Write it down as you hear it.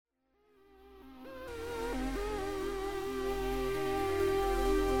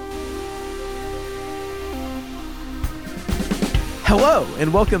Hello,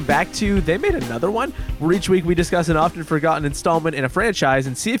 and welcome back to They Made Another One, where each week we discuss an often forgotten installment in a franchise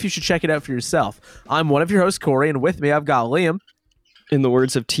and see if you should check it out for yourself. I'm one of your hosts, Corey, and with me I've got Liam. In the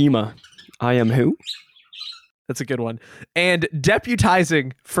words of Tima, I am who? That's a good one. And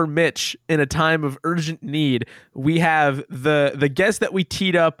deputizing for Mitch in a time of urgent need, we have the guest that we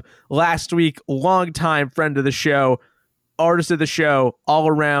teed up last week, longtime friend of the show, artist of the show, all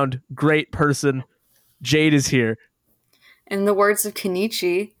around great person. Jade is here. In the words of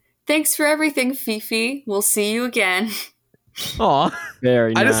Kenichi, thanks for everything, Fifi. We'll see you again. Aw,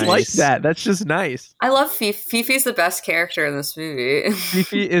 Very nice. I just like that. That's just nice. I love Fifi. Fifi's the best character in this movie.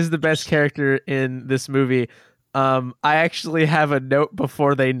 Fifi is the best character in this movie. I actually have a note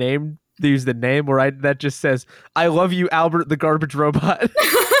before they use the name where that just says, "I love you, Albert the garbage robot."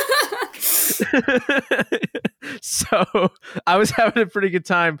 So I was having a pretty good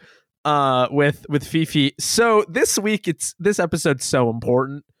time with Fifi. So this week this episode's so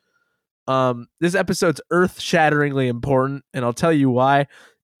important. This episode's earth-shatteringly important, and I'll tell you why.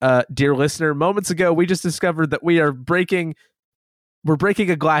 Dear listener, moments ago we just discovered that we're breaking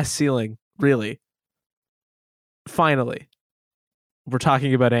a glass ceiling, really. Finally. We're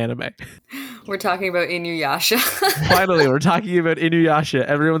talking about anime. We're talking about Inuyasha. Finally, we're talking about Inuyasha,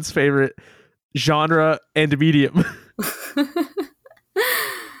 everyone's favorite genre and medium.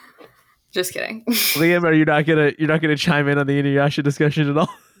 Just kidding. Liam, are you're not gonna chime in on the Inuyasha discussion at all?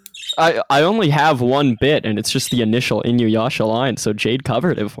 I only have one bit, and it's just the initial Inuyasha line, so Jade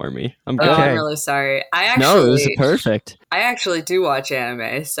covered it for me. I'm good. Oh, Okay. I'm really sorry. No, it was perfect. I actually do watch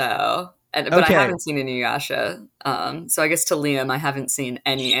anime, but Okay. I haven't seen Inuyasha. So I guess to Liam, I haven't seen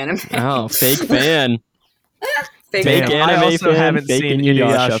any anime. Oh, fake fan. Fake Fake Damn, I anime also fan, haven't fake seen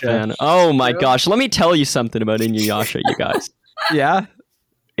Inuyasha Inuyasha. fan. Oh my Really? gosh, let me tell you something about Inuyasha, you guys. Yeah.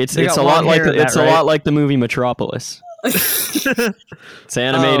 It's They a got lot long like hair in that, it's a right? lot like the movie Metropolis. It's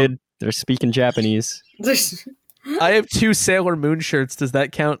animated. They're speaking Japanese. I have 2 Sailor Moon shirts. Does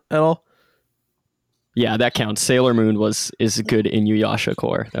that count at all? Yeah, that counts. Sailor Moon is a good Inuyasha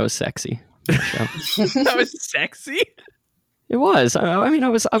core. That was sexy. That was sexy. It was. I mean, I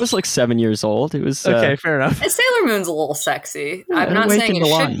was like 7 years old. It was Okay, fair enough. Sailor Moon's a little sexy. Yeah, I'm not it saying awakened it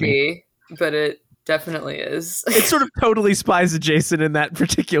a lot should in me. be, but it definitely is. It's sort of totally Spies adjacent in that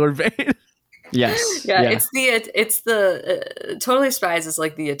particular vein. Yes. Yeah, it's the Totally Spies is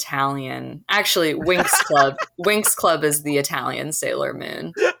like the Italian. Actually, Winx Club. Winx Club is the Italian Sailor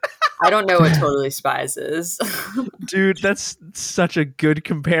Moon. I don't know what Totally Spies is. Dude, that's such a good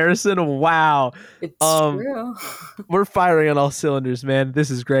comparison. Wow. It's Um, true. We're firing on all cylinders, man. This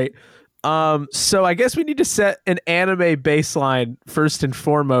is great. So I guess we need to set an anime baseline first and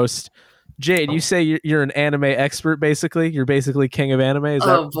foremost. Jade, you say you're an anime expert, basically. You're basically king of anime. Is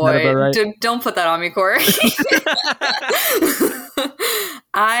that about right? Don't put that on me, Corey.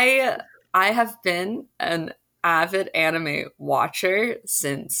 I have been an avid anime watcher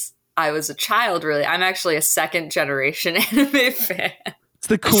since I was a child, really. I'm actually a second generation anime fan. It's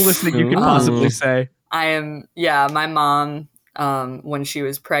the coolest thing you could possibly say. I am, yeah, my mom, when she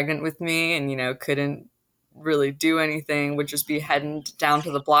was pregnant with me and, couldn't really do anything, would just be heading down to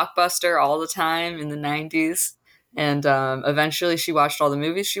the Blockbuster all the time in the 90s. And eventually she watched all the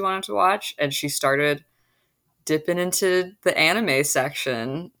movies she wanted to watch, and she started dipping into the anime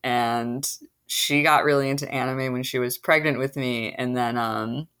section. And she got really into anime when she was pregnant with me. And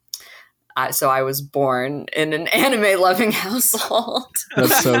then so I was born in an anime-loving household.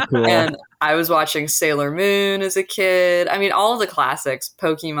 That's so cool. And I was watching Sailor Moon as a kid. I mean, all of the classics,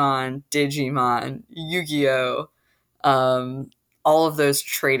 Pokemon, Digimon, Yu-Gi-Oh!, all of those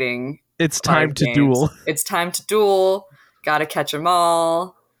trading. It's time card to games. duel. It's time to duel. Gotta catch them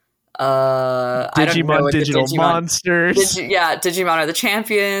all. I don't know Digimon what the Digital Monsters. Digimon are the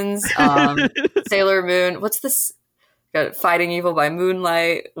champions. Sailor Moon. What's this? Got Fighting Evil by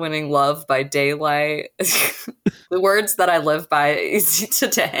Moonlight, Winning Love by Daylight. The words that I live by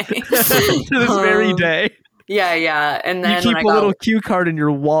today. To this very day. Yeah. And then You keep when a I got, little cue card in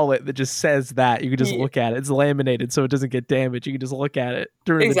your wallet that just says that. You can just look at it. It's laminated so it doesn't get damaged. You can just look at it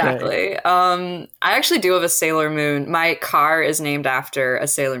during the day. Exactly. I actually do have a Sailor Moon. My car is named after a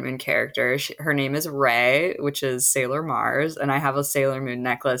Sailor Moon character. Her name is Rei, which is Sailor Mars, and I have a Sailor Moon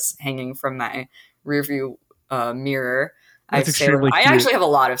necklace hanging from my rearview mirror. That's extremely cute. I actually have a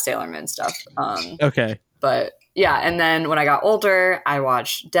lot of Sailor Moon stuff. Okay. But yeah, and then when I got older, I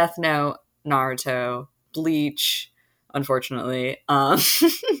watched Death Note, Naruto, Bleach, unfortunately.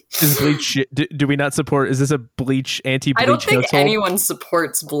 Is Bleach, do we not support, is this a Bleach, anti-Bleach I don't think household? anyone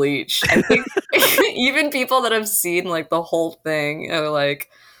supports Bleach. I think even people that have seen like the whole thing are like,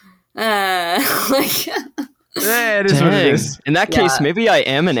 like It is what it Dang. is. In that case, Yeah. maybe I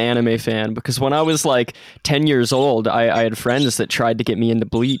am an anime fan because when I was like 10 years old, I had friends that tried to get me into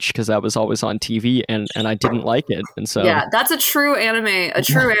Bleach because that was always on TV and I didn't like it. And so Yeah, that's a true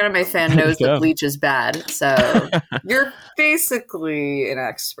anime fan knows Yeah. that Bleach is bad. So you're basically an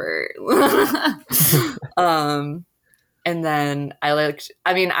expert. And then I'm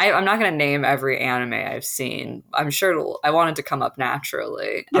not going to name every anime I've seen. I'm sure I want it to come up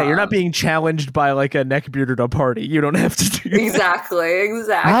naturally. Yeah, you're not being challenged by like a neckbeard at a party. You don't have to do that. Exactly.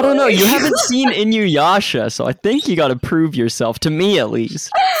 I don't know. You haven't seen Inuyasha, so I think you got to prove yourself to me at least.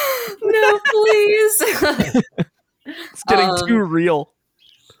 No, please. It's getting too real.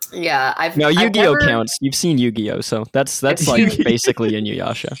 Yeah, Now I've Yu-Gi-Oh never- counts. You've seen Yu-Gi-Oh, so that's I've like seen- basically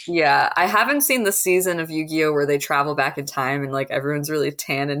Inuyasha. Yeah, I haven't seen the season of Yu-Gi-Oh where they travel back in time and like everyone's really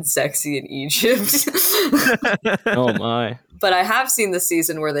tan and sexy in Egypt. Oh my. But I have seen the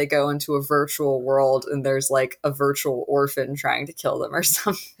season where they go into a virtual world and there's like a virtual orphan trying to kill them or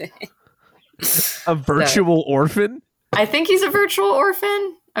something. A virtual orphan? I think he's a virtual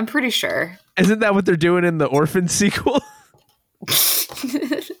orphan. I'm pretty sure. Isn't that what they're doing in the Orphan sequel?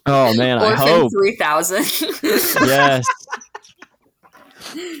 Oh man, I Orphan hope. 3000. Yes.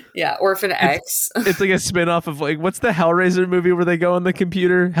 Yeah, Orphan X. It's like a spin-off of like what's the Hellraiser movie where they go on the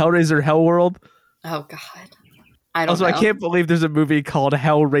computer? Hellraiser Hell World? Oh god. I don't Also, know. I can't believe there's a movie called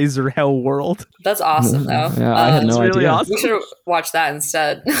Hellraiser Hell World. That's awesome though. Yeah, I had It's no really idea. awesome. We should watch that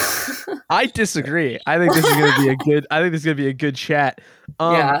instead. I disagree. I think this is going to be a good. I think this is going to be a good chat.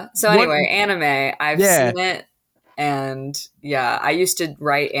 Yeah. So what- anyway, anime. I've Yeah. seen it, and yeah, I used to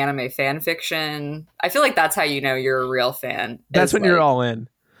write anime fan fiction. I feel like that's how you know you're a real fan. That's is, when you're like- all in,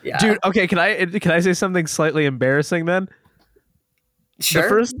 yeah. dude. Okay, can I say something slightly embarrassing then? Sure. The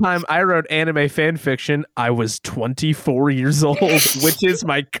first time I wrote anime fan fiction, I was 24 years old, which is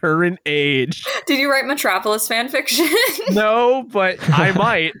my current age. Did you write Metropolis fan fiction? No, but I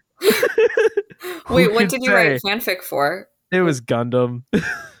might. Who Wait, what could did you say? write fanfic for? It was Gundam.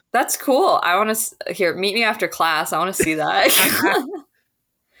 That's cool. I want to here. Meet me after class. I want to see that.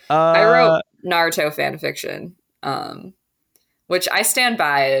 I Uh, wrote Naruto fan fiction, which I stand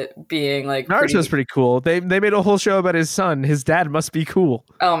by it being like Naruto's pretty cool. They made a whole show about his son. His dad must be cool.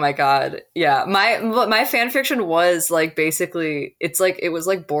 Oh my god, yeah. My fan fiction was like basically it was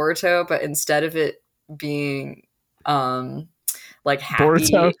like Boruto, but instead of it being like happy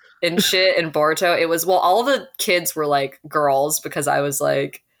Boruto? and shit in Boruto, it was all the kids were like girls because I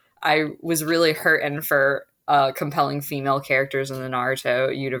was really hurting for compelling female characters in the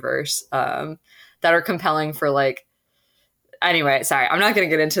Naruto universe that are compelling for like. Anyway, sorry, I'm not going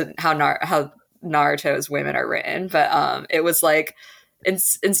to get into how Naruto's women are written, but it was like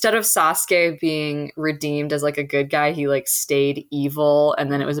instead of Sasuke being redeemed as like a good guy, he like stayed evil,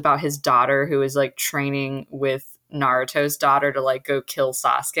 and then it was about his daughter who was like training with Naruto's daughter to like go kill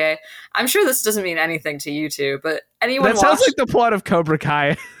Sasuke. I'm sure this doesn't mean anything to you two, but anyone That sounds like the plot of Cobra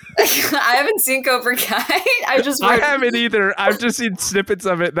Kai. I haven't seen Cobra Kai. I haven't either. I've just seen snippets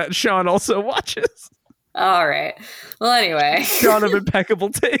of it that Sean also watches. All right. Well, anyway, Sean of impeccable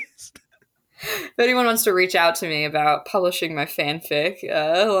taste. if anyone wants to reach out to me about publishing my fanfic,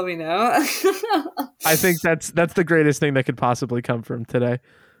 let me know. I think that's the greatest thing that could possibly come from today.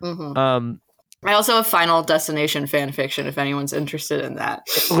 Mhm. I also have Final Destination fanfiction if anyone's interested in that.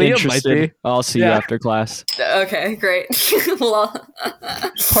 Liam might Interested. be. I'll see you Yeah. after class. Okay, great. Well,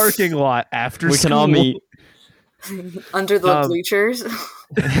 Parking lot after We school. can all meet. under the bleachers.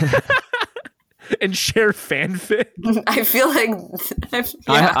 and share fanfic. I feel like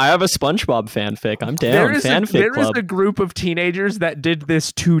I have a SpongeBob fanfic. I'm down. There is Fanfic club. a group of teenagers that did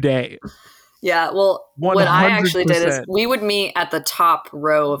this today. Yeah, well, what I actually did is 100%. we would meet at the top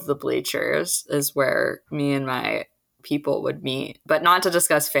row of the bleachers is where me and my people would meet, but not to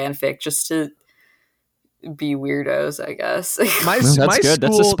discuss fanfic, just to be weirdos, I guess. My, No, my that's good.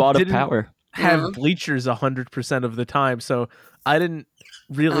 That's a school spot of didn't power. have Yeah. bleachers 100% of the time, so I didn't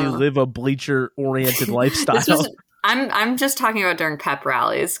really Oh. live a bleacher-oriented lifestyle. This was, I'm just talking about during pep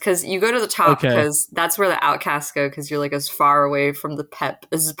rallies because you go to the top Okay. because that's where the outcasts go because you're like as far away from the pep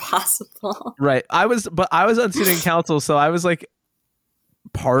as possible. Right. I was on student council, so I was like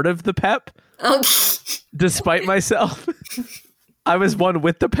part of the pep, despite myself. I was one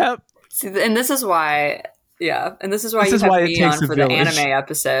with the pep. See, and this is why, yeah, and this is why This you is have why it me takes on a for village. the anime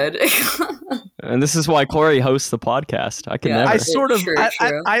episode. And this is why Corey hosts the podcast. I can Yeah. never. I sort of True, I,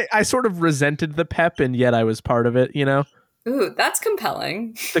 true. I sort of resented the pep, and yet I was part of it, you know? Ooh, that's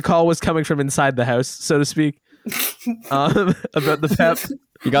compelling. The call was coming from inside the house, so to speak. About the pep.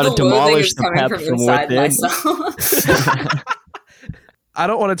 You got to The loathing demolish is the coming pep from from inside within. myself. I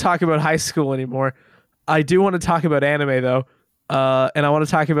don't want to talk about high school anymore. I do want to talk about anime though. And I want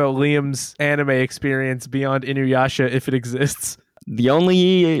to talk about Liam's anime experience beyond Inuyasha if it exists. The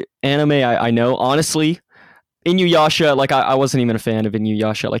only anime I know, honestly, Inuyasha, like I wasn't even a fan of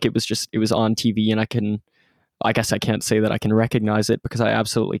Inuyasha. Like it was on TV, and I guess I can't say that I can recognize it because I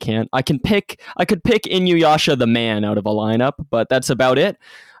absolutely can't. I could pick Inuyasha the man out of a lineup, but that's about it.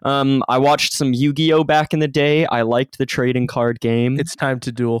 I watched some Yu-Gi-Oh back in the day. I liked the trading card game. It's time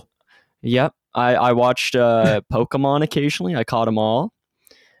to duel. Yep. I watched Pokemon occasionally. I caught them all.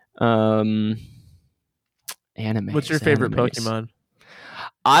 Anime. What's your favorite Pokemon?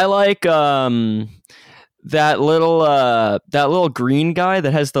 I like that little green guy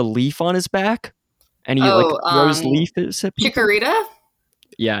that has the leaf on his back, and he throws leaves at people. Chikorita?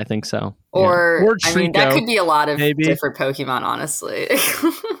 Yeah, I think so. Or Yeah. I mean, that could be a lot of maybe. different Pokemon, honestly.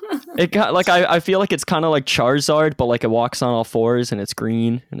 It got like I feel like it's kind of like Charizard, but like it walks on all fours and it's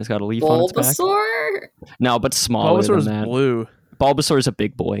green and it's got a leaf on its back. Bulbasaur? No, but smaller Bulbasaur's than that. blue. Bulbasaur is a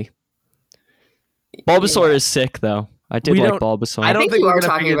big boy. Bulbasaur is sick though. I did like Bulbasaur. I think you we're are gonna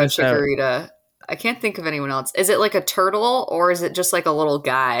talking figure about this out. Chikorita. I can't think of anyone else. Is it like a turtle or is it just like a little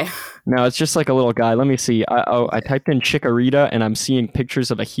guy? No, it's just like a little guy. Let me see. I typed in Chikorita and I'm seeing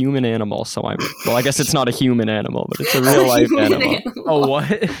pictures of a human animal. So I guess it's not a human animal, but it's a real life animal. Oh, what?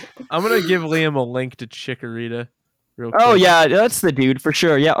 I'm gonna give Liam a link to Chikorita. Real quick. Oh yeah, that's the dude for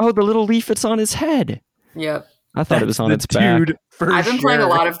sure. Yeah. Oh, the little leaf that's on his head. Yep. I thought it was on the its back. dude for I've been sure. playing a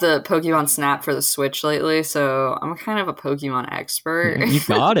lot of the Pokemon Snap for the Switch lately, so I'm kind of a Pokemon expert. You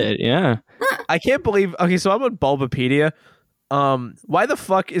got it. Yeah. I can't believe. Okay, so I'm on Bulbapedia. Why the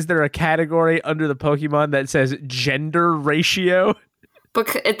fuck is there a category under the Pokemon that says gender ratio?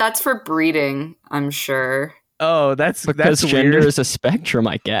 But that's for breeding, I'm sure. Oh, that's gender weird. is a spectrum,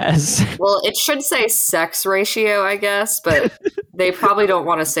 I guess. Well, it should say sex ratio, I guess, but they probably don't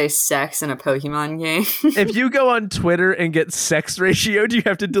want to say sex in a Pokemon game. If you go on Twitter and get sex ratio, do you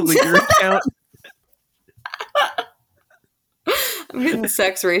have to delete your account? I'm getting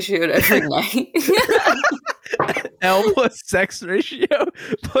sex ratioed every night. L plus sex ratio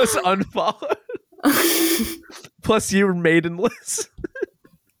plus unfollow plus you were maidenless.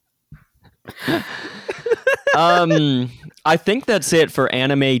 I think that's it for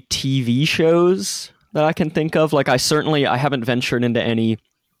anime TV shows that I can think of. Like I haven't ventured into any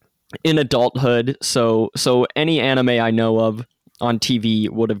in adulthood, so any anime I know of on TV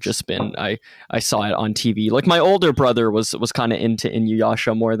would have just been I saw it on TV. Like my older brother was kind of into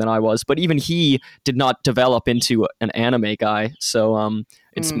Inuyasha more than I was, but even he did not develop into an anime guy. So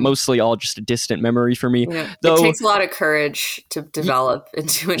it's mostly all just a distant memory for me. Yeah. Though, it takes a lot of courage to develop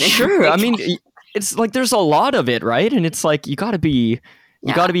into an sure, anime I mean, guy. it's like there's a lot of it, right? And it's like you got to be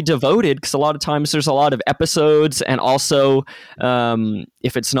devoted because a lot of times there's a lot of episodes, and also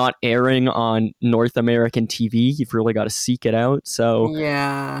if it's not airing on North American TV, you've really got to seek it out. So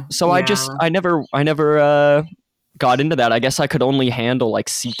I never got into that. I guess I could only handle like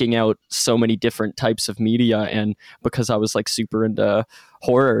seeking out so many different types of media, and because I was like super into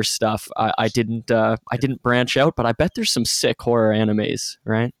horror stuff, I didn't branch out. But I bet there's some sick horror animes,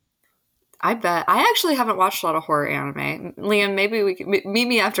 right? I bet. I actually haven't watched a lot of horror anime. Liam, maybe we can meet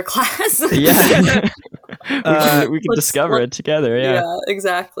me after class. Yeah. we can discover it together. Yeah,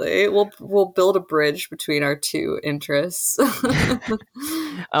 exactly. We'll build a bridge between our two interests.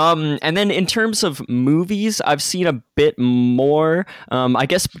 And then in terms of movies, I've seen a bit more. I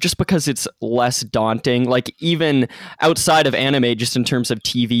guess just because it's less daunting. Like even outside of anime, just in terms of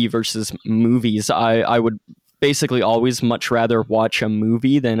TV versus movies, I would basically always much rather watch a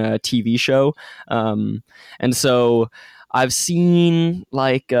movie than a TV show. And so I've seen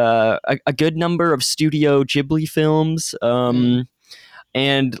like a good number of Studio Ghibli films. And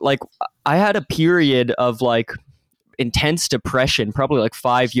like I had a period of like intense depression probably like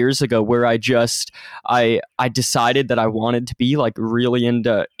 5 years ago where I decided that I wanted to be like really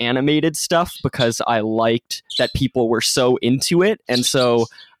into animated stuff because I liked that people were so into it. And so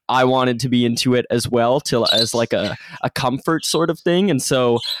I wanted to be into it as well, as like a comfort sort of thing. And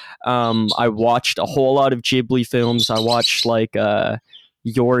so I watched a whole lot of Ghibli films. I watched like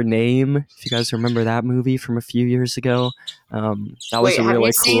Your Name, if you guys remember that movie from a few years ago. That was really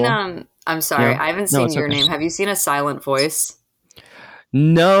cool. Seen, I'm sorry, Yeah. I haven't seen Your Name. Have you seen A Silent Voice?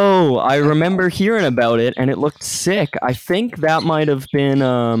 No, I remember hearing about it and it looked sick. I think that might have been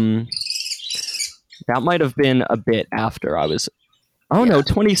a bit after I was Oh Yeah. no,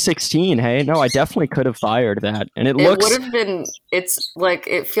 2016. Hey, no, I definitely could have fired that. And it It looks would have been. It's like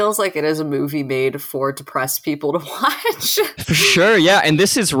it feels like it is a movie made for depressed people to watch. for sure, yeah. And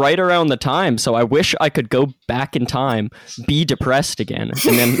this is right around the time, so I wish I could go back in time, be depressed again,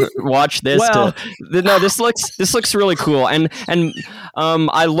 and then watch this. Well- No, this looks really cool. And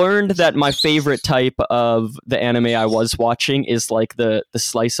I learned that my favorite type of the anime I was watching is like the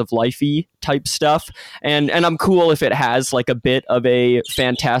slice of lifey type stuff. And I'm cool if it has like a bit of a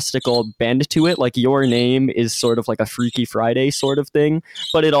fantastical bend to it. Like Your Name is sort of like a Freaky Friday sort of thing,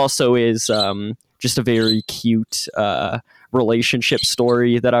 but it also is just a very cute relationship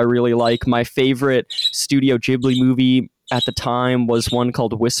story that I really like. My favorite Studio Ghibli movie at the time was one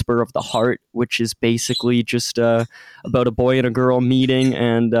called Whisper of the Heart, which is basically just about a boy and a girl meeting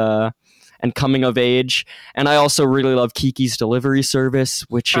and coming of age. And I also really love Kiki's Delivery Service,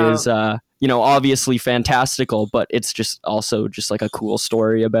 which is obviously fantastical, but it's just also just like a cool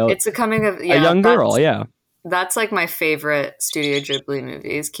story about It's a coming of a young girl. Yeah. That's like my favorite Studio Ghibli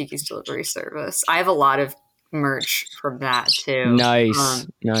movies, Kiki's Delivery Service. I have a lot of merch from that too. Nice.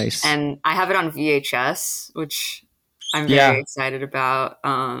 And I have it on VHS, which I'm Yeah. very excited about.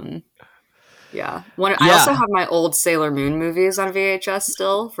 I also have my old Sailor Moon movies on VHS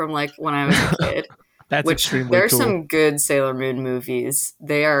still from like when I was a kid. That's Which extremely there's cool. some good Sailor Moon movies.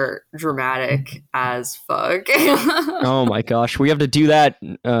 They are dramatic as fuck. Oh my gosh, we have to do that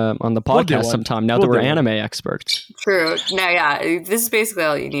on the We'll do podcast one. sometime. Now We'll that we're do one. anime experts. True. No, yeah. This is basically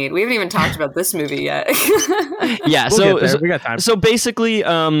all you need. We haven't even talked about this movie yet. Yeah. We'll get there. We got time. So basically,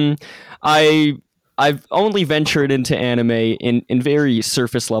 I've only ventured into anime in very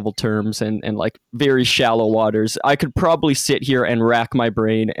surface level terms and like very shallow waters. I could probably sit here and rack my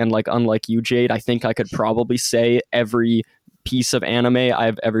brain and like, unlike you, Jade, I think I could probably say every piece of anime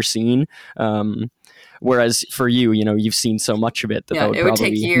I've ever seen. Whereas for you, you've seen so much of it that would it would probably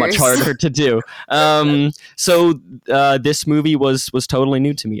take be much years. harder to do. So this movie was totally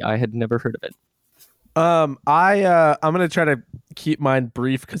new to me. I had never heard of it. I'm gonna try to keep mine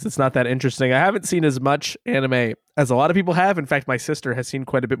brief because it's not that interesting. I haven't seen as much anime as a lot of people have. In fact, my sister has seen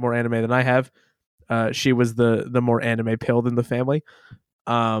quite a bit more anime than I have. She was the more anime pilled in the family.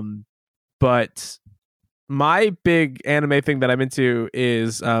 But my big anime thing that I'm into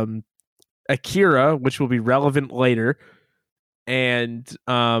is Akira, which will be relevant later, and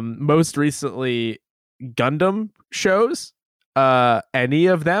most recently Gundam shows. Any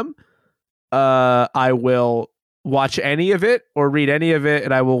of them. I will watch any of it or read any of it,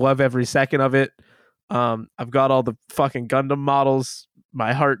 and I will love every second of it. I've got all the fucking Gundam models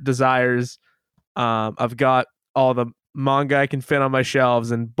my heart desires. I've got all the manga I can fit on my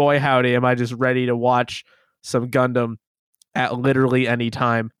shelves, and boy howdy, am I just ready to watch some Gundam at literally any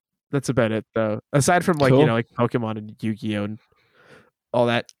time. That's about it, though. Aside from Cool. like Pokemon and Yu-Gi-Oh and all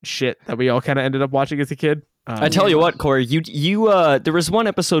that shit that we all kind of ended up watching as a kid. I tell you what, Corey, you there was one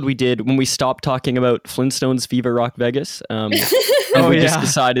episode we did when we stopped talking about Flintstones Viva Rock Vegas. And we just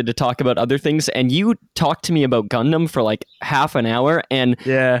decided to talk about other things. And you talked to me about Gundam for like half an hour. And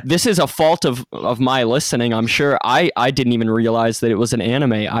Yeah. this is a fault of my listening. I'm sure I didn't even realize that it was an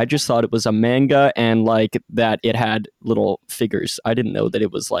anime. I just thought it was a manga and like that it had little figures. I didn't know that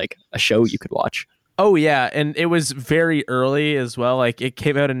it was like a show you could watch. Oh yeah, and it was very early as well. Like it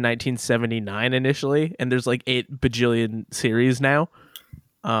came out in 1979 initially, and there's like 8 bajillion series now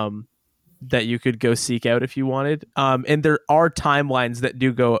that you could go seek out if you wanted. And there are timelines that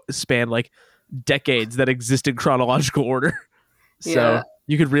do go span like decades that exist in chronological order. So Yeah.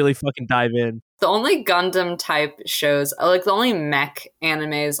 you could really fucking dive in. The only Gundam type shows, like the only mech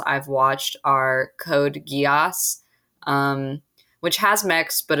animes I've watched are Code Geass, which has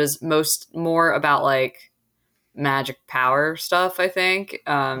mechs but is more about like magic power stuff, I think.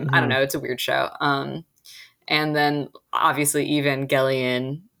 I don't know, it's a weird show. And then obviously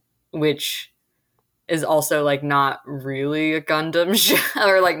Evangelion, which is also like not really a Gundam show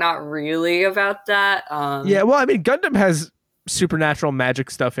or like not really about that. Yeah, well, I mean, Gundam has supernatural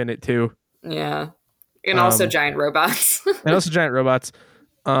magic stuff in it too, Yeah. And also giant robots. and also giant robots.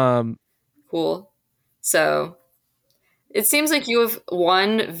 Cool. So it seems like you have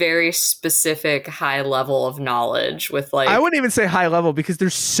one very specific high level of knowledge with like I wouldn't even say high level because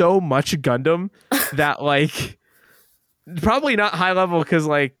there's so much Gundam that like probably not high level because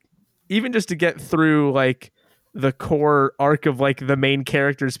like even just to get through like the core arc of like the main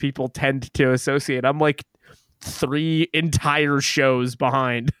characters people tend to associate, I'm like 3 entire shows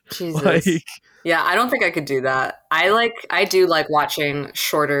behind. Jesus. Like Yeah, I don't think I could do that. I do like watching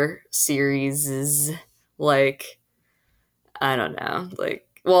shorter series, like I don't know, like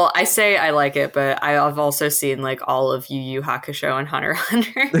Well, I say I like it, but I've also seen like all of Yu Yu Hakusho and Hunter x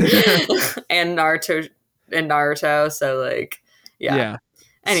Hunter and Naruto. So like, yeah.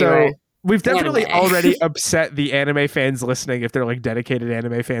 Anyway, So we've definitely anime. already upset the anime fans listening if they're like dedicated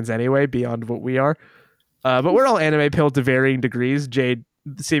anime fans anyway, beyond what we are. But we're all anime pilled to varying degrees. Jade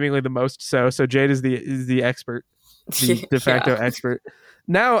seemingly the most so. So Jade is the expert, the de facto expert.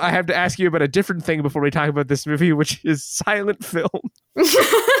 Now I have to ask you about a different thing before we talk about this movie, which is silent film.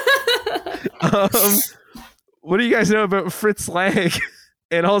 What do you guys know about Fritz Lang?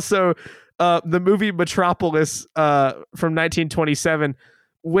 And also the movie Metropolis from 1927,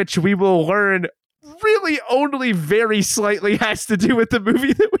 which we will learn really only very slightly has to do with the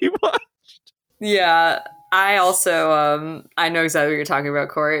movie that we watched. Yeah, I also I know exactly what you're talking about,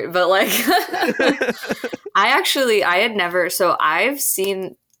 Corey, but like I had never, so I've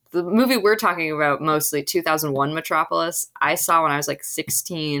seen the movie we're talking about, mostly 2001 Metropolis. I saw when I was like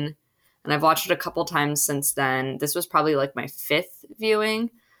 16, and I've watched it a couple times since then. This was probably like my 5th viewing,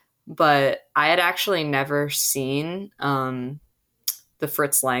 but I had actually never seen the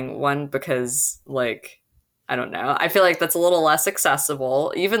Fritz Lang one because, like, I don't know. I feel like that's a little less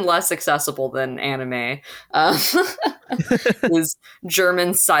accessible, even less accessible than anime. Is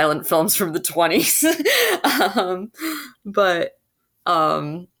German silent films from the 20s.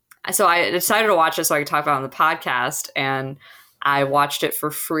 So I decided to watch it so I could talk about it on the podcast, and I watched it for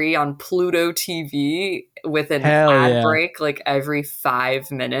free on Pluto TV with an ad break like every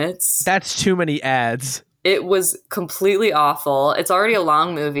 5 minutes. That's too many ads. It was completely awful. It's already a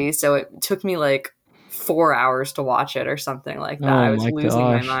long movie, so it took me like 4 hours to watch it or something like that. I was losing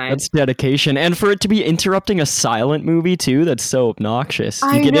my mind. That's dedication. And for it to be interrupting a silent movie too, that's so obnoxious.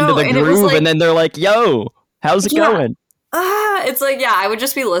 You get into the groove like, and then they're like, yo, how's it going? It's like, yeah, I would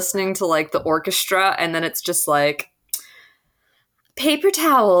just be listening to like the orchestra, and then it's just like paper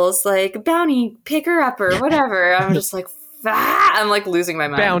towels, like bounty picker upper, whatever. I'm just like, I'm like losing my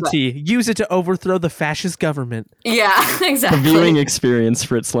mind. Bounty, use it to overthrow the fascist government. Yeah, exactly. The viewing experience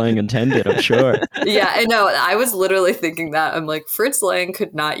Fritz Lang intended, I'm sure. Yeah, I know. I was literally thinking that. I'm like, Fritz Lang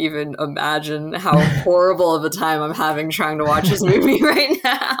could not even imagine how horrible of a time I'm having trying to watch this movie right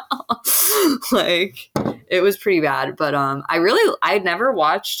now. Like, it was pretty bad. But I'd never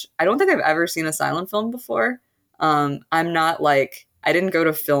watched, I don't think I've ever seen a silent film before. I'm not like, I didn't go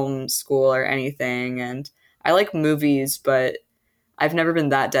to film school or anything, and I like movies, but I've never been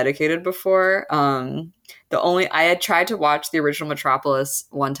that dedicated before. I had tried to watch the original Metropolis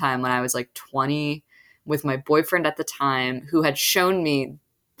one time when I was like 20 with my boyfriend at the time, who had shown me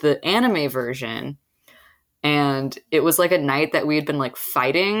the anime version. And it was like a night that we had been like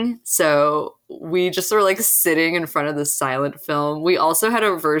fighting. So we just were like sitting in front of the silent film. We also had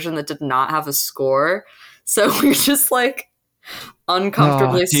a version that did not have a score. So we were just like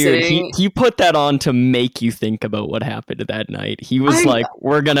uncomfortably sitting. He put that on to make you think about what happened that night. He was like,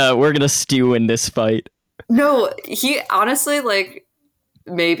 we're gonna stew in this fight. No, he honestly, like,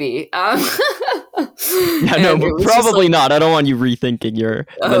 maybe. Yeah, no, probably like, not. I don't want you rethinking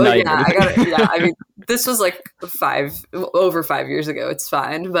the night. Yeah, I mean, this was like over 5 years ago. It's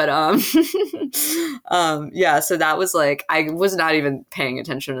fine, but yeah. So that was like, I was not even paying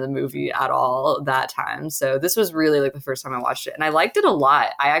attention to the movie at all that time. So this was really like the first time I watched it, and I liked it a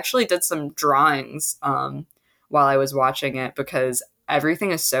lot. I actually did some drawings while I was watching it because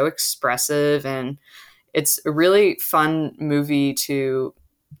everything is so expressive, and it's a really fun movie to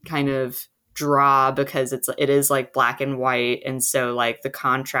kind of draw because it is like black and white, and so like the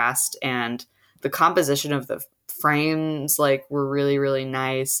contrast and the composition of the frames like were really, really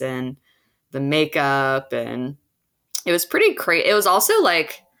nice, and the makeup, and it was pretty crazy. It was also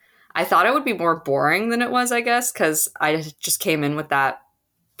like, I thought it would be more boring than it was, I guess, because I just came in with that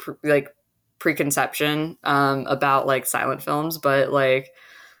preconception about like silent films, but like,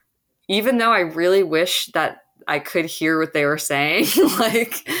 even though I really wish that I could hear what they were saying,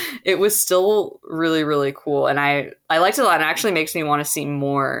 like, it was still really, really cool. And I liked it a lot. And it actually makes me want to see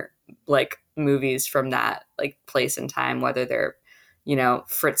more like movies from that like place and time, whether they're,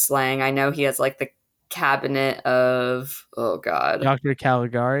 Fritz Lang. I know he has like the Cabinet of, oh God, Dr.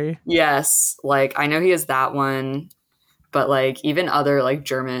 Caligari. Yes. Like, I know he has that one. But like even other like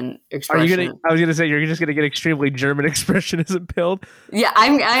German expression. I was gonna say you're just gonna get extremely German expressionism pilled. Yeah,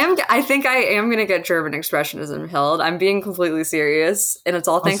 I think I am gonna get German expressionism pilled. I'm being completely serious, and it's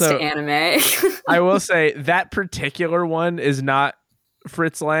all thanks to anime. I will say that particular one is not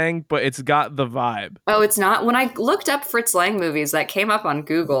Fritz Lang, but it's got the vibe. Oh, it's not. When I looked up Fritz Lang movies, that came up on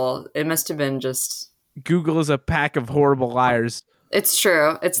Google. It must have been just. Google is a pack of horrible liars. It's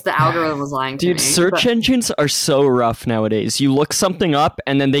true. It's the algorithm was lying to me. Dude, search engines are so rough nowadays. You look something up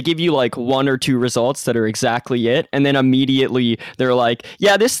and then they give you like 1 or 2 results that are exactly it. And then immediately they're like,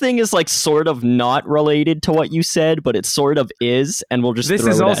 yeah, this thing is like sort of not related to what you said, but it sort of is. And we'll just This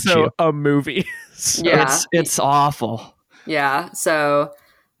throw is it also at you. a movie. So Yeah. It's awful. Yeah. So,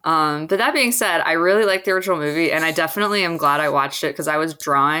 but that being said, I really like the original movie, and I definitely am glad I watched it because I was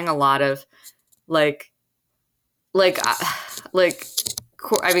drawing a lot of like, I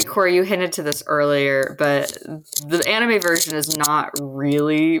mean, Corey, you hinted to this earlier, but the anime version is not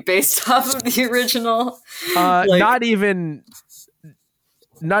really based off of the original.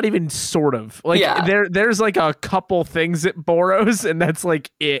 Not even sort of. Like Yeah. there's like a couple things it borrows, and that's like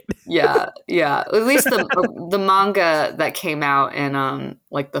it. Yeah. At least the manga that came out in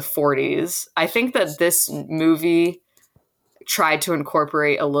like the 40s. I think that this movie tried to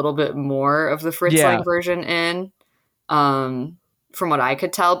incorporate a little bit more of the Fritz Lang version in, from what I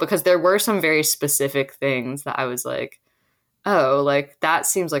could tell, because there were some very specific things that I was like, oh, like that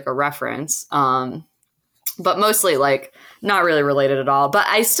seems like a reference. But mostly like not really related at all. But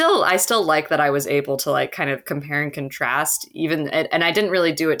I still like that I was able to like kind of compare and contrast, even, and I didn't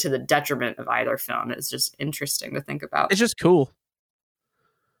really do it to the detriment of either film. It's just interesting to think about. It's just cool.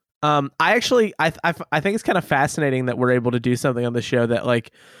 I think it's kind of fascinating that we're able to do something on the show that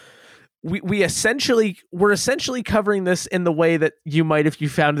like we're essentially covering this in the way that you might if you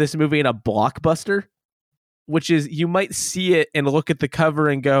found this movie in a Blockbuster, which is you might see it and look at the cover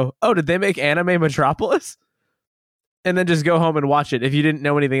and go, oh, did they make Anime Metropolis? And then just go home and watch it if you didn't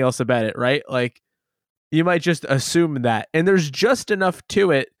know anything else about it, right? Like you might just assume that. And there's just enough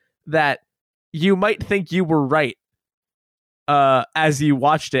to it that you might think you were right as you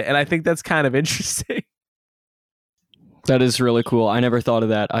watched it. And I think that's kind of interesting. That is really cool. I never thought of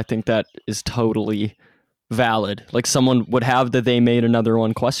that. I think that is totally valid. Like someone would have the "they made another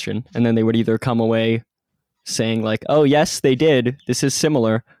one" question, and then they would either come away saying like, oh yes, they did, this is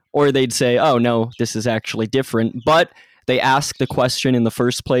similar, or they'd say, oh no, this is actually different. But they asked the question in the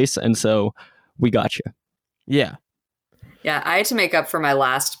first place, and so we got you. Yeah. Yeah, I had to make up for my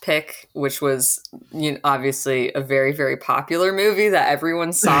last pick, which was obviously a very, very popular movie that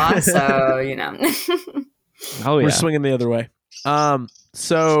everyone saw. So, Oh yeah. We're swinging the other way.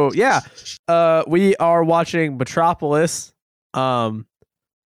 So yeah, we are watching Metropolis,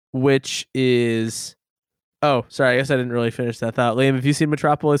 which is. Oh, sorry. I guess I didn't really finish that thought. Liam, have you seen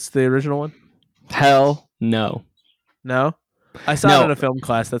Metropolis, the original one? Hell no. No? I saw it in a film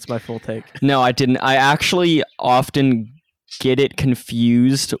class. That's my full take. No, I didn't. I actually often get it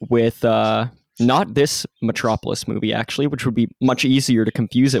confused with not this Metropolis movie, actually, which would be much easier to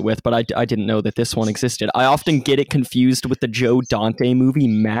confuse it with, but I didn't know that this one existed. I often get it confused with the Joe Dante movie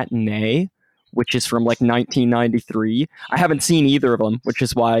Matinee, which is from like 1993. I haven't seen either of them, which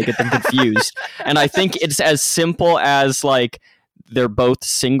is why I get them confused. And I think it's as simple as like they're both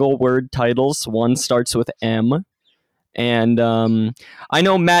single word titles. One starts with M. And I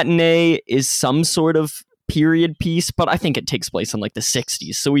know Matinee is some sort of period piece, but I think it takes place in like the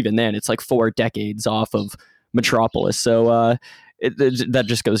 60s. So even then, it's like 4 decades off of Metropolis. So that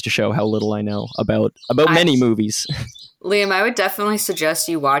just goes to show how little I know about many movies. Liam, I would definitely suggest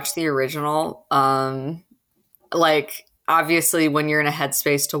you watch the original. Like, obviously, when you're in a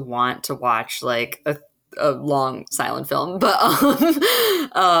headspace to want to watch like a long silent film, but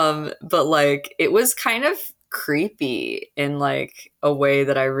like it was kind of creepy in like a way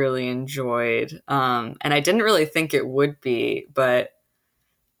that I really enjoyed. And I didn't really think it would be, but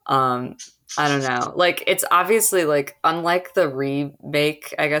I don't know. Like, it's obviously like unlike the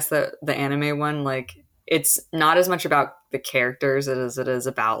remake, I guess the anime one, like it's not as much about the characters as it is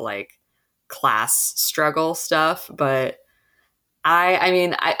about like class struggle stuff. But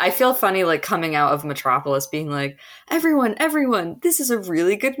I feel funny like coming out of Metropolis being like, everyone, this is a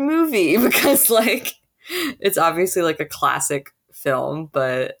really good movie, because like it's obviously like a classic film,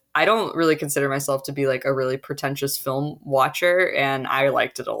 but I don't really consider myself to be like a really pretentious film watcher, and I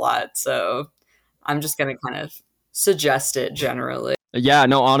liked it a lot. So I'm just going to kind of suggest it generally. Yeah,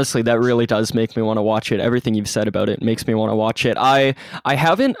 no, honestly, that really does make me want to watch it. Everything you've said about it makes me want to watch it. I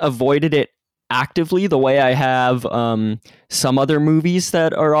haven't avoided it actively the way I have some other movies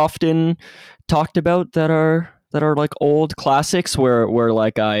that are often talked about that are like old classics where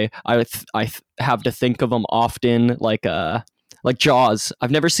like I have to think of them often, like Jaws.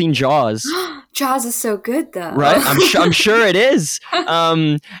 I've never seen Jaws. Jaws is so good, though. Right, I'm sure it is,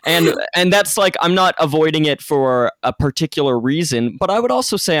 and that's like, I'm not avoiding it for a particular reason, but I would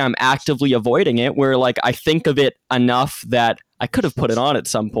also say I'm actively avoiding it, where like I think of it enough that I could have put it on at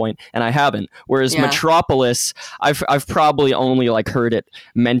some point, and I haven't. Whereas Metropolis, I've probably only like heard it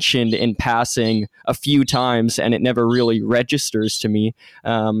mentioned in passing a few times, and it never really registers to me,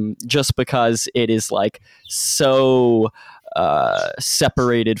 just because it is like so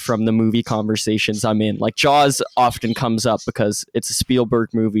separated from the movie conversations I'm in. Like Jaws often comes up because it's a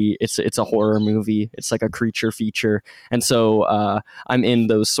Spielberg movie, it's a horror movie, it's like a creature feature, and so I'm in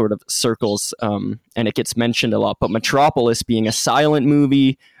those sort of circles, and it gets mentioned a lot. But Metropolis being a silent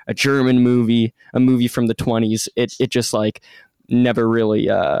movie, a German movie, a movie from the 20s, it just like never really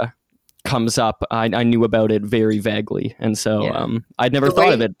comes up. I knew about it very vaguely, and so I'd never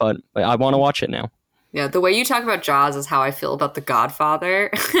thought of it, but I want to watch it now. Yeah, the way you talk about Jaws is how I feel about The Godfather.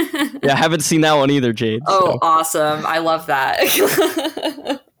 Yeah, I haven't seen that one either, Jade. Oh, awesome. I love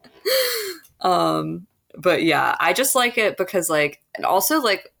that. But yeah, I just like it because like, and also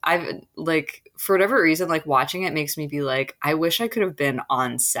like, I've like, for whatever reason, like watching it makes me be like, I wish I could have been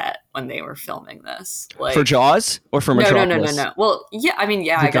on set when they were filming this. Like, for Jaws or for Metropolis? No. Well, yeah, I mean,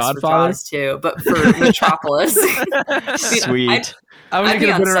 yeah, The I guess Godfather? for Jaws too, but for Metropolis. Sweet. I'd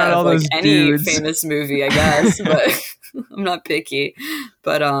be on set of like any dudes. famous movie, I guess, but I'm not picky.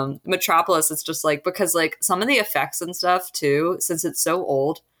 But Metropolis, it's just like, because like some of the effects and stuff too, since it's so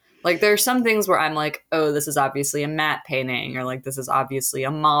old, like there are some things where I'm like, oh, this is obviously a matte painting, or like this is obviously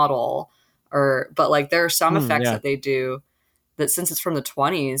a model, but like there are some effects that they do that, since it's from the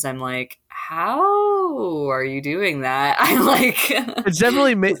 20s, I'm like, how are you doing that? I like It's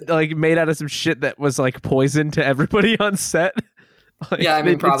definitely made out of some shit that was like poison to everybody on set. Like, yeah, I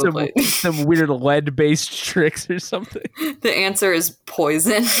mean, probably some weird lead-based tricks or something. The answer is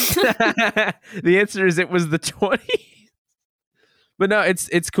poison. The answer is it was the 20s. But no,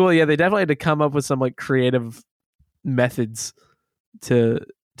 it's cool. Yeah, they definitely had to come up with some like creative methods to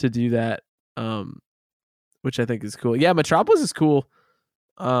do that, which I think is cool. Yeah, Metropolis is cool.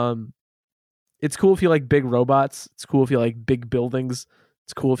 It's cool if you like big robots. It's cool if you like big buildings.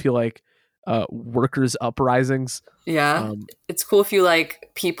 It's cool if you like workers' uprisings. Yeah, it's cool if you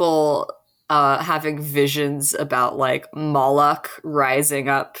like people having visions about like Moloch rising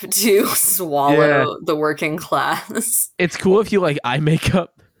up to swallow the working class. It's cool if you like eye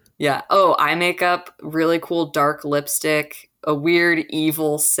makeup. Yeah. Oh, eye makeup, really cool dark lipstick, a weird,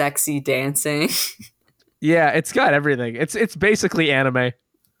 evil, sexy dancing. Yeah, it's got everything. It's basically anime.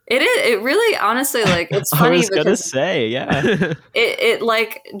 It is. It really, honestly, like, it's funny. I was gonna say, yeah. It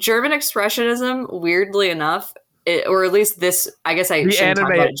like German expressionism. Weirdly enough, or at least this. I guess I shouldn't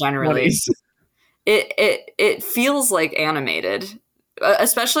talk about it generally. It feels like animated,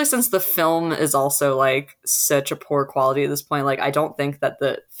 especially since the film is also like such a poor quality at this point. Like, I don't think that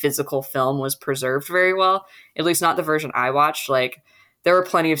the physical film was preserved very well. At least not the version I watched. Like, there were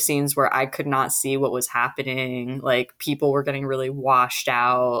plenty of scenes where I could not see what was happening. Like, people were getting really washed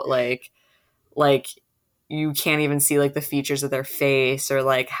out. Like you can't even see like the features of their face, or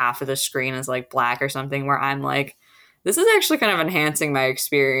like half of the screen is like black or something, where I'm like, this is actually kind of enhancing my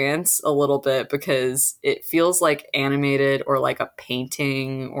experience a little bit, because it feels like animated or like a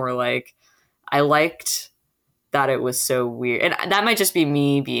painting, or like, I liked that it was so weird. And that might just be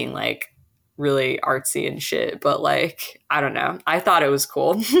me being like really artsy and shit, but like, I don't know, I thought it was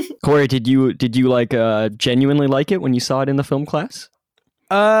cool. Corey, did you like genuinely like it when you saw it in the film class?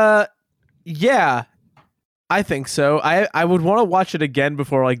 Yeah, I think so. I would want to watch it again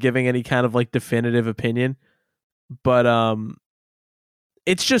before like giving any kind of like definitive opinion, but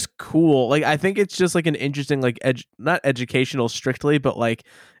it's just cool. Like, I think it's just like an interesting like not educational strictly, but like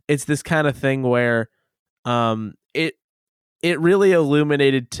it's this kind of thing where it really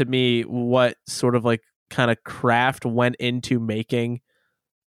illuminated to me what sort of like kind of craft went into making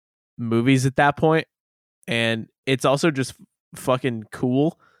movies at that point. And it's also just fucking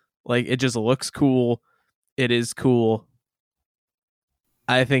cool. Like, it just looks cool. It is cool.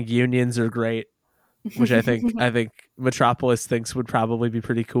 I think unions are great, which I think Metropolis thinks would probably be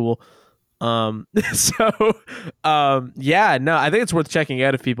pretty cool. Yeah, no, I think it's worth checking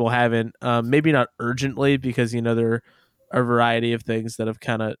out if people haven't. Maybe not urgently, because there are a variety of things that have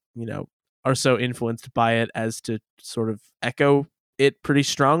kind of are so influenced by it as to sort of echo it pretty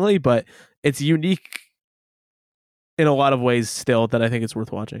strongly, but it's unique in a lot of ways still that I think it's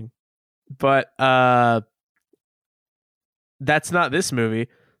worth watching. But that's not this movie.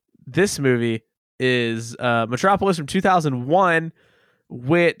 This movie is Metropolis from 2001,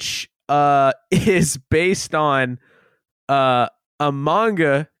 which is based on a a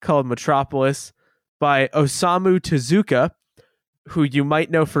manga called Metropolis by Osamu Tezuka, who you might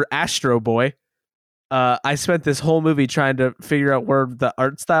know for Astro Boy. I spent this whole movie trying to figure out where the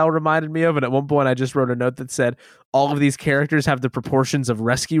art style reminded me of, and at one point I just wrote a note that said all of these characters have the proportions of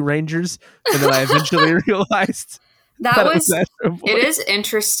Rescue Rangers, and then I eventually realized that was Astro Boy. It is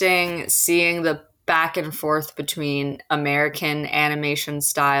interesting seeing the back and forth between American animation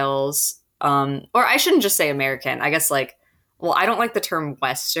styles, or I shouldn't just say American. I guess I don't like the term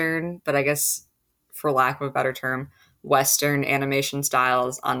Western, but I guess for lack of a better term, Western animation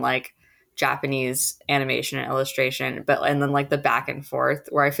styles on Japanese animation and illustration, and then the back and forth,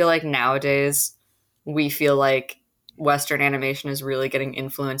 where I feel like nowadays we feel like Western animation is really getting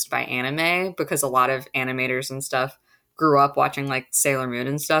influenced by anime because a lot of animators and stuff grew up watching Sailor Moon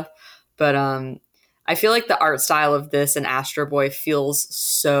and stuff. But I feel like the art style of this and Astro Boy feels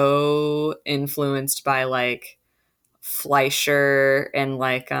so influenced by Fleischer and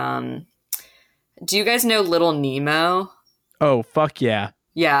do you guys know Little Nemo? Oh, fuck yeah.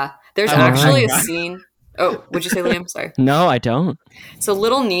 Yeah. There's actually a scene. Oh, would you say, Liam? Sorry. No, I don't. So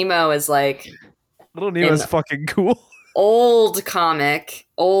Little Nemo is Little Nemo is fucking cool. Old comic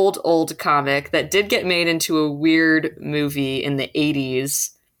that did get made into a weird movie in the 80s,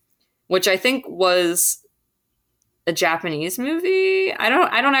 which I think was a Japanese movie. I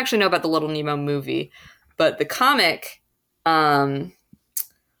don't actually know about the Little Nemo movie, but the comic,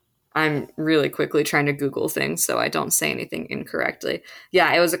 I'm really quickly trying to Google things so I don't say anything incorrectly.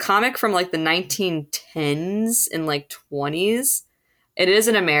 Yeah, it was a comic from the 1910s and 20s. It is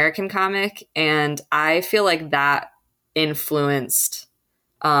an American comic, and I feel like that influenced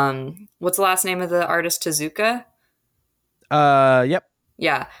what's the last name of the artist? Tezuka? Yep.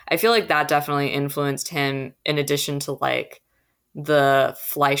 Yeah, I feel like that definitely influenced him, in addition to the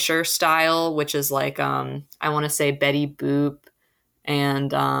Fleischer style, which is I want to say Betty Boop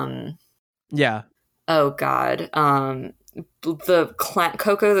and yeah. Oh God, the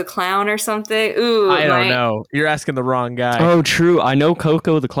Coco the Clown or something. Ooh, I don't know. You're asking the wrong guy. Oh, true. I know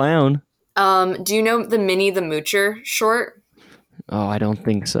Coco the Clown. Do you know the Minnie the Moocher short? Oh, I don't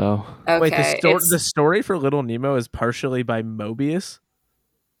think so. Okay, wait, the story for Little Nemo is partially by Mobius?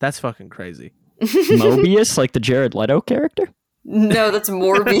 That's fucking crazy. Mobius, like the Jared Leto character? No, that's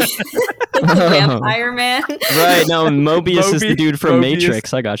Morbius. The Vampire Man. Right, no, Mobius is the dude from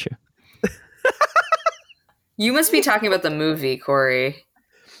Matrix. I got you. You must be talking about the movie, Corey.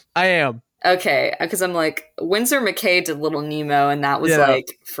 I am. Okay, because I'm Winsor McKay did Little Nemo, and that was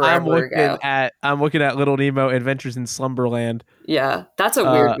forever ago. I'm looking at Little Nemo Adventures in Slumberland. Yeah, that's a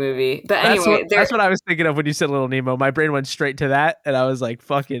weird movie. But anyway, that's what I was thinking of when you said Little Nemo. My brain went straight to that, and I was like,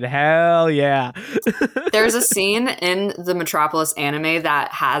 fucking hell yeah. There's a scene in the Metropolis anime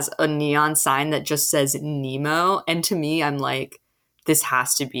that has a neon sign that just says Nemo, and to me, I'm this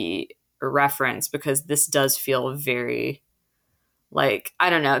has to be a reference because this does feel very... I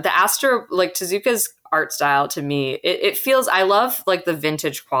don't know, the Tezuka's art style to me, it feels, I love the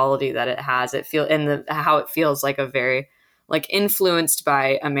vintage quality that it has. It feel and how it feels like a very influenced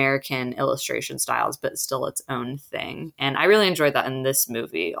by American illustration styles, but still its own thing. And I really enjoyed that in this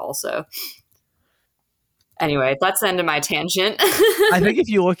movie also. Anyway, that's the end of my tangent. I think if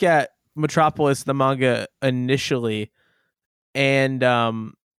you look at Metropolis, the manga initially, and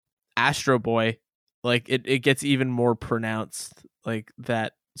Astro Boy, it gets even more pronounced.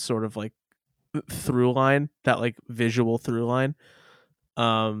 That sort of through line, that visual through line.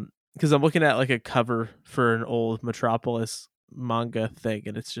 Because I'm looking at a cover for an old Metropolis manga thing,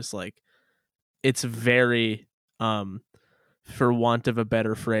 and it's just it's very for want of a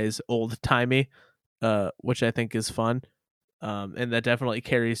better phrase, old timey, which I think is fun. And that definitely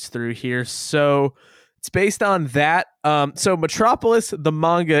carries through here. So it's based on that. So Metropolis, the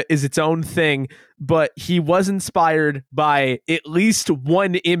manga, is its own thing, but he was inspired by at least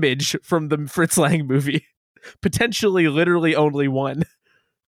one image from the Fritz Lang movie. Potentially literally only one.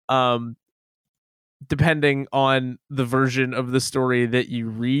 Depending on the version of the story that you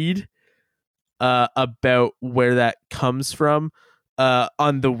read, about where that comes from.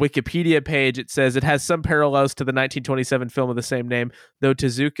 On the Wikipedia page, it says it has some parallels to the 1927 film of the same name, though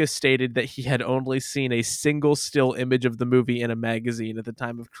Tezuka stated that he had only seen a single still image of the movie in a magazine at the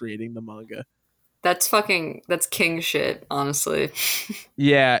time of creating the manga. That's king shit, honestly.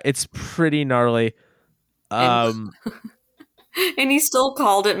 Yeah, it's pretty gnarly. And he still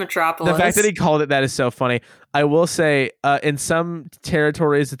called it Metropolis. The fact that he called it that is so funny. I will say, in some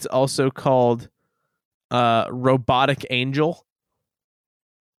territories, it's also called Robotic Angel.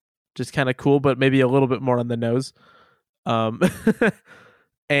 Just kind of cool, but maybe a little bit more on the nose.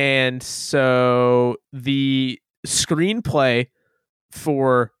 And so the screenplay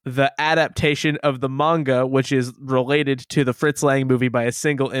for the adaptation of the manga, which is related to the Fritz Lang movie by a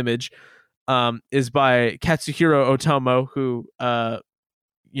single image, is by Katsuhiro Otomo, who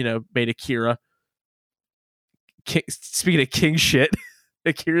made Akira. Speaking of king shit,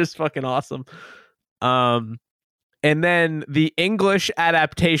 Akira's fucking awesome. And then the English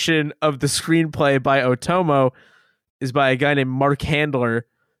adaptation of the screenplay by Otomo is by a guy named Mark Handler,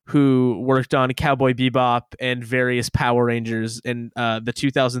 who worked on Cowboy Bebop and various Power Rangers and the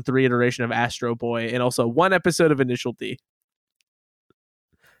 2003 iteration of Astro Boy, and also one episode of Initial D.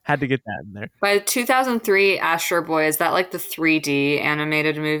 Had to get that in there. By 2003, Astro Boy, is that like the 3D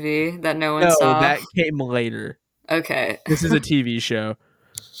animated movie that no one saw? No, that came later. Okay. This is a TV show.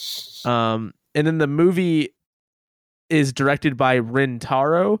 And then the movie is directed by Rin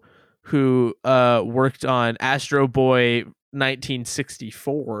Taro, who worked on Astro Boy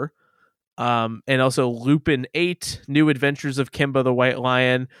 1964, and also Lupin 8, New Adventures of Kimba the White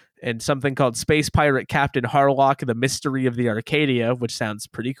Lion, and something called Space Pirate Captain Harlock, The Mystery of the Arcadia, which sounds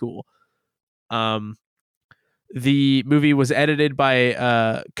pretty cool. The movie was edited by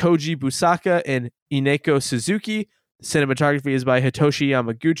Koji Busaka and Ineko Suzuki. The cinematography is by Hitoshi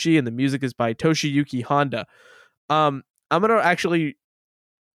Yamaguchi, and the music is by Toshiyuki Honda. I'm going to actually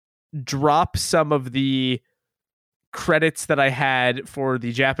drop some of the credits that I had for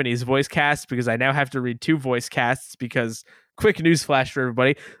the Japanese voice cast, because I now have to read 2 voice casts, because quick news flash for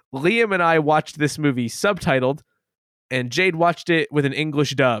everybody. Liam and I watched this movie subtitled, and Jade watched it with an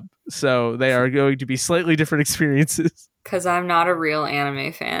English dub. So they are going to be slightly different experiences. Because I'm not a real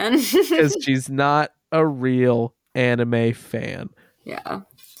anime fan. Because she's not a real anime fan. Yeah.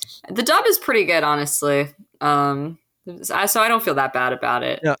 The dub is pretty good, honestly. So I don't feel that bad about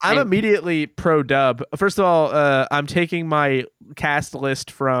it. No, I'm immediately pro dub. First of all, I'm taking my cast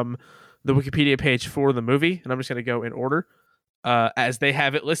list from the Wikipedia page for the movie, and I'm just going to go in order as they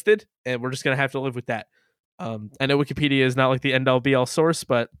have it listed, and we're just going to have to live with that. I know Wikipedia is not like the end-all be-all source,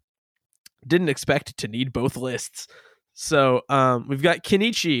 but didn't expect to need both lists. So we've got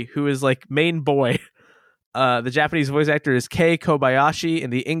Kenichi, who is like main boy. The Japanese voice actor is Kei Kobayashi,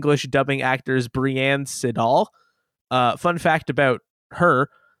 and the English dubbing actor is Brianne Siddall. Fun fact about her,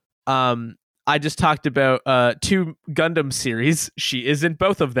 I just talked about 2 Gundam series. She is in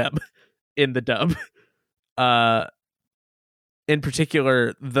both of them in the dub. In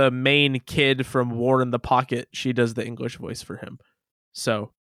particular, the main kid from War in the Pocket, she does the English voice for him.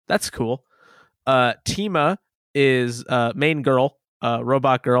 So that's cool. Tima is main girl,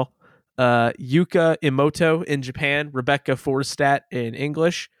 robot girl. Yuka Imoto in Japan, Rebecca Forstat in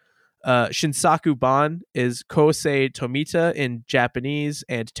English. Shinsaku Ban is Kosei Tomita in Japanese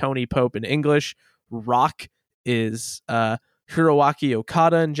and Tony Pope in English. Rock is Hiroaki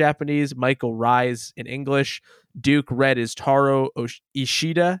Okada in Japanese, Michael Rise in English. Duke Red is Taro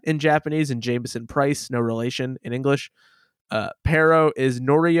Ishida in Japanese and Jameson Price, no relation, in English. Pero is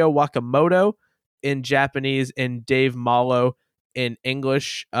Norio Wakamoto in Japanese and Dave Malo in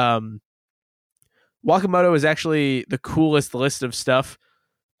English. Wakamoto is actually the coolest list of stuff.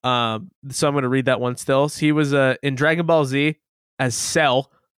 So I'm going to read that one still. So he was in Dragon Ball Z as Cell,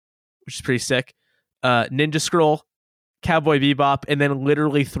 which is pretty sick. Ninja Scroll, Cowboy Bebop, and then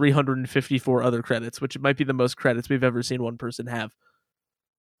literally 354 other credits, which might be the most credits we've ever seen one person have.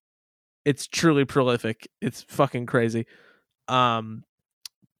 It's truly prolific. It's fucking crazy. Atlas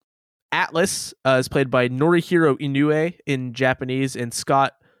is played by Norihiro Inoue in Japanese and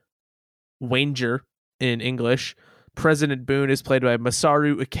Scott Wanger in English. President Boone is played by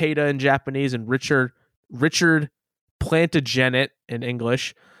Masaru Ikeda in Japanese and Richard Plantagenet in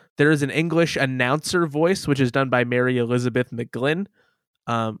English. There is an English announcer voice, which is done by Mary Elizabeth McGlynn.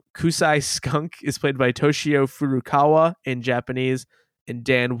 Kusai Skunk is played by Toshio Furukawa in Japanese and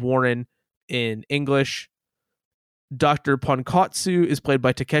Dan Warren in English. Dr. Ponkotsu is played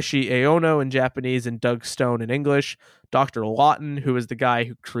by Takeshi Aono in Japanese and Doug Stone in English. Dr. Lawton, who is the guy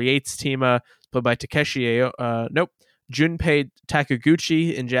who creates Tima, is played by Takeshi Junpei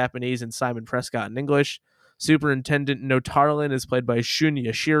Takaguchi in Japanese and Simon Prescott in English. Superintendent Notarlin is played by Shun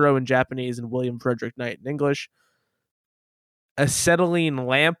Yashiro in Japanese and William Frederick Knight in English. Acetylene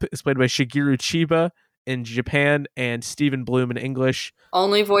Lamp is played by Shigeru Chiba in Japan and Stephen Bloom in English.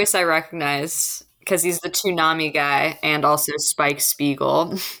 Only voice I recognize, because he's the Toonami guy and also Spike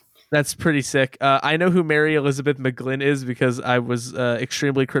Spiegel. That's pretty sick. I know who Mary Elizabeth McGlynn is because I was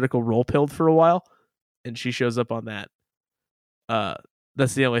extremely critical role pilled for a while, and she shows up on that.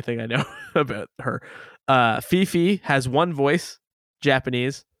 That's the only thing I know about her. Fifi has one voice,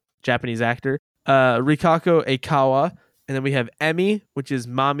 Japanese actor. Rikako Aikawa, and then we have Emi, which is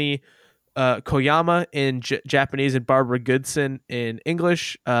Mami Koyama in Japanese and Barbara Goodson in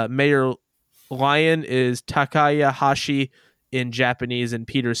English. Mayor Lion is Takaya Hashi in Japanese and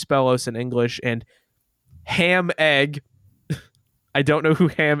Peter Spellos in English. And Ham Egg, I don't know who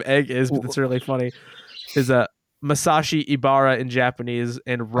Ham Egg is, but it's really funny, is Masashi Ibara in Japanese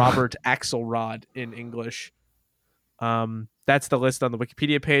and Robert Axelrod in English. That's the list on the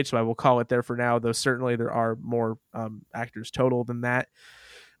Wikipedia page, so I will call it there for now, though certainly there are more actors total than that.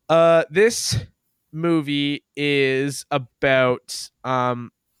 This movie is about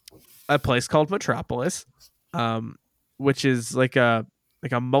a place called Metropolis, which is like a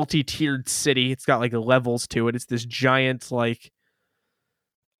multi-tiered city. It's got like levels to it. It's this giant like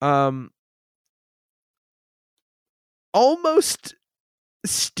almost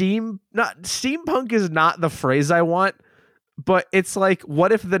steampunk is not the phrase I want, but it's like,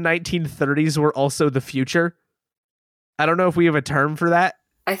 what if the 1930s were also the future? I don't know if we have a term for that.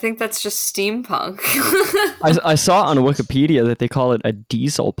 I think that's just steampunk. I saw on Wikipedia that they call it a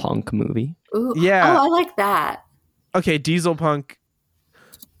diesel punk movie. Ooh. Yeah. Oh, I like that. Okay, diesel punk,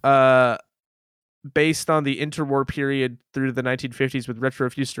 based on the interwar period through the 1950s with retro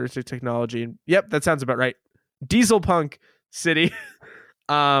futuristic technology. And yep, that sounds about right. Diesel punk city.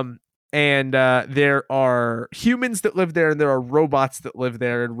 And there are humans that live there, and there are robots that live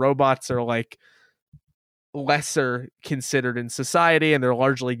there, and robots are like lesser considered in society, and they're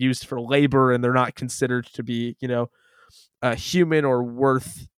largely used for labor, and they're not considered to be, human or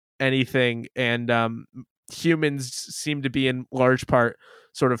worth anything. And humans seem to be in large part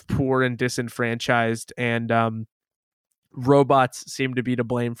sort of poor and disenfranchised, and robots seem to be to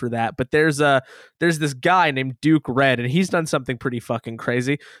blame for that. But there's this guy named Duke Red, and he's done something pretty fucking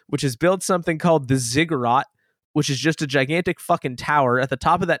crazy, which is build something called the Ziggurat, which is just a gigantic fucking tower. At the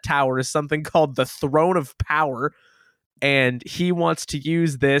top of that tower is something called the Throne of Power, and he wants to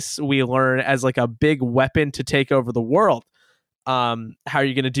use this, we learn, as like a big weapon to take over the world. How are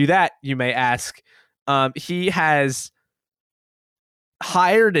you going to do that, you may ask? He has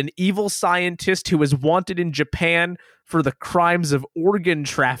hired an evil scientist who is wanted in Japan for the crimes of organ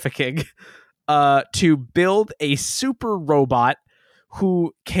trafficking to build a super robot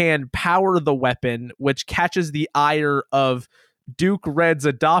who can power the weapon, which catches the ire of Duke Red's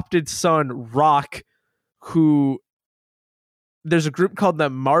adopted son, Rock, who there's a group called the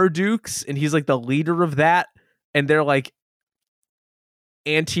Mardukes, and he's like the leader of that, and they're like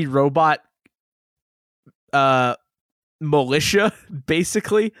anti-robot militia,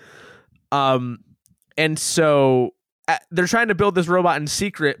 basically. And so they're trying to build this robot in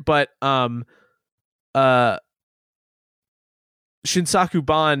secret, but Shinsaku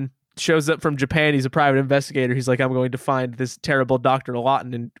Ban shows up from Japan. He's a private investigator. He's like, I'm going to find this terrible Dr.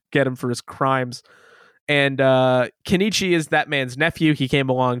 Lawton and get him for his crimes. And Kenichi is that man's nephew. He came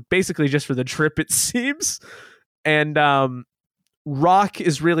along basically just for the trip, it seems. And Rock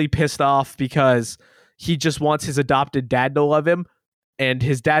is really pissed off because he just wants his adopted dad to love him, and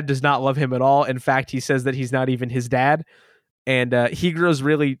his dad does not love him at all. In fact, he says that he's not even his dad. And he grows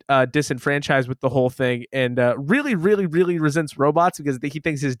really disenfranchised with the whole thing, and really, really, really resents robots because he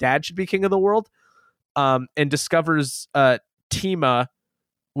thinks his dad should be king of the world, and discovers Tima,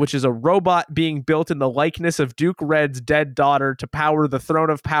 which is a robot being built in the likeness of Duke Red's dead daughter to power the Throne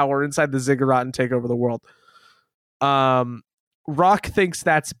of Power inside the Ziggurat and take over the world. Rock thinks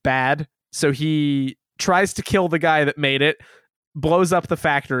that's bad, so he tries to kill the guy that made it, blows up the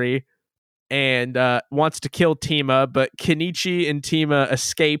factory, and wants to kill Tima, but Kenichi and Tima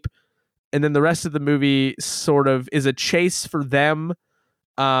escape, and then the rest of the movie sort of is a chase for them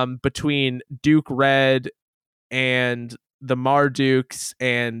between Duke Red and the Mardukes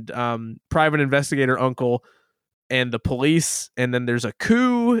and private investigator uncle and the police, and then there's a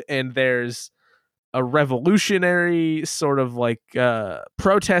coup, and there's a revolutionary sort of like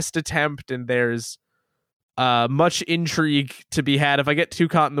protest attempt, and there's much intrigue to be had. If I get too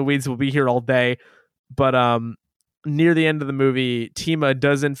caught in the weeds, we'll be here all day. But near the end of the movie, Tima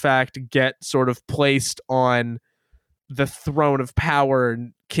does in fact get sort of placed on the Throne of Power,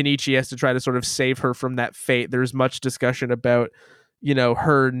 and Kenichi has to try to sort of save her from that fate. There's much discussion about,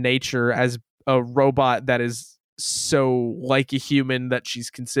 her nature as a robot that is so like a human that she's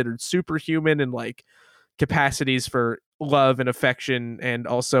considered superhuman, and like capacities for love and affection, and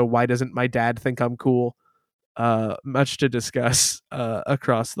also why doesn't my dad think I'm cool? Much to discuss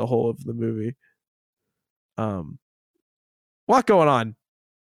across the whole of the movie. Lot going on.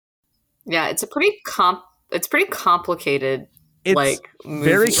 Yeah, it's a pretty complicated. It's movie.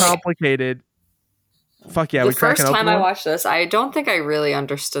 Very complicated. Fuck yeah! The first time I watched this, I don't think I really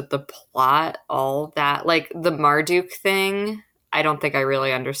understood the plot all that. Like the Marduk thing, I don't think I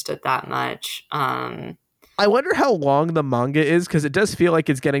really understood that much. I wonder how long the manga is, because it does feel like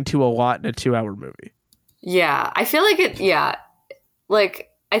it's getting to a lot in a 2-hour movie. Yeah, I feel like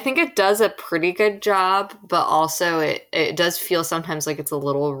I think it does a pretty good job, but also it does feel sometimes like it's a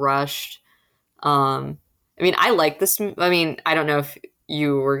little rushed. I mean, I like this. I mean, I don't know if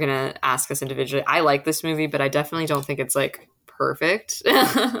you were gonna ask us individually. I like this movie, but I definitely don't think it's like perfect.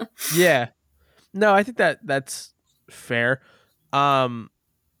 Yeah. No, I think that's fair.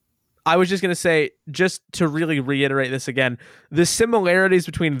 I was just going to say, just to really reiterate this again, the similarities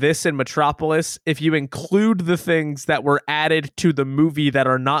between this and Metropolis, if you include the things that were added to the movie that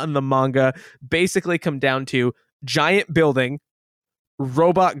are not in the manga, basically come down to giant building,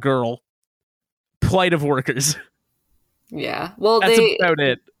 robot girl, plight of workers. Yeah. Well, that's about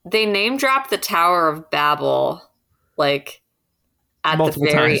it. They name dropped the Tower of Babel, like, at multiple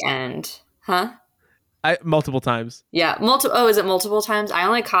the very times. End. Huh? Multiple times. Yeah. Oh, is it multiple times? I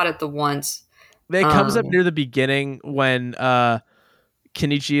only caught it the once. It comes up near the beginning when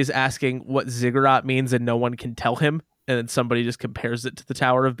Kenichi is asking what ziggurat means and no one can tell him. And then somebody just compares it to the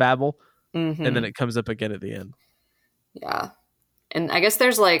Tower of Babel. Mm-hmm. And then it comes up again at the end. Yeah. And I guess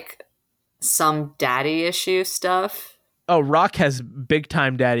there's like some daddy issue stuff. Oh, Rock has big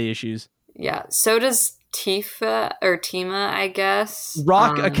time daddy issues. Yeah. So does Tifa or Tima, I guess.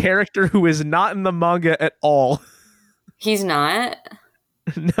 Rock, a character who is not in the manga at all. He's not?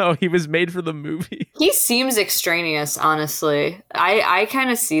 No, he was made for the movie. He seems extraneous, honestly. I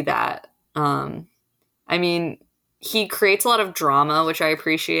kind of see that. I mean, he creates a lot of drama, which I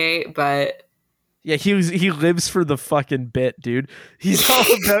appreciate, but... Yeah, he lives for the fucking bit, dude. He's all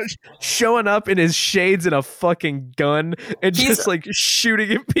about showing up in his shades and a fucking gun and just like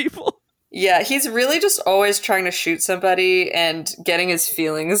shooting at people. Yeah, he's really just always trying to shoot somebody and getting his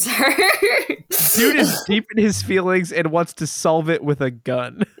feelings hurt. Dude is deep in his feelings and wants to solve it with a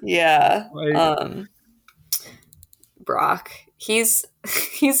gun. Yeah. Brock. He's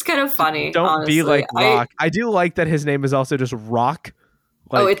kind of funny. Don't honestly. be like Rock. I do like that his name is also just Rock.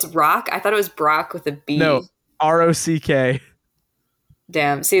 Like, it's Rock? I thought it was Brock with a B. No, ROCK.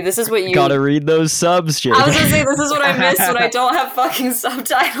 Damn. See, this is what you... Gotta read those subs, Jake. I was gonna say, this is what I miss when I don't have fucking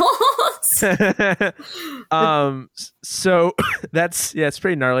subtitles. So it's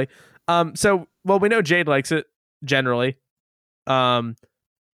pretty gnarly. We know Jade likes it generally. What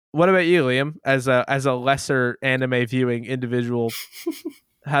about you, Liam? As a lesser anime viewing individual,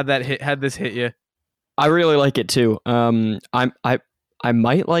 how'd this hit you? I really like it too. I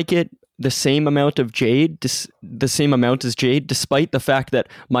might like it the same amount as Jade, despite the fact that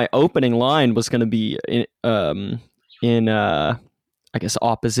my opening line was going to be in I guess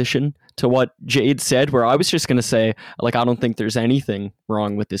opposition to what Jade said, where I was just going to say, like, I don't think there's anything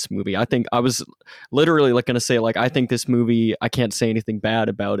wrong with this movie. I think I was literally like going to say, like, I think this movie, I can't say anything bad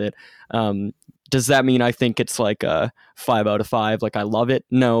about it. Does that mean I think it's like a 5 out of 5? Like, I love it?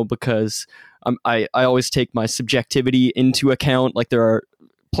 No, because I always take my subjectivity into account. Like, there are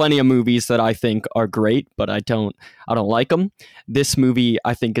plenty of movies that I think are great, but I don't like them. This movie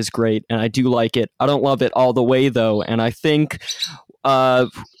I think is great, and I do like it. I don't love it all the way though, and I think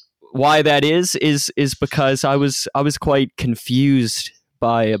why that is because I was quite confused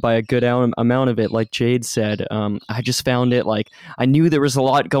by a good amount of it. Like Jade said, I just found it, like, I knew there was a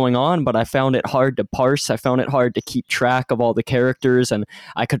lot going on, but I found it hard to parse. I found it hard to keep track of all the characters, and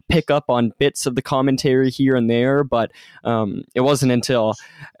I could pick up on bits of the commentary here and there, but it wasn't until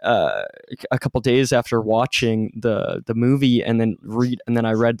a couple days after watching the movie and then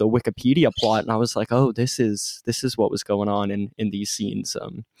I read the Wikipedia plot, and I was like, oh, this is what was going on in these scenes.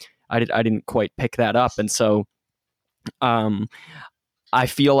 I didn't quite pick that up, and so I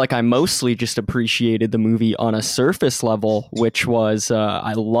feel like I mostly just appreciated the movie on a surface level, which was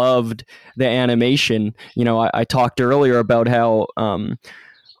I loved the animation. You know, I talked earlier about how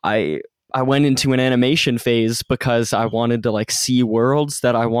I went into an animation phase because I wanted to like see worlds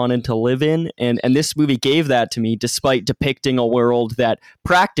that I wanted to live in, and this movie gave that to me, despite depicting a world that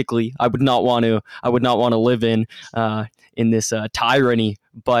practically I would not want to live in this tyranny.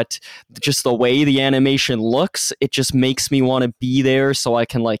 But just the way the animation looks, it just makes me want to be there so I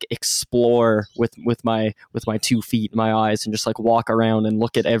can like explore with my 2 feet, my eyes, and just like walk around and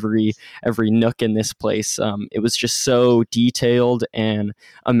look at every nook in this place. It was just so detailed and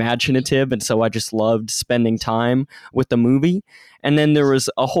imaginative, and so I just loved spending time with the movie. And then there was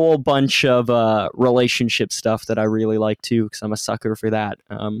a whole bunch of relationship stuff that I really like too, because I'm a sucker for that.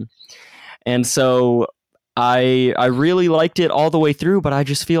 And so I really liked it all the way through, but I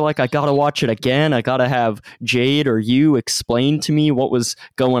just feel like I gotta watch it again. I gotta have Jade or you explain to me what was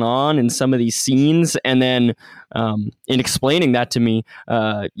going on in some of these scenes, and then in explaining that to me,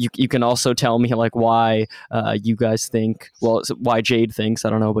 you can also tell me like why you guys think, well, why Jade thinks. I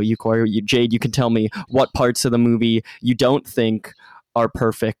don't know about you, Corey. Jade, you can tell me what parts of the movie you don't think are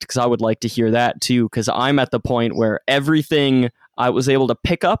perfect, because I would like to hear that too. Because I'm at the point where everything I was able to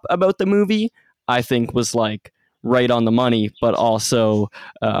pick up about the movie, I think was like right on the money, but also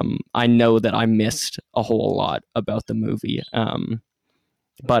I know that I missed a whole lot about the movie.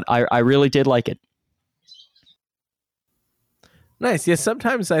 But I really did like it. Nice. Yeah,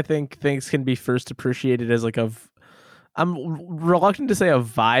 sometimes I think things can be first appreciated as like I'm reluctant to say a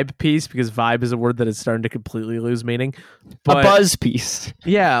vibe piece, because vibe is a word that is starting to completely lose meaning. But A buzz piece.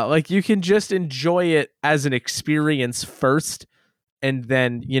 yeah, like you can just enjoy it as an experience first, and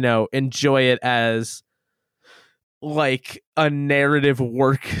then, enjoy it as like a narrative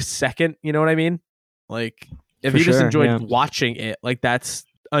work second. You know what I mean? Like if For you just sure, enjoyed yeah. watching it, like that's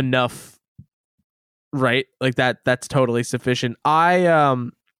enough, right? Like that's totally sufficient. I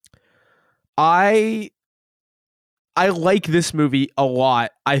like this movie a lot.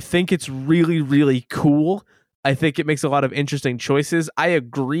 I think it's really, really cool. I think it makes a lot of interesting choices. I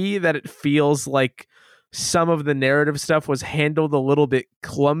agree that it feels like some of the narrative stuff was handled a little bit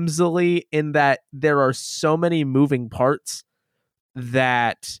clumsily, in that there are so many moving parts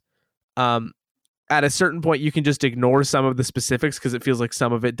that at a certain point you can just ignore some of the specifics, because it feels like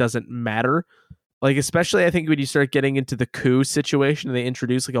some of it doesn't matter. Like, especially I think when you start getting into the coup situation and they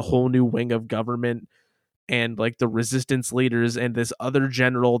introduce like a whole new wing of government and like the resistance leaders and this other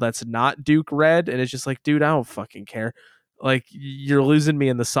general that's not Duke Red, and it's just like, dude, I don't fucking care. Like, you're losing me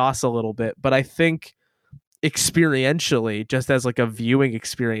in the sauce a little bit. But I think experientially, just as like a viewing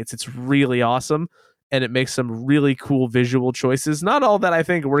experience, it's really awesome, and it makes some really cool visual choices. Not all that I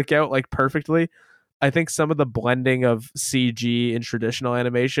think work out like perfectly. I think some of the blending of CG and traditional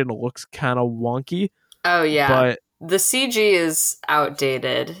animation looks kind of wonky. Oh yeah, But the CG is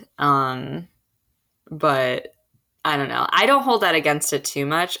outdated. But I don't know. I don't hold that against it too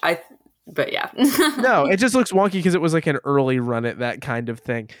much. But yeah. no, it just looks wonky because it was like an early run at that kind of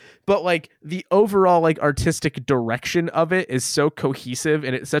thing. But like the overall like artistic direction of it is so cohesive,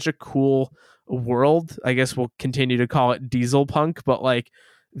 and it's such a cool world. I guess we'll continue to call it diesel punk, but like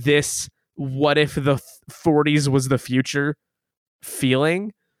this, what if the 40s was the future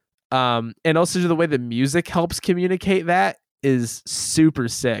feeling, and also the way the music helps communicate that is super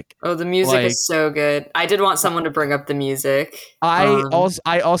sick. Oh, the music Like, is so good. I did want someone to bring up the music. I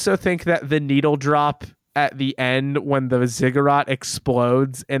also think that the needle drop at the end when the ziggurat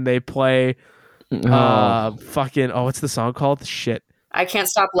explodes and they play what's the song called? Shit. I Can't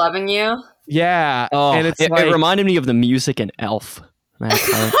Stop Loving You. Yeah. Oh, and it's it like, reminded me of the music in Elf.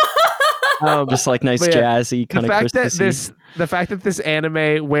 Just like nice but yeah, jazzy kind of Christmassy. the fact that this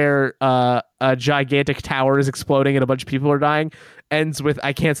anime where a gigantic tower is exploding and a bunch of people are dying ends with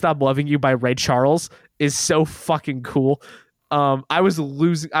 "I Can't Stop Loving You" by Ray Charles is so fucking cool. I was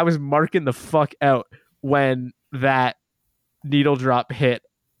marking the fuck out when that needle drop hit.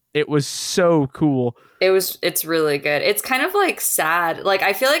 It was so cool. It's really good. It's kind of like sad. Like,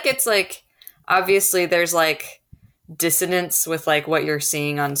 I feel like it's like, obviously there's like dissonance with like what you're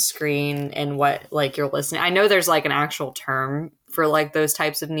seeing on screen and what like you're listening. I know there's like an actual term for like those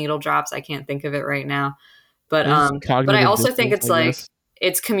types of needle drops. I can't think of it right now. But I also think it's like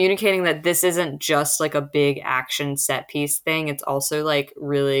it's communicating that this isn't just like a big action set piece thing. It's also like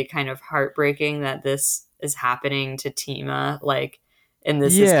really kind of heartbreaking that this is happening to Tima, like, and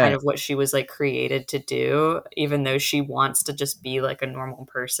this is kind of what she was like created to do, even though she wants to just be like a normal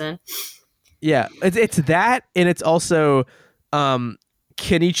person. Yeah, it's that, and it's also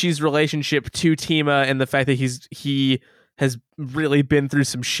Kenichi's relationship to Tima, and the fact that he has really been through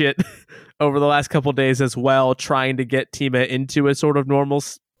some shit over the last couple days as well, trying to get Tima into a sort of normal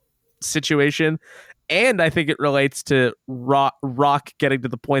situation. And I think it relates to Rock getting to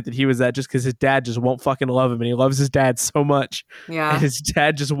the point that he was at just because his dad just won't fucking love him, and he loves his dad so much. Yeah, and his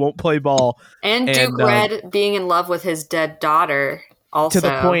dad just won't play ball. And Duke Red being in love with his dead daughter. Also. To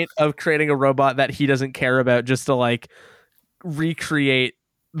the point of creating a robot that he doesn't care about, just to like recreate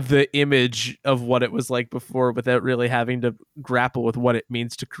the image of what it was like before without really having to grapple with what it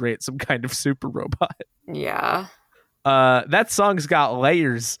means to create some kind of super robot. Yeah. That song's got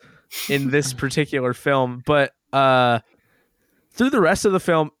layers in this particular film, but through the rest of the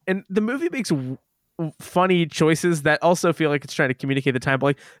film, and the movie makes funny choices that also feel like it's trying to communicate the time, but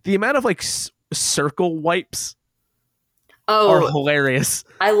like the amount of like circle wipes are Oh, hilarious.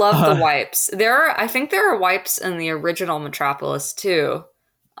 I love the wipes. I think there are wipes in the original Metropolis too.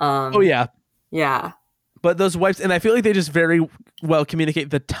 Oh yeah. Yeah. But those wipes, and I feel like they just very well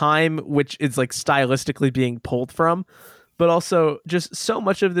communicate the time which is like stylistically being pulled from, but also just so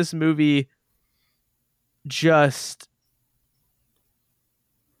much of this movie just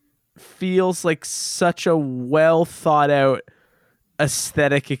feels like such a well thought out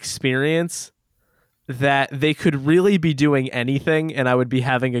aesthetic experience that they could really be doing anything and I would be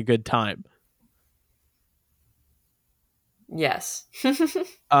having a good time. Yes.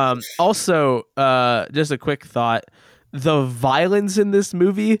 Also, just a quick thought. The violence in this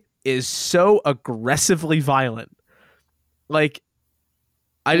movie is so aggressively violent. Like,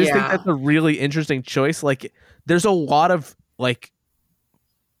 I just think Yeah. that's a really interesting choice. Like, there's a lot of like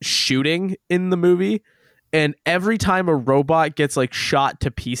shooting in the movie, and every time a robot gets like shot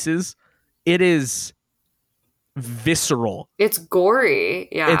to pieces, it is visceral. It's gory.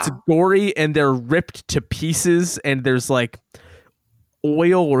 Yeah. It's gory, and they're ripped to pieces, and there's like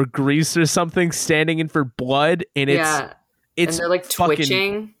oil or grease or something standing in for blood, and it's and they're like fucking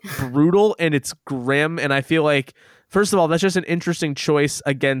twitching. brutal, and it's grim. And I feel like, first of all, that's just an interesting choice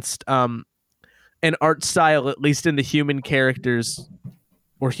against an art style, at least in the human characters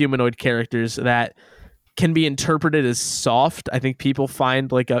or humanoid characters, that can be interpreted as soft. I think people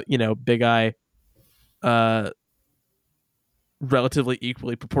find like a Big Eye relatively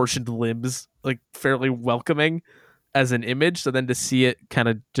equally proportioned limbs like fairly welcoming as an image. So then to see it kind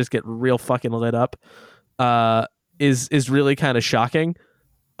of just get real fucking lit up is really kind of shocking.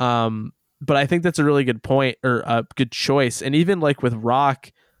 But I think that's a really good point, or a good choice. And even like with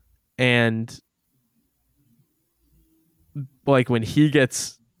Rock, and like when he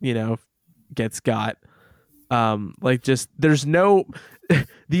gets got, like just there's no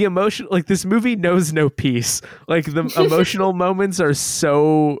the emotion, like this movie knows no peace. Like the emotional moments are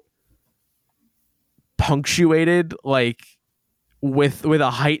so punctuated, like with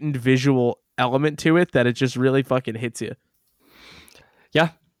a heightened visual element to it, that it just really fucking hits you. Yeah.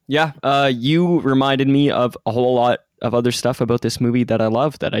 You reminded me of a whole lot of other stuff about this movie that I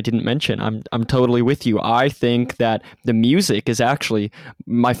love that I didn't mention. I'm totally with you. I think that the music is actually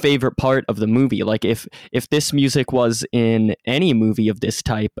my favorite part of the movie. Like if this music was in any movie of this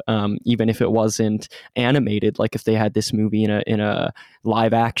type, even if it wasn't animated, like if they had this movie in a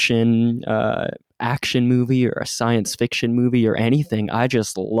live action movie or a science fiction movie or anything, I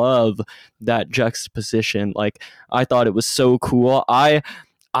just love that juxtaposition. Like I thought it was so cool. I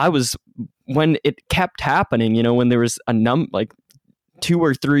was, when it kept happening, when there was like 2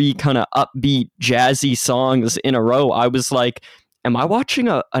 or 3 kind of upbeat jazzy songs in a row, I was like, am I watching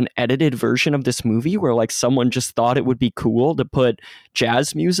an edited version of this movie where like someone just thought it would be cool to put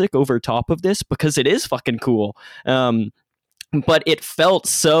jazz music over top of this? Because it is fucking cool. But it felt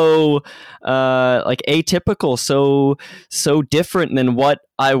so like atypical, so different than what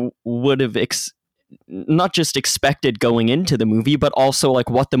I would have not just expected going into the movie, but also like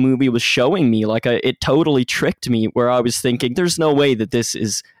what the movie was showing me. Like it totally tricked me, where I was thinking there's no way that this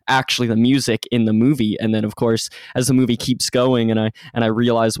is actually the music in the movie. And then of course, as the movie keeps going and I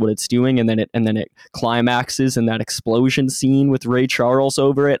realize what it's doing, and then it climaxes in that explosion scene with Ray Charles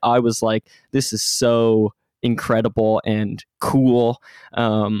over it, I was like, this is so incredible and cool,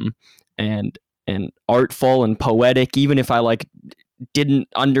 and artful and poetic. Even if I like didn't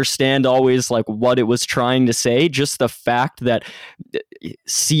understand always like what it was trying to say, just the fact that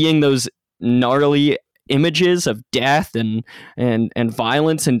seeing those gnarly images of death and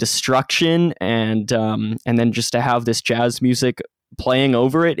violence and destruction, and then just to have this jazz music playing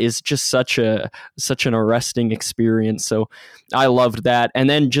over it is just such an arresting experience. So I loved that. And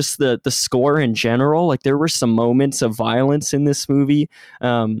then just the score in general, like there were some moments of violence in this movie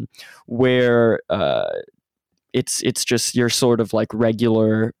where it's just your sort of like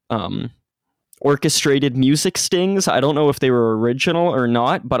regular orchestrated music stings. I don't know if they were original or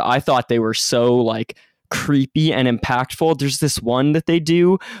not, but I thought they were so like creepy and impactful. There's this one that they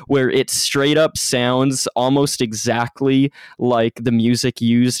do where it straight up sounds almost exactly like the music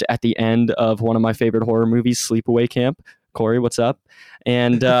used at the end of one of my favorite horror movies, Sleepaway Camp. Corey, what's up?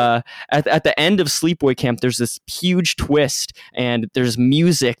 And at the end of Sleepaway Camp, there's this huge twist, and there's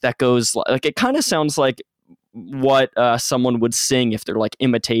music that goes like, it kind of sounds like what someone would sing if they're like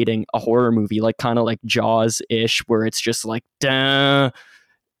imitating a horror movie, like kind of like Jaws-ish, where it's just like duh,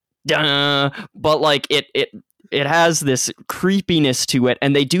 duh, but like it has this creepiness to it.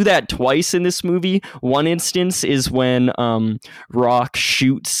 And they do that twice in this movie. One instance is when Rock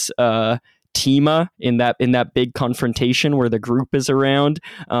shoots Tima in that big confrontation where the group is around,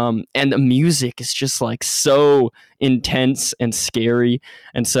 and the music is just like so intense and scary,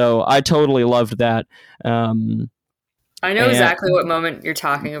 and so I totally loved that. I know exactly what moment you're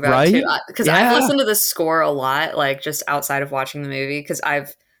talking about, too, because I've listened to the score a lot, like just outside of watching the movie, because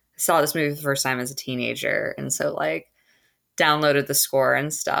I've saw this movie the first time as a teenager, and so like downloaded the score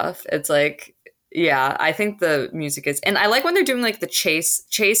and stuff. It's like, yeah, I think the music is, and I like when they're doing like the chase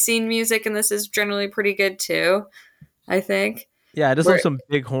scene music, and this is generally pretty good too, I think. Yeah, it does have some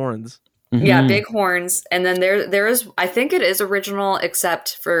big horns. Yeah, big horns. And then there is, I think it is original,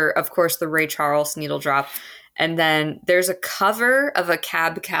 except for, of course, the Ray Charles needle drop. And then there's a cover of a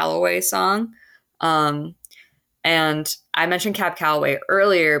Cab Calloway song. And I mentioned Cab Calloway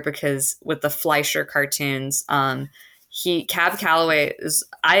earlier because with the Fleischer cartoons, Cab Calloway is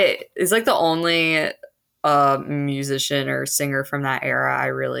like the only musician or singer from that era I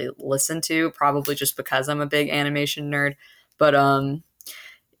really listen to, probably just because I'm a big animation nerd. But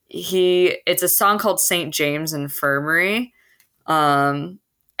it's a song called St. James Infirmary.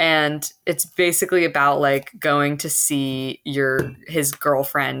 And it's basically about like going to see his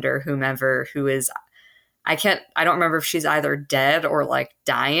girlfriend or whomever who is, I don't remember if she's either dead or like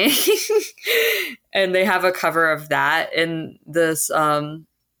dying. And they have a cover of that in this, in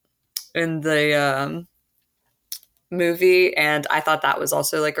the movie. And I thought that was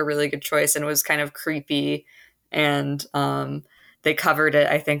also like a really good choice, and it was kind of creepy. And they covered it,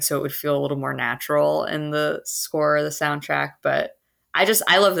 I think, so it would feel a little more natural in the score or the soundtrack. But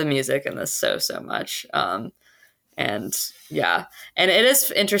I love the music in this so much. And yeah, and it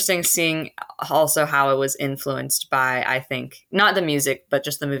is interesting seeing also how it was influenced by, I think, not the music, but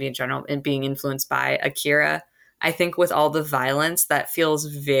just the movie in general, and being influenced by Akira. I think with all the violence, that feels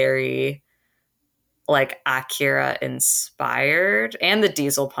very like Akira inspired, and the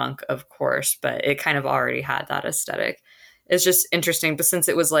diesel punk, of course, but it kind of already had that aesthetic. It's just interesting, but since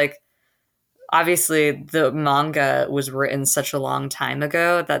it was like, obviously the manga was written such a long time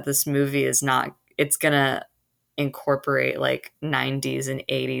ago that this movie is not, it's gonna incorporate like 90s and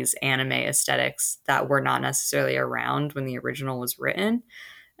 80s anime aesthetics that were not necessarily around when the original was written.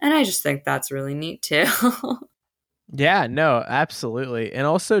 And I just think that's really neat too. Yeah, no, absolutely. And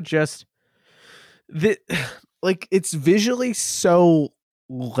also just like it's visually so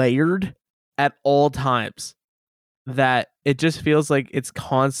layered at all times that it just feels like it's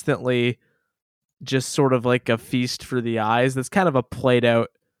constantly just sort of like a feast for the eyes. That's kind of a played out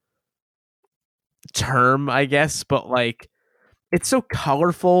term, I guess, but like it's so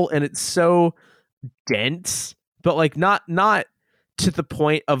colorful and it's so dense, but like not to the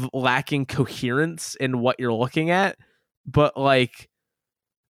point of lacking coherence in what you're looking at, but like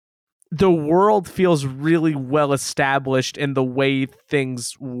the world feels really well established, and the way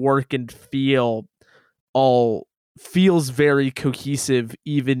things work and feel all feels very cohesive,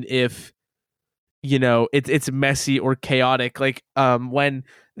 even if, you know, it's messy or chaotic. Like when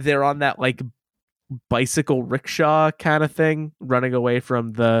they're on that like bicycle rickshaw kind of thing running away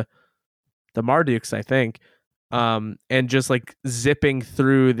from the Mardukes, I think, and just like zipping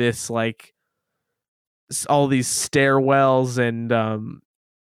through this like all these stairwells and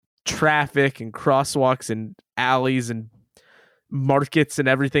traffic and crosswalks and alleys and markets and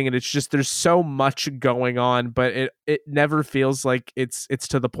everything, and it's just there's so much going on, but it never feels like it's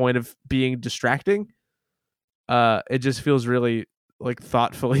to the point of being distracting. It just feels really like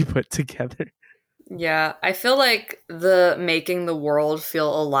thoughtfully put together. Yeah, I feel like the making the world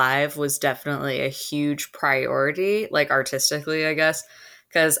feel alive was definitely a huge priority, like artistically, I guess.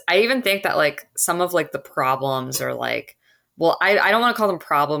 Because I even think that like some of like the problems are like, well, I don't want to call them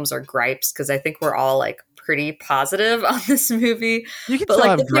problems or gripes, because I think we're all like pretty positive on this movie. You can still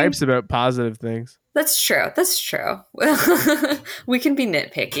have gripes about positive things. That's true. That's true. We can be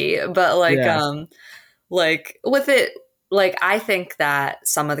nitpicky, but like, like with it, like I think that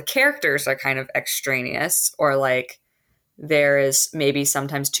some of the characters are kind of extraneous, or like there is maybe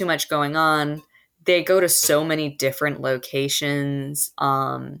sometimes too much going on. They go to so many different locations.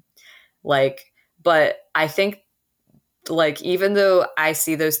 Like, but I think like, even though I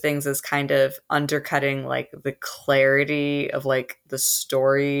see those things as kind of undercutting like the clarity of like the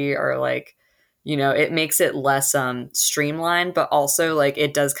story, or like, you know, it makes it less streamlined, but also like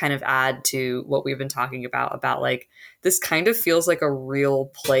it does kind of add to what we've been talking about like this kind of feels like a real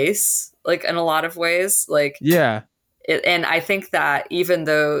place, like in a lot of ways, like, yeah. And I think that even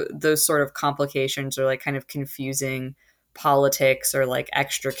though those sort of complications are like kind of confusing politics or like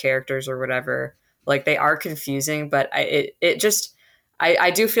extra characters or whatever, like they are confusing, but it just,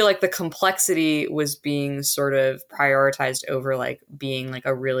 I do feel like the complexity was being sort of prioritized over like being like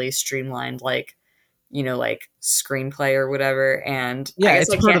a really streamlined like, you know, like screenplay or whatever. And Yeah, I guess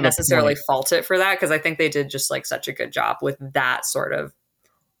it's I part of can't the necessarily point. fault it for that because I think they did just like such a good job with that sort of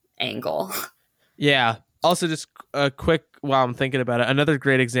angle. Yeah. Also, just a quick while I'm thinking about it, another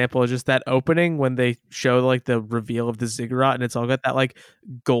great example is just that opening when they show like the reveal of the ziggurat, and it's all got that like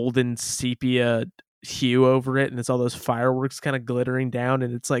golden sepia hue over it, and it's all those fireworks kind of glittering down,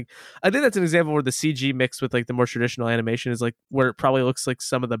 and it's like I think that's an example where the CG mixed with like the more traditional animation is like where it probably looks like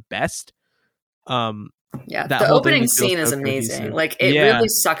some of the best. Yeah, That the whole thing opening just feels scene is so amazing. cohesive. Like it Yeah. really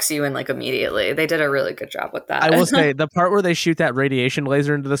sucks you in like immediately. They did a really good job with I will that. say the part where they shoot that radiation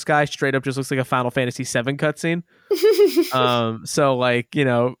laser into the sky straight up just looks like a Final Fantasy VII cutscene. So like, you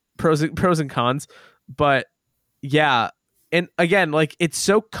know, pros and cons, but yeah, and again, like it's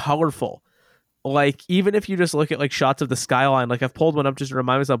so colorful. Like even if you just look at like shots of the skyline, like I've pulled one up just to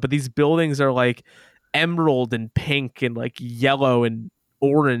remind myself, but these buildings are like emerald and pink and like yellow and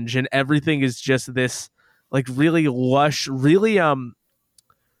orange, and everything is just this like really lush, really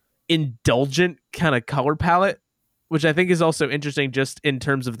indulgent kind of color palette, which I think is also interesting just in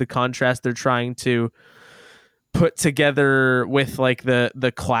terms of the contrast they're trying to put together with like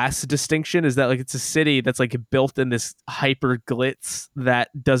the class distinction is that like it's a city that's like built in this hyper glitz that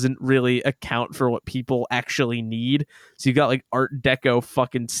doesn't really account for what people actually need. So you got like art deco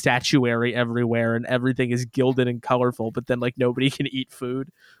fucking statuary everywhere and everything is gilded and colorful, but then like nobody can eat food.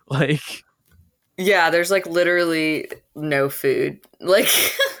 Like Yeah, there's like literally no food. Like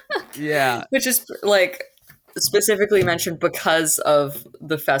yeah. which is like specifically mentioned because of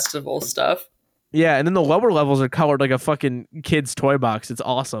the festival stuff. Yeah, and then the lower levels are colored like a fucking kid's toy box. It's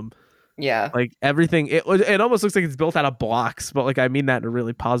awesome. Yeah. Like everything, it almost looks like it's built out of blocks, but like I mean that in a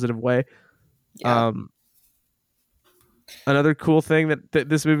really positive way. Yeah. Another cool thing that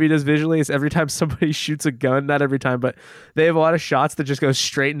this movie does visually is every time somebody shoots a gun, not every time, but they have a lot of shots that just go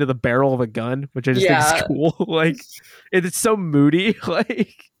straight into the barrel of a gun, which I just think is cool. Like it's so moody.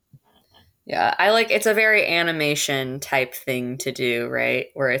 Like yeah, I like it's a very animation type thing to do, right?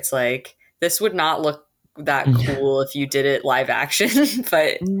 Where it's like this would not look that cool if you did it live action,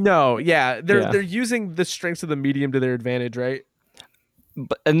 but no, yeah, they're using the strengths of the medium to their advantage, right?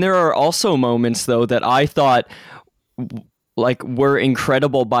 And there are also moments though that I thought like were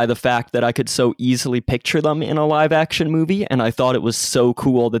incredible by the fact that I could so easily picture them in a live action movie, and I thought it was so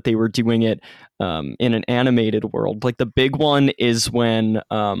cool that they were doing it in an animated world. Like the big one is when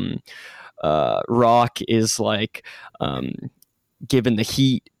Rock is like given the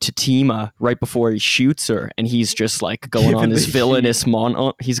heat to Tima right before he shoots her, and he's just like going on his villainous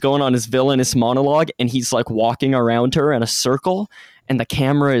monologue, and he's like walking around her in a circle, and the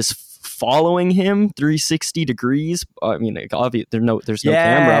camera is following him 360 degrees. I mean, like, obviously there's no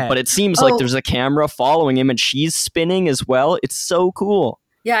camera, but it seems like there's a camera following him, and she's spinning as well. It's so cool.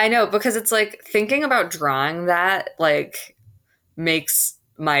 Yeah, I know, because it's like thinking about drawing that like makes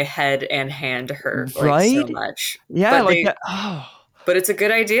my head and hand hurt like so much. Yeah, but it's a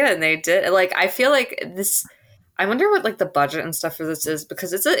good idea, and they did. Like I feel like this. I wonder what like the budget and stuff for this is,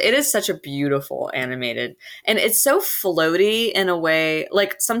 because it is such a beautiful animated, and it's so floaty in a way.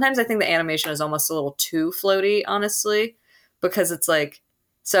 Like sometimes I think the animation is almost a little too floaty, honestly, because it's like,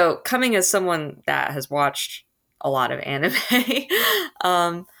 so coming as someone that has watched a lot of anime,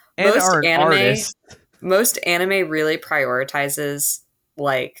 most anime really prioritizes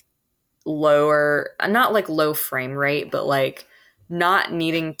like not like low frame rate, but like not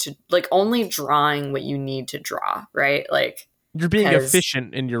needing to, like only drawing what you need to draw, right? Like you're being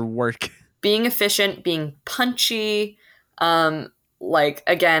efficient in your work. Being efficient, being punchy, like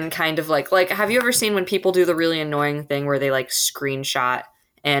again, kind of like have you ever seen when people do the really annoying thing where they like screenshot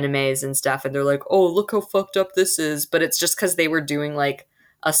animes and stuff and they're like, oh, look how fucked up this is, but it's just because they were doing like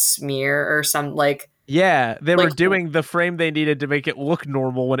a smear or some like yeah, they were doing the frame they needed to make it look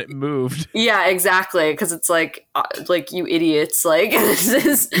normal when it moved. Yeah, exactly. Because it's like you idiots, like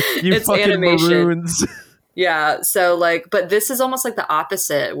it's fucking animation. Maroons. Yeah, so like, but this is almost like the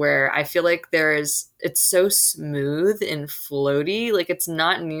opposite, where I feel like it's so smooth and floaty, like it's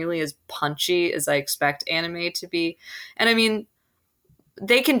not nearly as punchy as I expect anime to be. And I mean,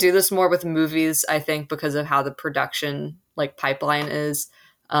 they can do this more with movies, I think, because of how the production like pipeline is.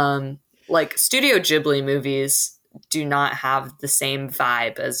 Like Studio Ghibli movies do not have the same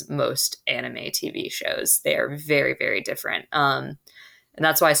vibe as most anime TV shows. They are very, very different. And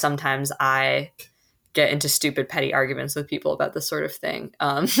that's why sometimes I get into stupid, petty arguments with people about this sort of thing.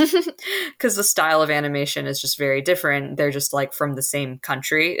 Because the style of animation is just very different. They're just like from the same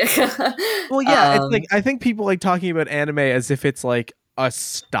country. Well, yeah, it's like, I think people like talking about anime as if it's like a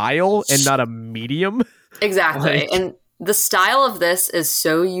style and not a medium. Exactly. Like- And the style of this is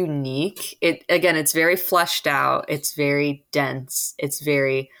so unique. It's very fleshed out. It's very dense. It's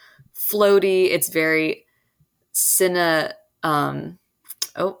very floaty. It's very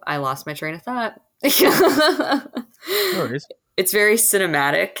I lost my train of thought. No worries. It's very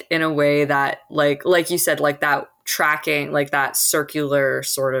cinematic in a way that like you said, like that tracking, like that circular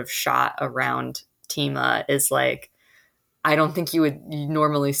sort of shot around Tima is like, I don't think you would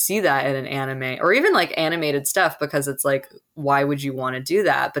normally see that in an anime or even like animated stuff, because it's like, why would you want to do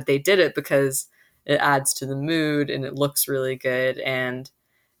that? But they did it because it adds to the mood and it looks really good. And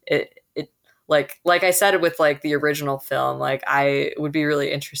it like I said with like the original film, like I would be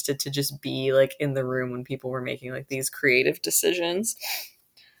really interested to just be like in the room when people were making like these creative decisions.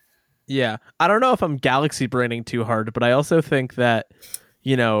 Yeah. I don't know if I'm galaxy braining too hard, but I also think that,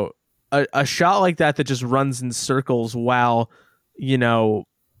 you know, a shot like that just runs in circles while, you know,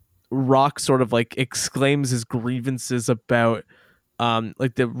 Rock sort of like exclaims his grievances about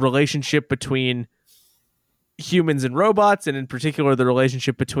like the relationship between humans and robots, and in particular the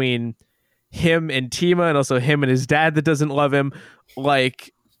relationship between him and Tima, and also him and his dad that doesn't love him.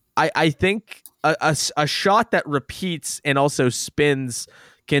 Like I think a shot that repeats and also spins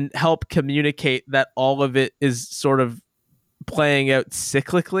can help communicate that all of it is sort of playing out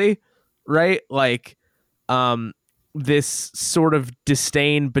cyclically, right? Like this sort of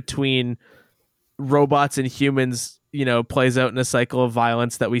disdain between robots and humans, you know, plays out in a cycle of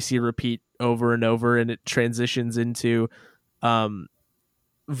violence that we see repeat over and over, and it transitions into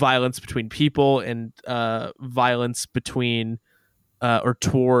violence between people and violence between or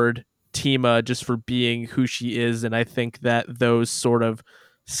toward Tima just for being who she is. And I think that those sort of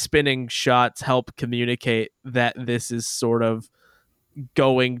spinning shots help communicate that this is sort of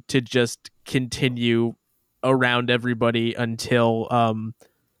going to just continue around everybody until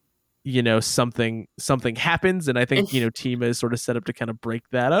you know, something happens. And I think, you know, Tima is sort of set up to kind of break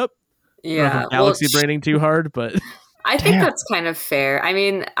that up. Yeah, galaxy braining too hard, but I think that's kind of fair. I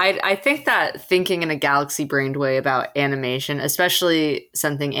mean, I think that thinking in a galaxy brained way about animation, especially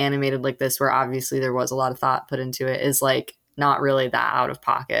something animated like this, where obviously there was a lot of thought put into it, is like not really that out of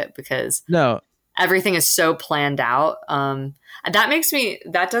pocket, because no, everything is so planned out.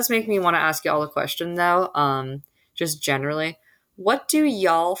 That does make me want to ask you all a question though. Just generally, what do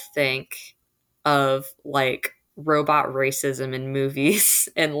y'all think of like robot racism in movies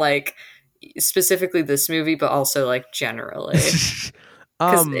and like specifically this movie, but also like generally?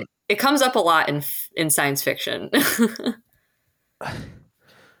 Because it comes up a lot in science fiction.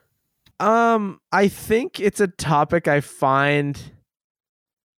 I think it's a topic I find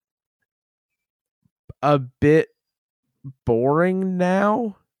a bit boring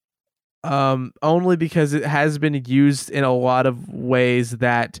now. Only because it has been used in a lot of ways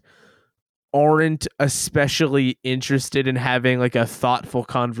that aren't especially interested in having like a thoughtful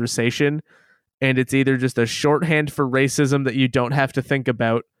conversation, and it's either just a shorthand for racism that you don't have to think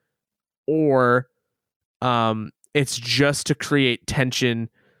about, or it's just to create tension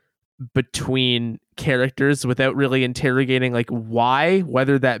between characters without really interrogating like why,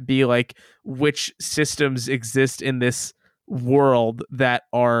 whether that be like which systems exist in this world that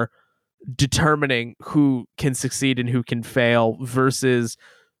are determining who can succeed and who can fail, versus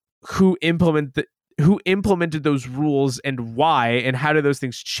who implemented those rules and why, and how do those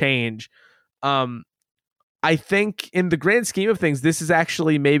things change. I think in the grand scheme of things, this is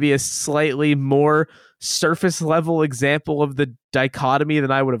actually maybe a slightly more surface level example of the dichotomy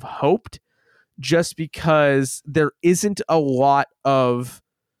than I would have hoped, just because there isn't a lot of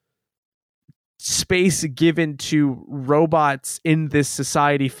space given to robots in this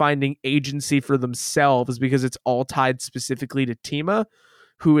society finding agency for themselves, because it's all tied specifically to Tima,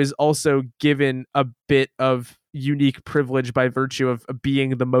 who is also given a bit of unique privilege by virtue of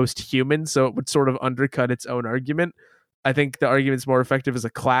being the most human, so it would sort of undercut its own argument. I think the argument's more effective as a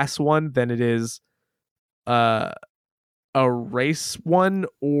class one than it is a race one,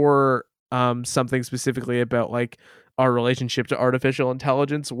 or something specifically about like our relationship to artificial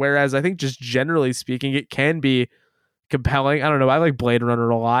intelligence. Whereas I think just generally speaking, it can be compelling. I don't know, I like Blade Runner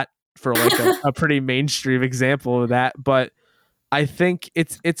a lot for like a pretty mainstream example of that, but I think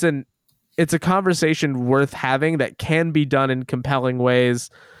it's a conversation worth having that can be done in compelling ways.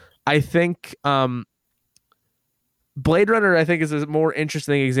 I think Blade Runner, I think, is a more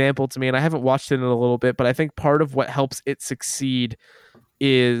interesting example to me, and I haven't watched it in a little bit, but I think part of what helps it succeed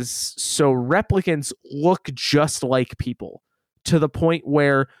is so replicants look just like people, to the point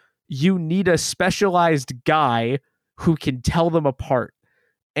where you need a specialized guy who can tell them apart.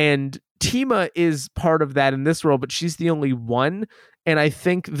 And Tima is part of that in this world, but she's the only one. And I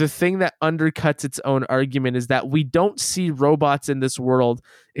think the thing that undercuts its own argument is that we don't see robots in this world,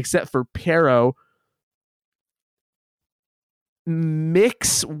 except for Pero,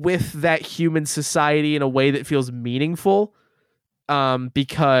 mix with that human society in a way that feels meaningful,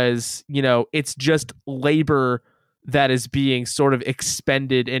 because, you know, it's just labor that is being sort of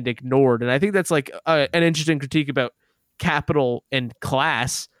expended and ignored. And I think that's like an interesting critique about capital and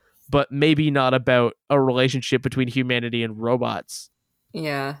class, but maybe not about a relationship between humanity and robots.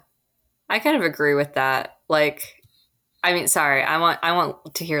 Yeah, I kind of agree with that. Like, I mean, sorry, I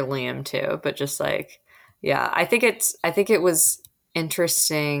want to hear Liam too, but just like, yeah, I think it was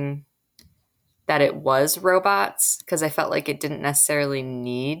interesting that it was robots, because I felt like it didn't necessarily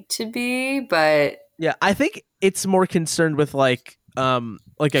need to be, but yeah, I think it's more concerned with like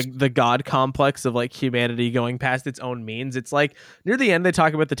the god complex of like humanity going past its own means. It's like near the end they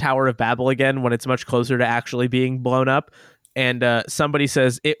talk about the Tower of Babel again when it's much closer to actually being blown up, and somebody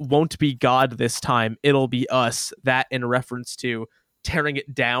says it won't be God this time, it'll be us. That in reference to tearing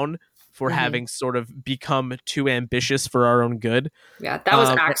it down for having sort of become too ambitious for our own good. Yeah, that was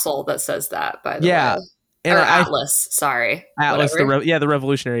Axel that says that, by the way. And Atlas, sorry. Atlas, the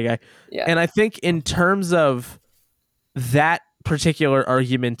revolutionary guy. Yeah. And I think in terms of that particular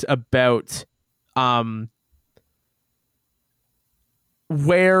argument about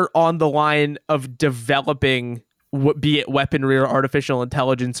where on the line of developing, be it weaponry or artificial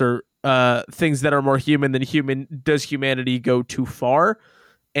intelligence or things that are more human than human, does humanity go too far?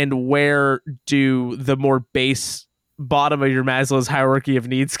 And where do the more base bottom of your Maslow's hierarchy of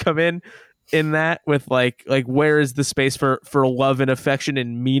needs come in that, with like where is the space for love and affection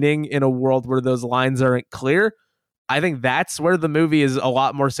and meaning in a world where those lines aren't clear? I think that's where the movie is a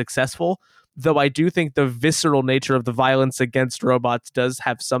lot more successful, though I do think the visceral nature of the violence against robots does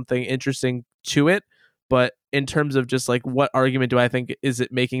have something interesting to it. But in terms of just like what argument do I think is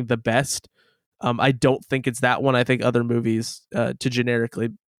it making the best, I don't think it's that one. I think other movies, to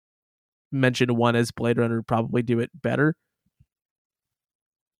generically mention one as Blade Runner, probably do it better.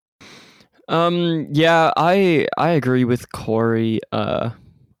 Yeah, I agree with Corey,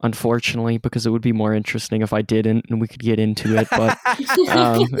 unfortunately, because it would be more interesting if I didn't and we could get into it, but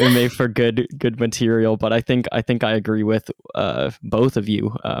it made for good material. But I think I agree with both of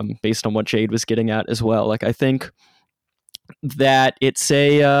you, based on what Jade was getting at as well. Like, I think that it's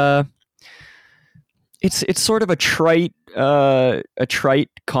it's sort of a trite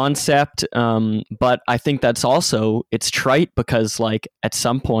concept, but I think that's also, it's trite because like at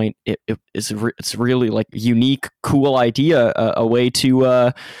some point it's really like unique, cool idea, a way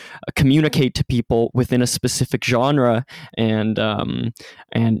to communicate to people within a specific genre and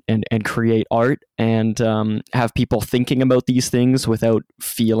create art and have people thinking about these things without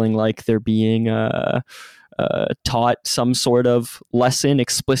feeling like they're being taught some sort of lesson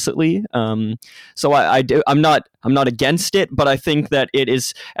explicitly. So I'm not against it, but I think that it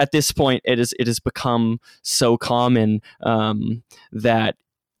is, at this point, it has become so common that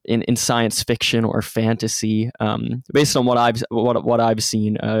in science fiction or fantasy, based on what I've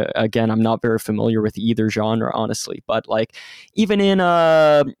seen, again, I'm not very familiar with either genre, honestly, but like even in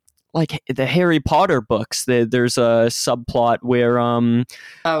like the Harry Potter books, there's a subplot where God,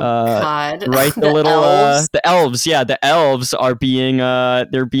 right, the little elves. The elves are being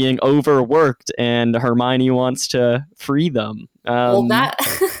they're being overworked, and Hermione wants to free them. Well, that,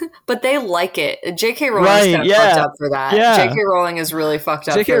 but they like it. J.K. Rowling's kind of fucked up for that. Yeah. J.K. Rowling is really fucked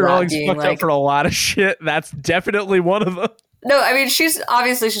up. J.K. for Rowling's that being fucked like, up for a lot of shit. That's definitely one of them. No, I mean she's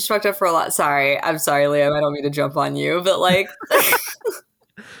fucked up for a lot. Sorry, I'm sorry, Liam. I don't mean to jump on you, but like.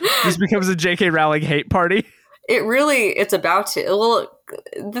 This becomes a J.K. Rowling hate party. It's about to. Well,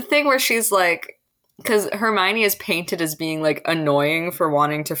 the thing where she's like, because Hermione is painted as being like annoying for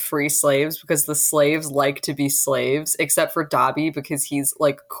wanting to free slaves because the slaves like to be slaves, except for Dobby because he's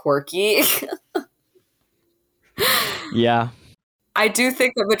like quirky. Yeah. I do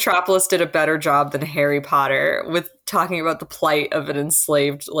think that Metropolis did a better job than Harry Potter with talking about the plight of an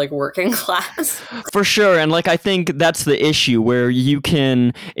enslaved, like, working class. For sure. And like, I think that's the issue where you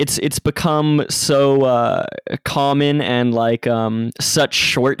can, it's become so common and like such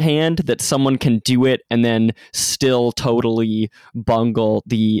shorthand that someone can do it and then still totally bungle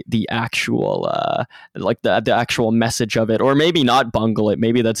the actual like the actual message of it, or maybe not bungle it.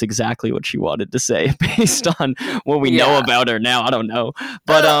 Maybe that's exactly what she wanted to say based on what we know about her now. I don't know,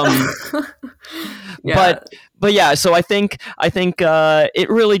 but yeah. But yeah, so I think it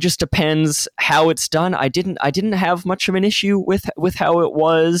really just depends how it's done. I didn't have much of an issue with how it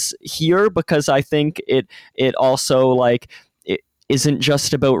was here, because I think it also, like, it isn't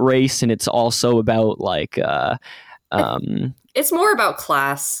just about race, and it's also about like It's more about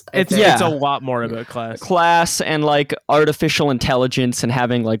class. I It's think. it's a lot more about class and like artificial intelligence and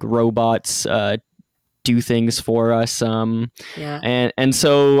having like robots do things for us. And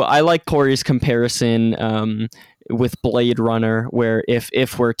so I like Corey's comparison with Blade Runner, where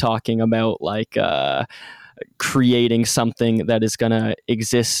if we're talking about like creating something that is going to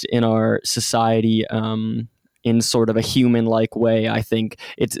exist in our society in sort of a human-like way, I think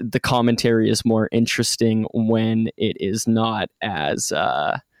the commentary is more interesting when it is not as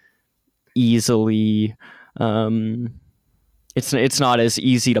easily. It's not as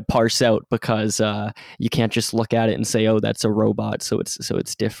easy to parse out because you can't just look at it and say, "Oh, that's a robot," so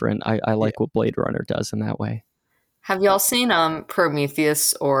it's different. I like what Blade Runner does in that way. Have y'all seen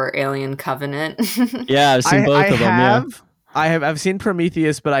Prometheus or Alien Covenant? Yeah, I've seen both of them. Yeah. I've seen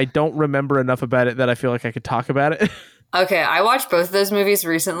Prometheus, but I don't remember enough about it that I feel like I could talk about it. Okay, I watched both of those movies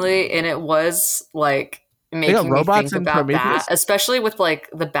recently, and it was like making me think about that, especially with like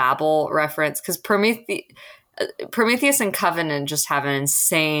the Babel reference, because Prometheus and Covenant just have an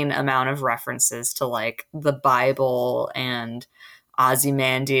insane amount of references to like the Bible and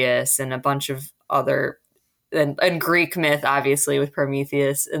Ozymandias and a bunch of other and Greek myth, obviously, with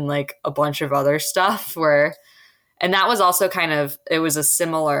Prometheus and like a bunch of other stuff and that was also it was a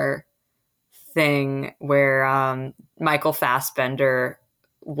similar thing where Michael Fassbender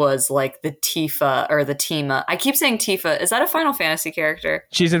was like the Tifa or the Tima. I keep saying Tifa. Is that a Final Fantasy character?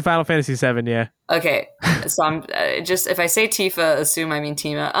 She's in Final Fantasy VII, yeah. Okay, so I'm just, if I say Tifa, assume I mean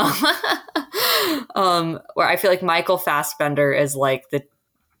Tima. Where I feel like Michael Fassbender is like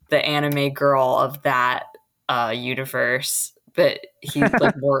the anime girl of that universe, but he's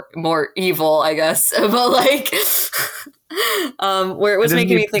like more evil, I guess. But like, where it was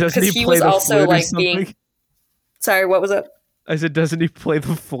making me think, because he was also like being. Sorry, what was it? I said, doesn't he play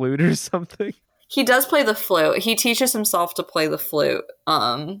the flute or something? He does play the flute. He teaches himself to play the flute.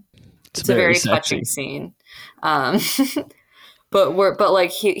 It's a very touching scene. But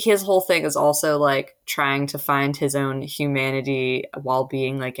like his whole thing is also like trying to find his own humanity while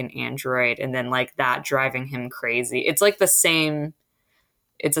being like an android, and then like that driving him crazy. It's like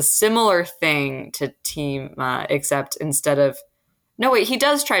it's a similar thing to Tima, except instead of he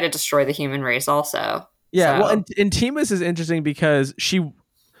does try to destroy the human race also. Yeah, so. Well, and Tima's is interesting because she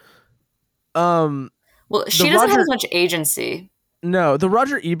doesn't have as much agency. No, the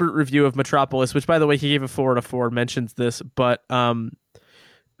Roger Ebert review of Metropolis, which by the way he gave a 4 out of 4, mentions this, but the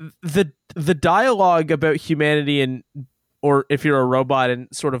dialogue about humanity or if you're a robot and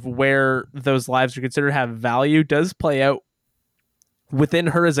sort of where those lives are considered to have value does play out within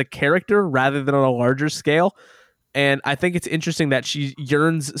her as a character rather than on a larger scale. And I think it's interesting that she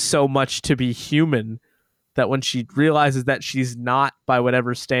yearns so much to be human that when she realizes that she's not by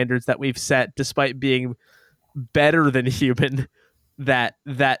whatever standards that we've set, despite being better than human, that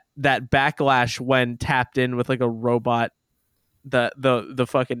backlash when tapped in with like a robot, the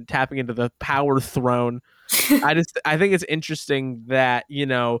fucking tapping into the power throne. I think it's interesting that,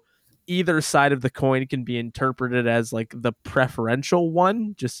 either side of the coin can be interpreted as like the preferential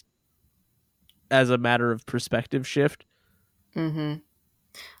one, just as a matter of perspective shift. Mm-hmm.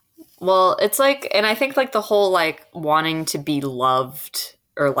 Well, it's like, and I think like the whole like wanting to be loved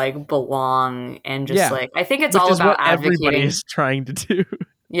or like belong and just like, I think it's all about advocating. Everybody's trying to do.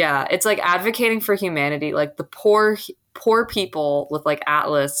 Yeah, it's like advocating for humanity. Like the poor people with like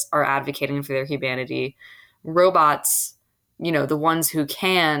Atlas are advocating for their humanity. Robots, the ones who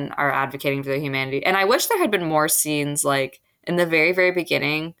can are advocating for their humanity. And I wish there had been more scenes like in the very, very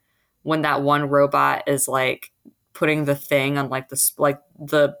beginning when that one robot is like putting the thing on like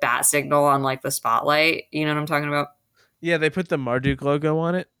the bat signal on like the spotlight. You know what I'm talking about? Yeah, they put the Marduk logo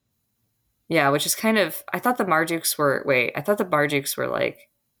on it. Yeah, which is kind of, I thought the Marduks were like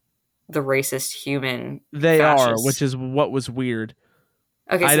the racist human. They fascists. are, which is what was weird.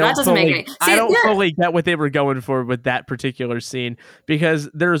 Okay, so that doesn't make any sense. I don't fully get what they were going for with that particular scene, because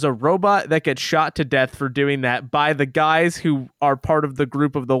there's a robot that gets shot to death for doing that by the guys who are part of the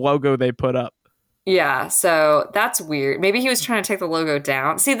group of the logo they put up. Yeah, so that's weird. Maybe he was trying to take the logo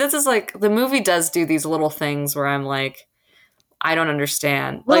down. See, this is like, the movie does do these little things where I'm like, I don't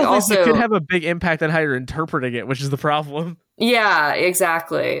understand. Well, like, also, it could have a big impact on how you're interpreting it, which is the problem. Yeah,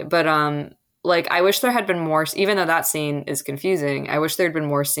 exactly. But like, I wish there had been more. Even though that scene is confusing, I wish there had been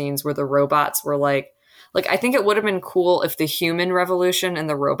more scenes where the robots were like I think it would have been cool if the human revolution and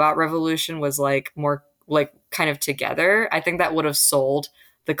the robot revolution was like more like kind of together. I think that would have sold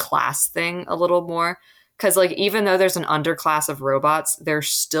the class thing a little more, because like even though there's an underclass of robots, there's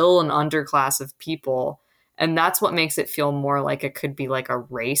still an underclass of people. And that's what makes it feel more like it could be like a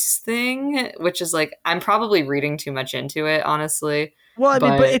race thing, which is like, I'm probably reading too much into it, honestly. Well, I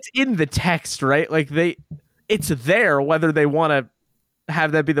mean, but it's in the text, right? Like it's there whether they want to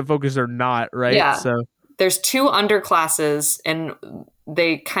have that be the focus or not, right? Yeah. So there's two underclasses and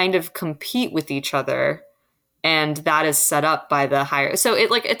they kind of compete with each other, and that is set up by the higher. So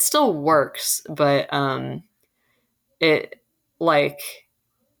it still works, but and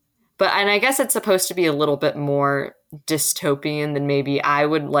I guess it's supposed to be a little bit more dystopian than maybe I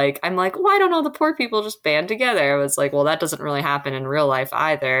would like. I'm like, why don't all the poor people just band together? I was like, well, that doesn't really happen in real life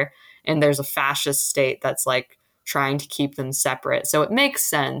either. And there's a fascist state that's like trying to keep them separate. So it makes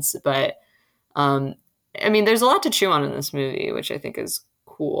sense. But I mean, there's a lot to chew on in this movie, which I think is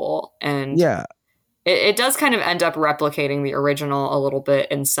cool. And yeah, it does kind of end up replicating the original a little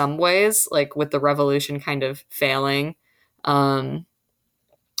bit in some ways, like with the revolution kind of failing.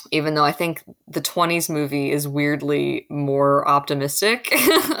 Even though I think the 20s movie is weirdly more optimistic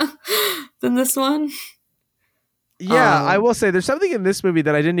than this one. Yeah, I will say there's something in this movie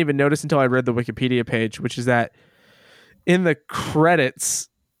that I didn't even notice until I read the Wikipedia page, which is that in the credits,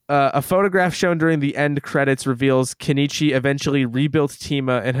 a photograph shown during the end credits reveals Kenichi eventually rebuilt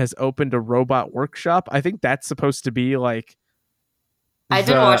Tima and has opened a robot workshop. I think that's supposed to be like... I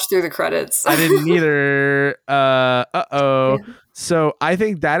didn't watch through the credits. I didn't either. Yeah. So I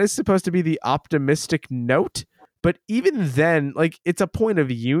think that is supposed to be the optimistic note. But even then, like, it's a point of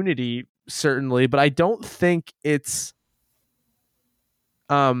unity, certainly, but I don't think it's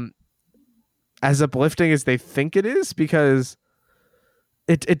as uplifting as they think it is, because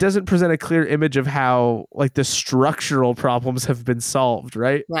it doesn't present a clear image of how like the structural problems have been solved,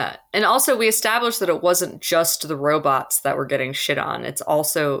 right? Yeah. And also we established that it wasn't just the robots that were getting shit on. It's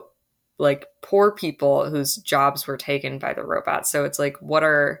also like poor people whose jobs were taken by the robots. So it's like,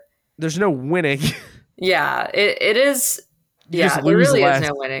 there's no winning. Yeah, it is. Yeah, there really is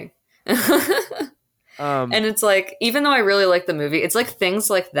no winning. And it's like, even though I really like the movie, it's like things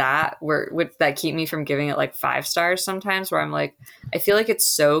like that that keep me from giving it like 5 stars sometimes, where I'm like, I feel like it's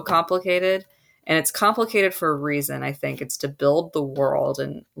so complicated, and it's complicated for a reason. I think it's to build the world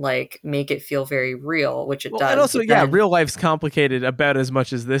and like make it feel very real, which it does. And also, real life's complicated about as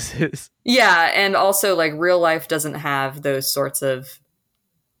much as this is. Yeah, and also like real life doesn't have those sorts of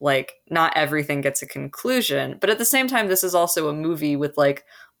like, not everything gets a conclusion, but at the same time, this is also a movie with like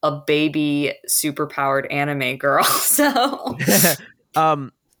a baby superpowered anime girl. So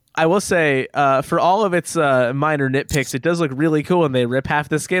I will say, for all of its minor nitpicks, it does look really cool when they rip half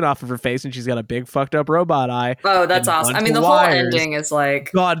the skin off of her face and she's got a big fucked up robot eye. Oh, that's awesome. I mean, the whole ending is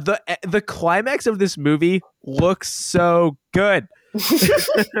like... God, the climax of this movie looks so good.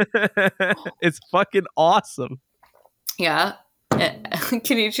 It's fucking awesome. Yeah.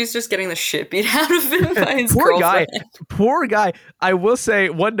 Kenichi's just getting the shit beat out of him by his girlfriend. Poor guy. I will say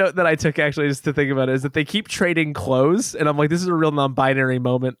one note that I took actually just to think about it is that they keep trading clothes, and I'm like, this is a real non-binary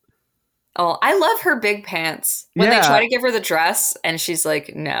moment. Oh, I love her big pants. When they try to give her the dress, and she's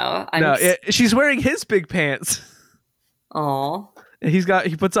like, no. She's wearing his big pants. Oh. He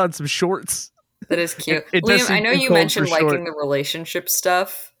puts on some shorts. That is cute. Liam, I know you mentioned liking the relationship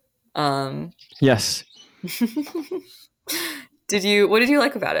stuff. Yes. What did you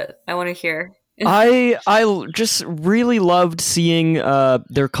like about it? I want to hear. I just really loved seeing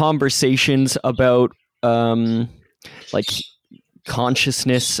their conversations about like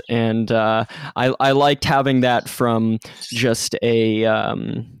consciousness, and I liked having that from just a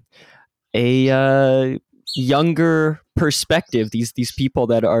younger perspective. These people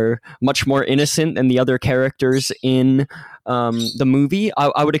that are much more innocent than the other characters in the movie.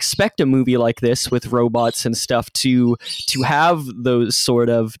 I would expect a movie like this with robots and stuff to have those sort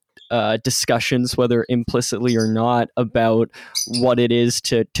of discussions, whether implicitly or not, about what it is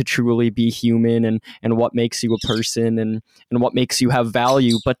to truly be human, and what makes you a person, and what makes you have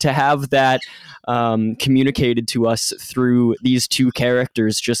value. But to have that communicated to us through these two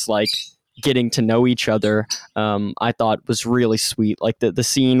characters just like getting to know each other, I thought was really sweet. Like the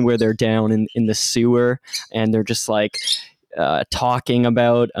scene where they're down in the sewer and they're just like talking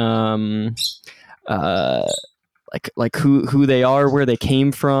about like who they are, where they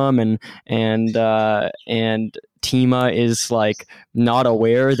came from, and Tima is like not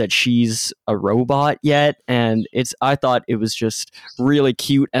aware that she's a robot yet, and I thought it was just really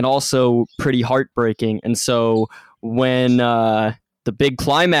cute and also pretty heartbreaking. And so when the big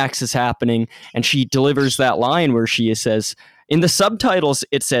climax is happening and she delivers that line where she says, in the subtitles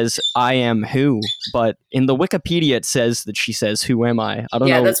it says "I am who," but in the Wikipedia it says that she says "Who am I?" I don't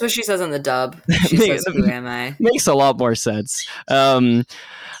know. Yeah, that's what she says in the dub. She says "Who am I?" Makes a lot more sense.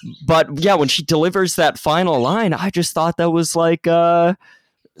 But yeah, when she delivers that final line, I just thought that was like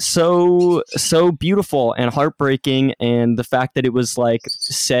so beautiful and heartbreaking, and the fact that it was like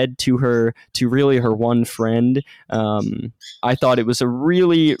said to her, to really her one friend, I thought it was a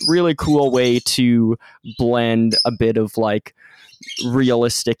really really cool way to blend a bit of like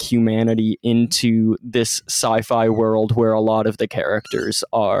realistic humanity into this sci-fi world where a lot of the characters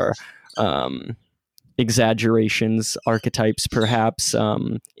are exaggerations, archetypes, perhaps.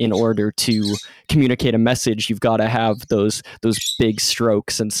 In order to communicate a message, you've got to have those big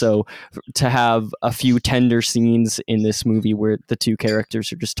strokes, and so to have a few tender scenes in this movie where the two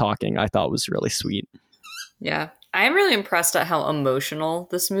characters are just talking, I thought was really sweet. Yeah, I am really impressed at how emotional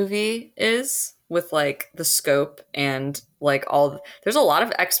this movie is with like the scope and like there's a lot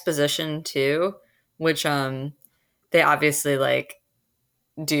of exposition too, which they obviously like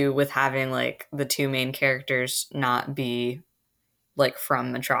do with having like the two main characters not be like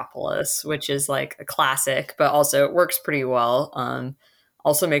from Metropolis, which is like a classic, but also it works pretty well.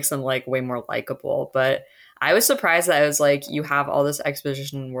 Also makes them like way more likable. But I was surprised that it was like you have all this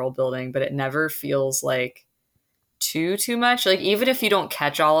exposition and world building, but it never feels like too much. Like even if you don't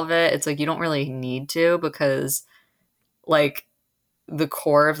catch all of it, it's like you don't really need to, because like the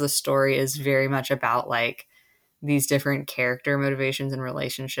core of the story is very much about like these different character motivations and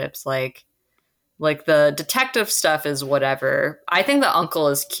relationships. Like the detective stuff is whatever. I think the uncle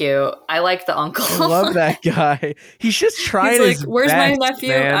is cute. I like the uncle. I love that guy. He's just trying. He's like, his where's best, my nephew?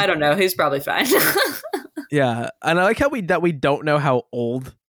 man. I don't know. He's probably fine. Yeah, and I like how we don't know how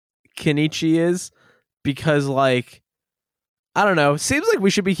old Kenichi is, because like I don't know. Seems like we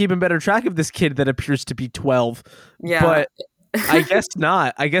should be keeping better track of this kid that appears to be 12. Yeah, but I guess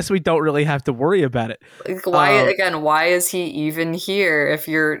not. I guess we don't really have to worry about it. like, why is he even here if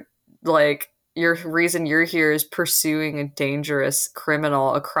you're like your reason you're here is pursuing a dangerous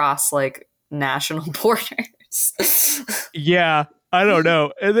criminal across like national borders? Yeah, I don't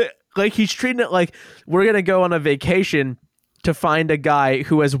know. And like he's treating it like we're gonna go on a vacation to find a guy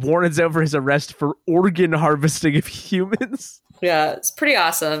who has warrants over his arrest for organ harvesting of humans. Yeah, it's pretty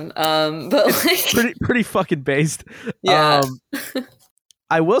awesome. But like pretty fucking based. Yeah.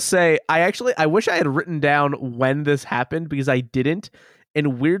 I will say, I wish I had written down when this happened, because I didn't.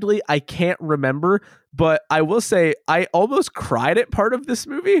 And weirdly, I can't remember. But I will say, I almost cried at part of this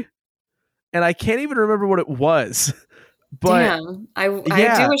movie. And I can't even remember what it was. But damn, I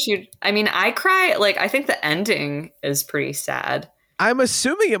do wish you. I mean, I cry. Like, I think the ending is pretty sad. I'm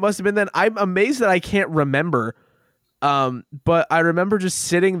assuming it must have been then. I'm amazed that I can't remember. But I remember just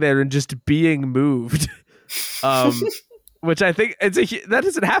sitting there and just being moved. Which I think that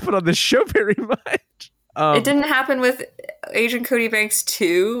doesn't happen on this show very much. It didn't happen with Agent Cody Banks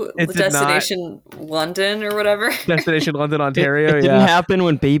 2, Destination London or whatever. Destination London, Ontario. It didn't happen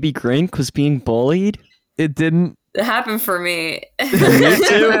when Baby Grink was being bullied. It didn't. It happened for me. Me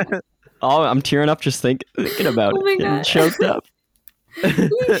too. Oh, I'm tearing up just thinking about it. Getting choked up.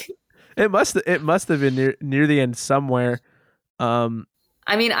 It must have been near the end somewhere.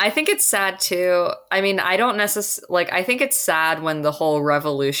 I mean, I think it's sad too. I mean, I don't necessarily like. I think it's sad when the whole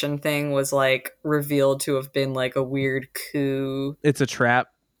revolution thing was like revealed to have been like a weird coup. It's a trap.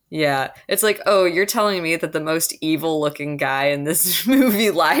 Yeah, it's like, oh, you're telling me that the most evil-looking guy in this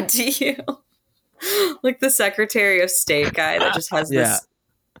movie lied to you, like the Secretary of State guy that just has this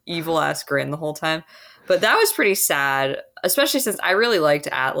evil-ass grin the whole time. But that was pretty sad, especially since I really liked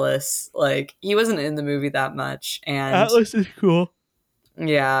Atlas. Like, he wasn't in the movie that much, and Atlas is cool.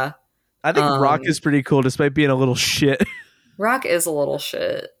 Yeah. I think Rock is pretty cool despite being a little shit. Rock is a little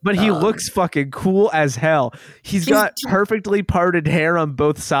shit. But he looks fucking cool as hell. He's got perfectly parted hair on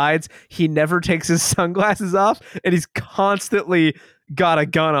both sides. He never takes his sunglasses off, and he's constantly got a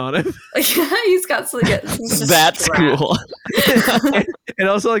gun on him. Yeah, he's got that's cool. And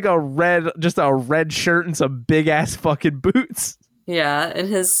also like a red shirt and some big ass fucking boots. Yeah, and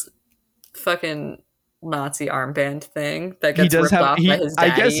his fucking Nazi armband thing that gets ripped off by his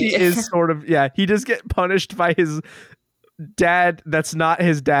daddy. I guess he is sort of, he does get punished by his dad that's not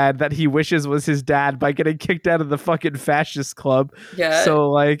his dad, that he wishes was his dad, by getting kicked out of the fucking fascist club. Yeah. So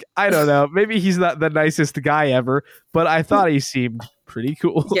like, I don't know, maybe he's not the nicest guy ever, but I thought he seemed pretty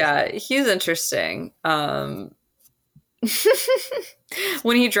cool. Yeah, he's interesting. When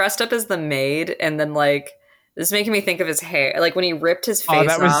he dressed up as the maid and then like, this is making me think of his hair. Like when he ripped his face off. Oh,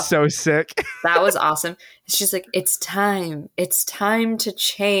 that was so sick. That was awesome. She's like, it's time to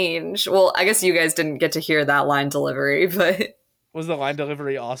change. Well, I guess you guys didn't get to hear that line delivery, but was the line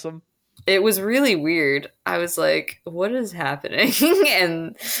delivery awesome? It was really weird. I was like, what is happening?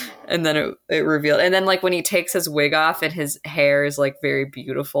 and then it revealed. And then like when he takes his wig off and his hair is like very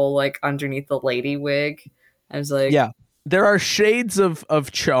beautiful, like underneath the lady wig. I was like, Yeah. There are shades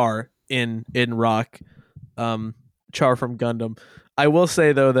of Char in Rock. Char from Gundam. I will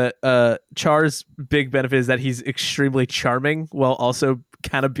say though that Char's big benefit is that he's extremely charming while also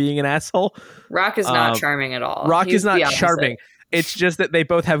kind of being an asshole. Rock is not charming at all. Rock He's is not the opposite. charming. It's just that they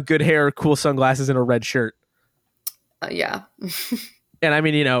both have good hair, cool sunglasses, and a red shirt. Yeah. And I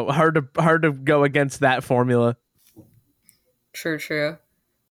mean, you know, hard to go against that formula. True.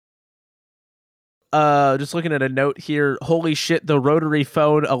 Just looking at a note here. Holy shit, the rotary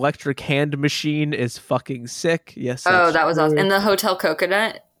phone electric hand machine is fucking sick. Yes. Oh, that was true. awesome. And the Hotel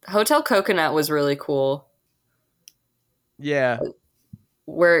Coconut. Hotel Coconut was really cool. Yeah.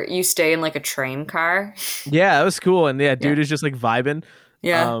 Where you stay in like a train car. Yeah, that was cool. And yeah, dude is just like vibing.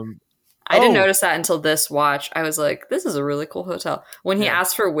 Yeah. I didn't notice that until this watch. I was like, this is a really cool hotel. When he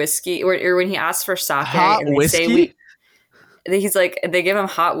asked for whiskey or when he asked for sake hot and they whiskey? he's like, they give him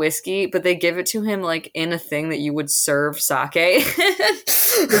hot whiskey, but they give it to him like in a thing that you would serve sake.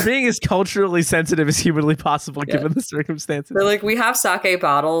 They're being as culturally sensitive as humanly possible given the circumstances. They're like, we have sake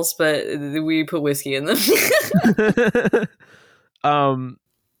bottles, but we put whiskey in them.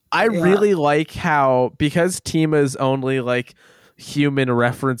 I really like how, because Tima's only like human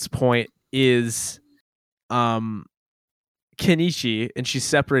reference point is Kenichi, and she's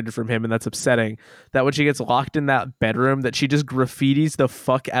separated from him, and that's upsetting, that when she gets locked in that bedroom that she just graffitis the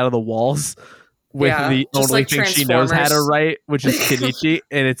fuck out of the walls with the only like thing she knows how to write, which is Kenichi.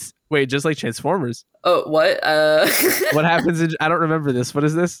 And it's just like Transformers. Oh, what? What happens I don't remember this. What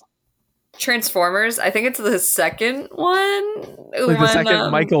is this? Transformers. I think it's the second one. Like the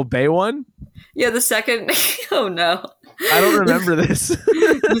second Michael Bay one? Yeah, the second. Oh no. I don't remember this.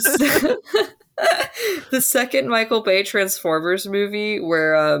 The second Michael Bay Transformers movie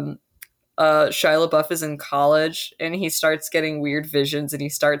where Shia LaBeouf is in college and he starts getting weird visions and he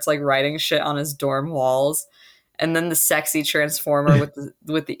starts like writing shit on his dorm walls, and then the sexy Transformer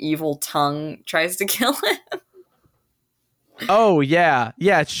with the evil tongue tries to kill him. Oh yeah,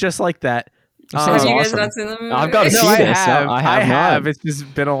 it's just like that. Have you guys not seen the movie? I've got to see this. I have. It's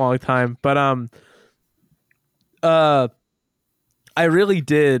just been a long time, but I really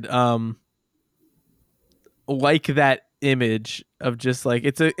did like that image of just like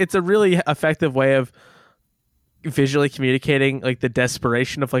it's a really effective way of visually communicating like the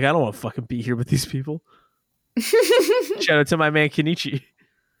desperation of like, I don't want to fucking be here with these people. Shout out to my man Kenichi.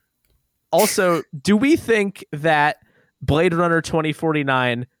 Also, do we think that Blade Runner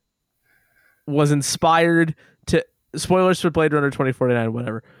 2049 was inspired to, spoilers for Blade Runner 2049,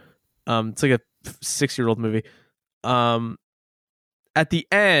 whatever, it's like a 6-year-old movie, at the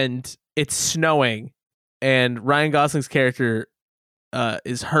end it's snowing and Ryan Gosling's character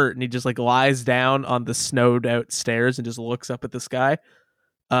is hurt and he just like lies down on the snowed out stairs and just looks up at the sky,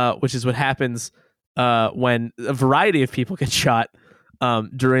 which is what happens when a variety of people get shot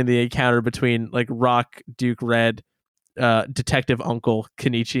during the encounter between like Rock, Duke Red, Detective Uncle,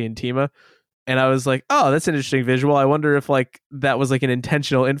 Kenichi, and Tima. And I was like, oh, that's an interesting visual. I wonder if like that was like an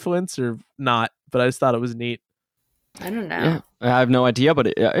intentional influence or not, but I just thought it was neat. I don't know. Yeah, I have no idea, but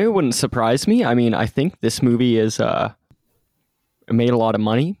it wouldn't surprise me. I mean, I think this movie is made a lot of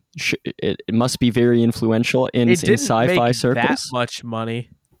money. It must be very influential in sci-fi circles. That much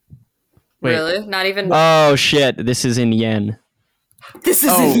money. Wait. Really? Not even. Oh shit! This is in yen. This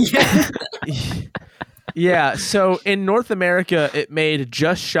is in yen. Yeah. So in North America, it made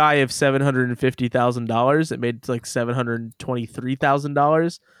just shy of $750,000. It made like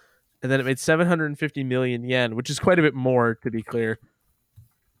 $723,000. And then it made 750 million yen, which is quite a bit more, to be clear.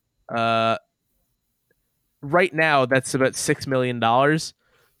 Right now, that's about $6 million,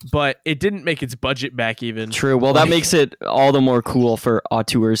 but it didn't make its budget back even. True. Well, that makes it all the more cool for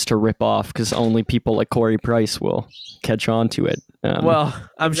auteurs to rip off, because only people like Corey Price will catch on to it. Well,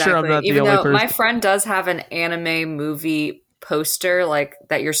 I'm sure I'm not the only person. My friend does have an anime movie poster like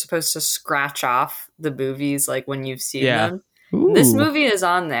that you're supposed to scratch off the movies like when you've seen them. Ooh. This movie is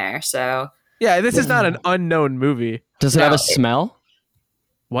on there, so yeah, this is not an unknown movie. Does it have a smell?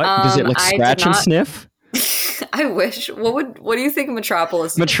 What? Does it like scratch and sniff? I wish. What do you think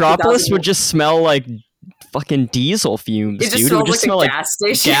Metropolis? Metropolis would just smell like fucking diesel fumes, it just dude. It would just smell like gas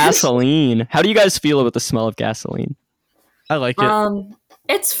station. Gasoline. How do you guys feel about the smell of gasoline? I like it.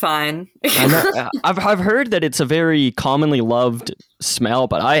 It's fine. I've heard that it's a very commonly loved smell,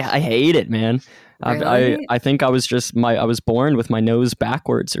 but I hate it, man. Really? I think I was born with my nose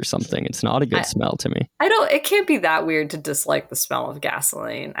backwards or something. It's not a good smell to me. It can't be that weird to dislike the smell of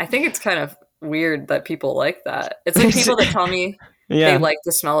gasoline. I think it's kind of weird that people like that. It's like people that tell me they like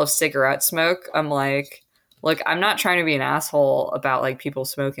the smell of cigarette smoke. I'm like, look, I'm not trying to be an asshole about like people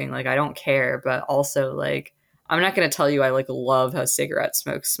smoking. Like, I don't care, but also like, I'm not going to tell you I like love how cigarette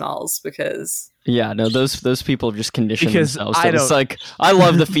smoke smells because. Yeah, no, those people have just conditioned Because themselves. So it's like, I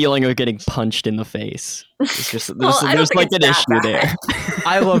love the feeling of getting punched in the face. It's just there's like an issue there.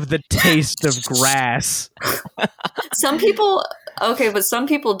 I love the taste of grass. Some people, okay, but some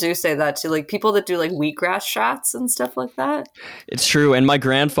people do say that too. Like people that do like wheatgrass shots and stuff like that. It's true. And my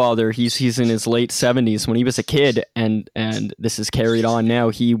grandfather, he's in his late 70s. When he was a kid, and this is carried on now,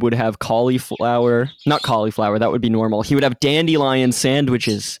 he would have not cauliflower, that would be normal. He would have dandelion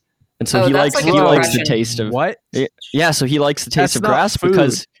sandwiches. And so he likes the taste of what? Yeah, so he likes the taste of grass food.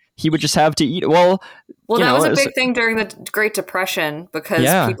 Because he would just have to eat it. Well, that was a big thing during the Great Depression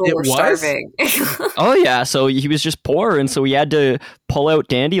because people were starving. Oh yeah, so he was just poor, and so he had to pull out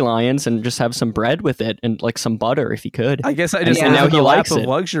dandelions and just have some bread with it and like some butter if he could. I guess I just now he likes of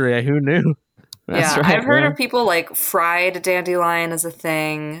luxury. Who knew? That's right, I've heard of people like fried dandelion is a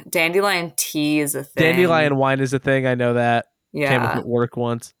thing. Dandelion tea is a thing. Dandelion wine is a thing. I know that. Yeah, came up at work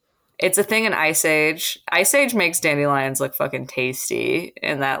once. It's a thing in Ice Age. Ice Age makes dandelions look fucking tasty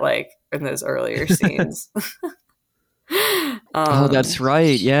in those earlier scenes. Oh, that's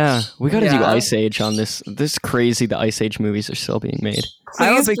right. Yeah, we got to do Ice Age on this. This is crazy. The Ice Age movies are still being made. Please I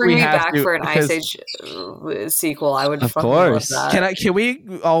don't think bring me back for an Ice Age sequel. I would fucking love that. Can we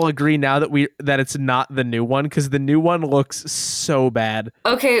all agree now that it's not the new one because the new one looks so bad?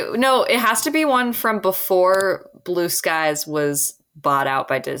 Okay, no, it has to be one from before Blue Skies was bought out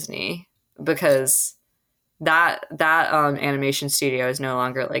by Disney because that animation studio is no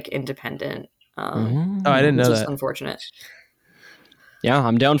longer like independent. Oh, I didn't know that. Unfortunate. Yeah,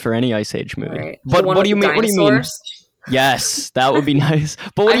 I'm down for any Ice Age movie. Right. But what do you mean? What do you mean? Yes, that would be nice.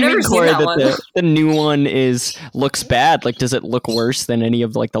 But what do you mean, Corey, that the new one looks bad? Like, does it look worse than any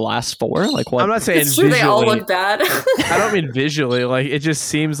of like the last four? Like, what? I'm not saying it's true, visually. They all look bad. I don't mean visually. Like, it just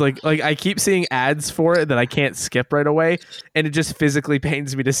seems like I keep seeing ads for it that I can't skip right away, and it just physically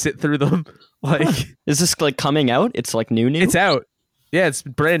pains me to sit through them. Like, is this like coming out? It's like new? It's out. Yeah, it's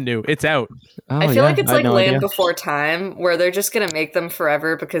brand new. It's out. Oh, I feel like it's like Land Before Time, where they're just gonna make them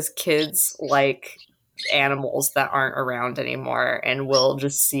forever because kids like animals that aren't around anymore and will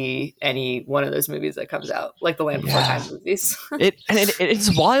just see any one of those movies that comes out, like the Land Before Time movies.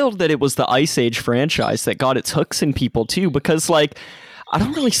 It's wild that it was the Ice Age franchise that got its hooks in people too, because like I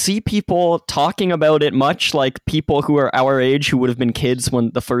don't really see people talking about it much, like people who are our age who would have been kids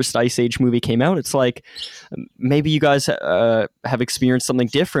when the first Ice Age movie came out. It's like maybe you guys have experienced something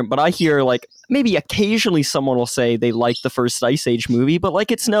different, but I hear like maybe occasionally someone will say they like the first Ice Age movie, but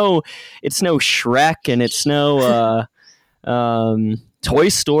like it's no Shrek and it's no Toy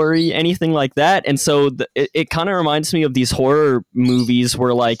Story, anything like that. And so it kind of reminds me of these horror movies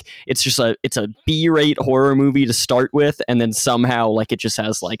where like it's a B-rate horror movie to start with, and then somehow like it just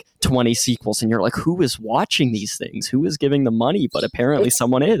has like 20 sequels and you're like, who is watching these things? Who is giving them money? But apparently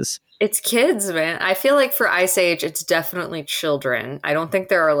someone is. It's kids, man. I feel like for Ice Age it's definitely children. I don't think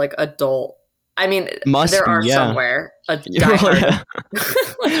there are like adult. I mean, there are somewhere. But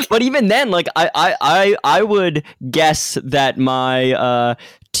even then, like I would guess that my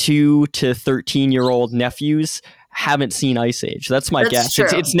 2 to 13-year-old nephews haven't seen Ice Age. That's my guess.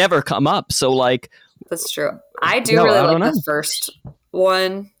 It's never come up. So like, that's true. I do really like the first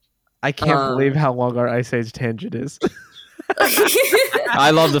one. I can't believe how long our Ice Age tangent is.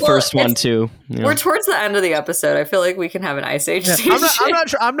 I love the first one too. Yeah. We're towards the end of the episode. I feel like we can have an Ice Age.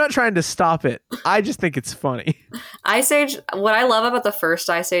 I'm not trying to stop it. I just think it's funny. Ice Age. What I love about the first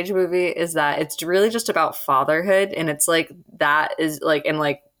Ice Age movie is that it's really just about fatherhood, and it's like that is like and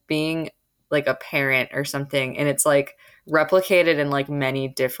like being like a parent or something, and it's like replicated in like many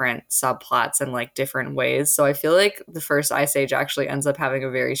different subplots and like different ways. So I feel like the first Ice Age actually ends up having a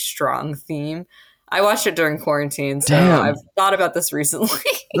very strong theme. I watched it during quarantine, so I've thought about this recently.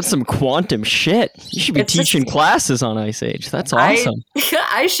 That's some quantum shit. You should be teaching classes on Ice Age. That's awesome.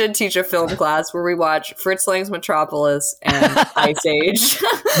 I should teach a film class where we watch Fritz Lang's Metropolis and Ice Age.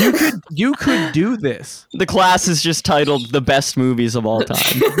 You could do this. The class is just titled "The Best Movies of All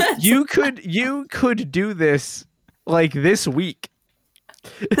Time." You could do this like this week.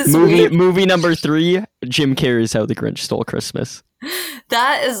 Movie number 3, Jim Carrey's How the Grinch Stole Christmas.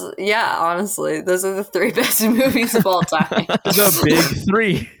 That is, honestly, those are the 3 best movies of all time. The big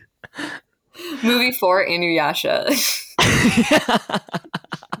 3. Movie 4, Inuyasha.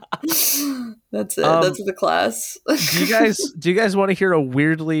 That's it. That's the class. Do you guys want to hear a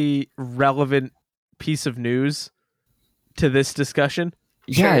weirdly relevant piece of news to this discussion?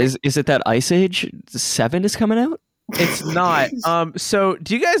 Yeah, Sure. is it that Ice Age 7 is coming out? It's not. So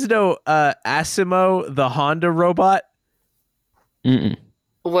do you guys know Asimo, the Honda robot? Mm-mm.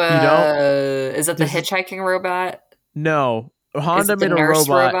 Well, is that the This is- hitchhiking robot? No. Is Honda it the made a nurse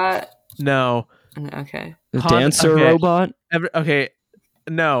robot. No. Okay. The Honda- dancer okay. robot? Okay.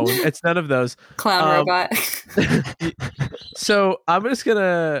 No, it's none of those. Clown robot. So I'm just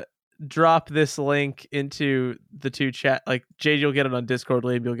gonna drop this link into the two chat. Like Jade, you'll get it on Discord.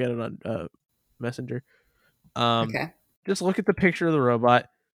 Liam, you'll get it on Messenger. Okay. Just look at the picture of the robot.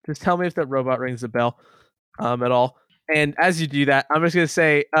 Just tell me if that robot rings a bell at all. And as you do that, I'm just gonna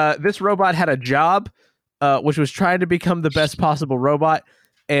say this robot had a job, which was trying to become the best possible robot,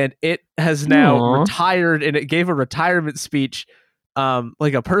 and it has now Aw. retired. And it gave a retirement speech,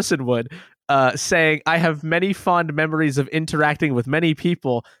 like a person would. Saying, I have many fond memories of interacting with many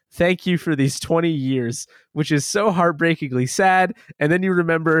people. Thank you for these 20 years, which is so heartbreakingly sad. And then you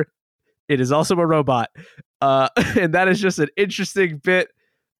remember it is also a robot. And that is just an interesting bit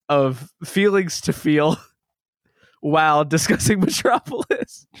of feelings to feel while discussing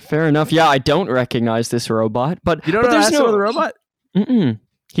Metropolis. Fair enough. Yeah, I don't recognize this robot, but You don't but know there's Asimo the robot? Mm-mm.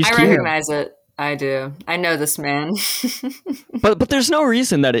 He's I cute. recognize it. I do. I know this man. But there's no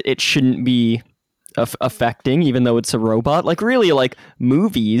reason that it shouldn't be affecting, even though it's a robot. Like really, like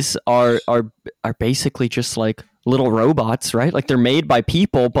movies are basically just like little robots, right? Like they're made by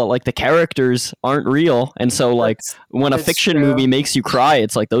people, but like the characters aren't real. And so like when a that's fiction true. movie makes you cry,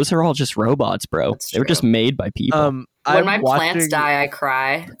 it's like those are all just robots, bro. That's They were just true. made by people. When I'm my plants watching- die, I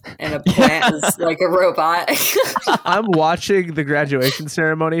cry, and a plant is like a robot. I'm watching the graduation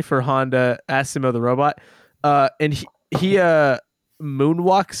ceremony for Honda Asimo the robot, and he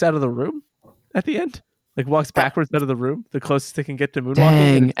moonwalks out of the room at the end, like walks backwards out of the room, the closest they can get to moonwalking.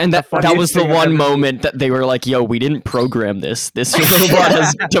 Dang, and that funniest was the thing I've one ever moment that they were like, "Yo, we didn't program this. This robot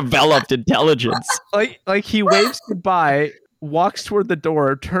has developed intelligence." Like he waves goodbye, walks toward the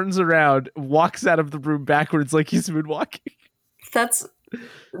door, turns around, walks out of the room backwards like he's moonwalking. That's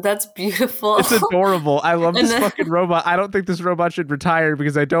beautiful. It's adorable. I love And this then- fucking robot. I don't think this robot should retire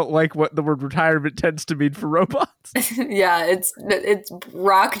because I don't like what the word retirement tends to mean for robots. Yeah, it's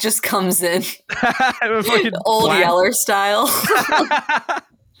Rock just comes in, I'm fucking old black. Yeller style.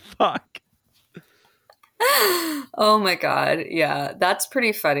 Fuck. Oh my god, yeah, that's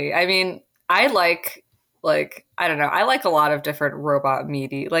pretty funny. I mean, I like I don't know, I like a lot of different robot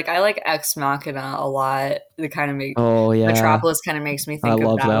media. Like I like Ex Machina a lot. The kind of make Oh yeah, Metropolis kind of makes me think I of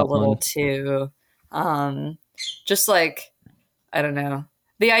love that that a little one. too. Just like I don't know.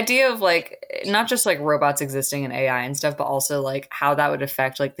 The idea of like not just like robots existing in AI and stuff, but also like how that would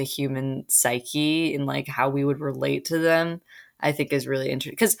affect like the human psyche and like how we would relate to them, I think is really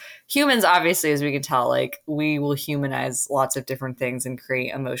interesting. Because humans, obviously, as we can tell, like we will humanize lots of different things and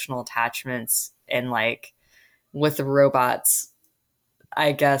create emotional attachments. And like with the robots,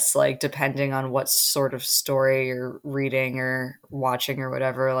 I guess like depending on what sort of story you're reading or watching or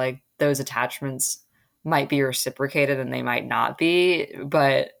whatever, like those attachments might be reciprocated and they might not be,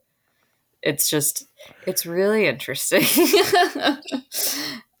 but it's really interesting. it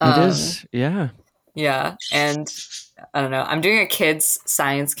is. Yeah. Yeah. And I don't know. I'm doing a kids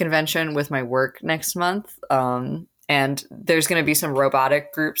science convention with my work next month. And there's going to be some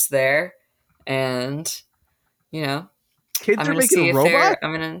robotic groups there. And, you know, Kids I'm are going to see making if robots?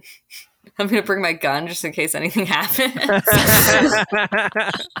 I'm going to bring my gun just in case anything happens.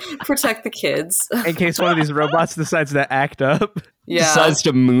 Protect the kids. In case one of these robots decides to act up. Yeah. Decides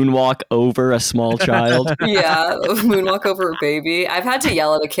to moonwalk over a small child. Yeah, moonwalk over a baby. I've had to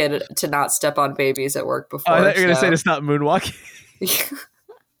yell at a kid to not step on babies at work before. Oh, I thought you were going to so- say to stop moonwalking.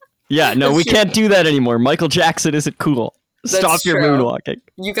 Yeah, no, we can't do that anymore. Michael Jackson isn't cool. Stop That's your true. moonwalking.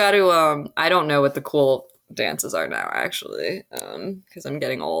 You got to. I don't know what the cool dances are now, actually, because I'm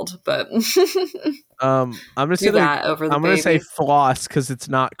getting old. But I'm just do gonna that over the I'm gonna say baby. floss because it's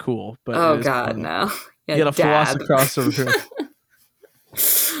not cool. But Oh it is God, fun. no! Yeah, You gotta floss dab. across the room.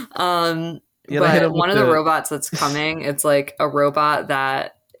 You gotta hit 'em But one with of the the- robots that's coming, it's like a robot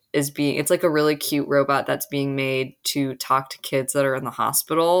that it's like a really cute robot that's being made to talk to kids that are in the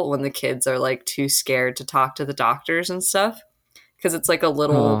hospital when the kids are like too scared to talk to the doctors and stuff. Because it's like a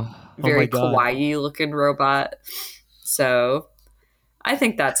little, Oh, very God. kawaii looking robot. So I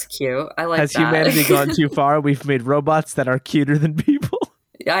think that's cute. I like Has that. humanity gone too far? We've made robots that are cuter than people.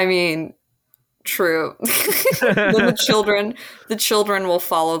 I mean, true. Then the children will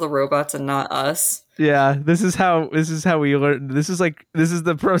follow the robots and not us. Yeah, this is how we learn. This is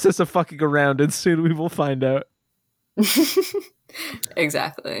the process of fucking around, and soon we will find out.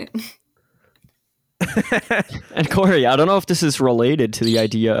 Exactly. And Corey, I don't know if this is related to the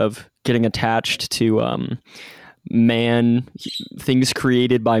idea of getting attached to things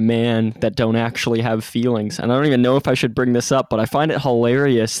created by man that don't actually have feelings. And I don't even know if I should bring this up, but I find it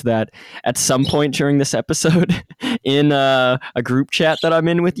hilarious that at some point during this episode in a group chat that I'm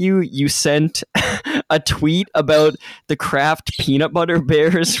in with you sent a tweet about the Kraft peanut butter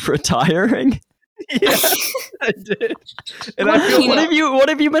bears retiring. Yeah, I did. And what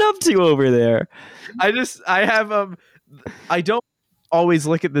have you been up to over there? I don't always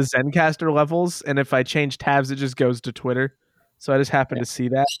look at the Zencaster levels, and if I change tabs, it just goes to Twitter. So I just happened to see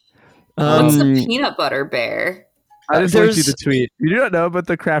that. What's a peanut butter bear? I just linked you the tweet. You do not know about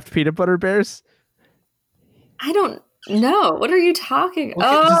the Kraft peanut butter bears? I don't know. What are you talking?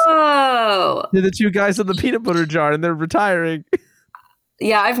 Oh, they're the two guys on the peanut butter jar, and they're retiring.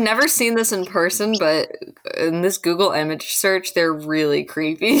 Yeah, I've never seen this in person, but in this Google image search, they're really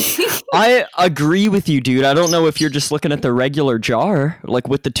creepy. I agree with you, dude. I don't know if you're just looking at the regular jar, like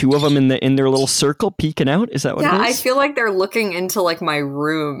with the two of them in their little circle peeking out. Is that what it is? Yeah, I feel like they're looking into like my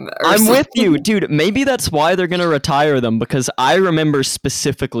room. I'm with you, dude. Maybe that's why they're gonna retire them, because I remember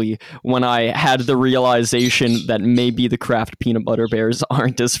specifically when I had the realization that maybe the Kraft peanut butter bears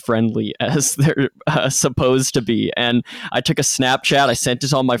aren't as friendly as they're supposed to be, and I took a Snapchat. I sent it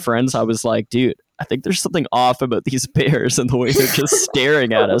to all my friends. I was like, dude, I think there's something off about these bears and the way they're just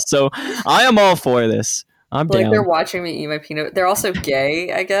staring at us. So I am all for this. I'm down. Like they're watching me eat my peanut. They're also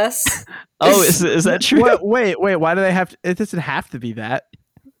gay, I guess. Oh, is that true? Wait. Why do they have to? It doesn't have to be that.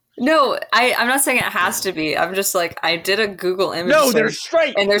 No, I'm not saying it has to be. I'm just like, I did a Google image No, search, they're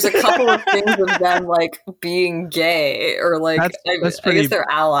straight. and there's a couple of things of them like being gay or like I guess they're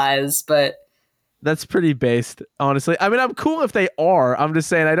allies, but that's pretty based, honestly. I mean, I'm cool if they are. I'm just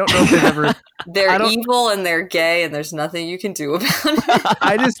saying I don't know if they've ever. They're evil and they're gay, and there's nothing you can do about it.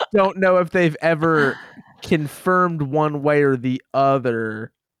 I just don't know if they've ever confirmed one way or the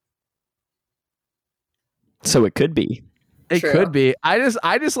other. So it could be. It True. could be. I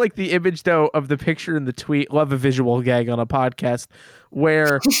just like the image though of the picture in the tweet. Love a visual gag on a podcast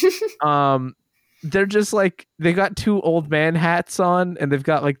where they're just like they got two old man hats on and they've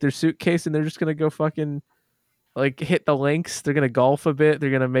got like their suitcase and they're just gonna go fucking like hit the links. They're gonna golf a bit.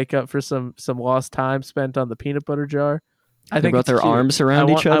 They're gonna make up for some lost time spent on the peanut butter jar. I think got their cute. arms around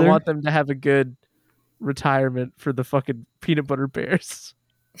each other. I want them to have a good retirement for the fucking peanut butter bears.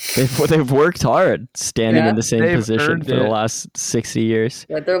 They've worked hard standing in the same position for the it. last 60 years.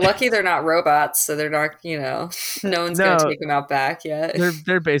 Yeah, they're lucky they're not robots, so they're not, no one's going to take them out back yet.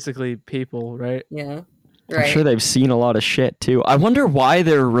 They're basically people, right? Yeah. Right. I'm sure they've seen a lot of shit too. I wonder why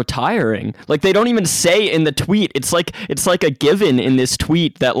they're retiring. Like they don't even say in the tweet. It's like a given in this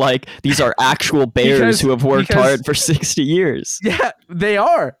tweet that like these are actual bears who have worked hard for 60 years. Yeah, they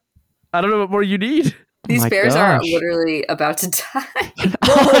are. I don't know what more you need. These bears are literally about to die.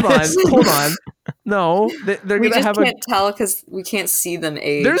 Hold on. No, they're we gonna just have can't tell because we can't see them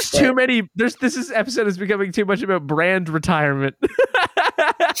age. There's too many. This episode is becoming too much about brand retirement.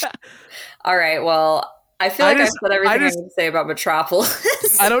 All right. Well, I feel like I said everything I need to say about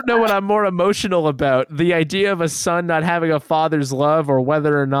Metropolis. I don't know what I'm more emotional about: the idea of a son not having a father's love, or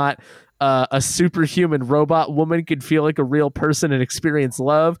whether or not a superhuman robot woman could feel like a real person and experience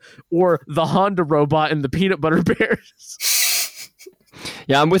love, or the Honda robot and the peanut butter bears.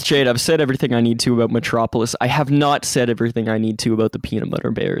 Yeah, I'm with Jade. I've said everything I need to about Metropolis. I have not said everything I need to about the peanut butter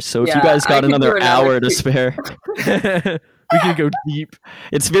bears. So if you guys got another hour to spare, we can go deep.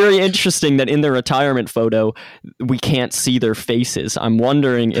 It's very interesting that in their retirement photo, we can't see their faces. I'm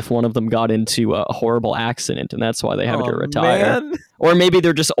wondering if one of them got into a horrible accident and that's why they have to retire. Man. Or maybe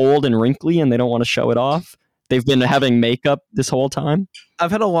they're just old and wrinkly and they don't want to show it off. They've been having makeup this whole time.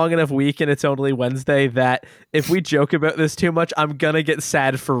 I've had a long enough week and it's only Wednesday that if we joke about this too much, I'm going to get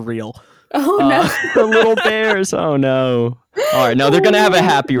sad for real. Oh, no. The little bears. Oh, no. All right. No, they're going to have a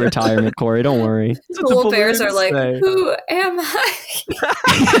happy retirement, Corey. Don't worry. The little bears are like, who am I?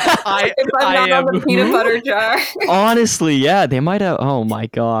 If I'm not on the peanut butter jar. Honestly, yeah. They might have. Oh, my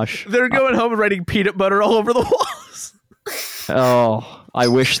gosh. They're going home and writing peanut butter all over the walls. Oh, I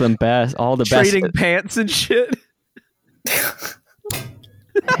wish them best. All the best. Trading pants and shit.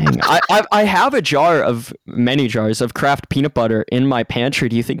 Dang. I have many jars of Kraft peanut butter in my pantry.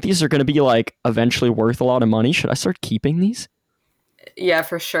 Do you think these are going to be like eventually worth a lot of money? Should I start keeping these? Yeah,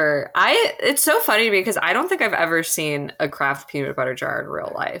 for sure. It's so funny because I don't think I've ever seen a Kraft peanut butter jar in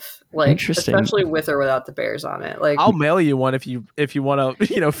real life. Like, Interesting. especially with or without the bears on it. Like, I'll mail you one if you want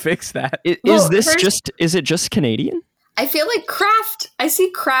to fix that. Well, Is it just Canadian? I feel like I see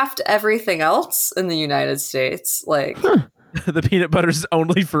Kraft everything else in the United States. Like, The peanut butter's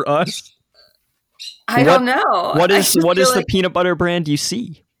only for us. I don't know. What I is just feel the like peanut butter brand you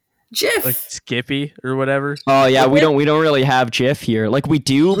see? Jif? Like Skippy or whatever. Oh yeah, we Jif? don't really have Jif here. Like we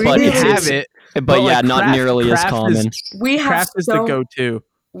do, We but do. We it's have it. but yeah, like, not Kraft- nearly as Kraft common. We have Kraft is the go-to.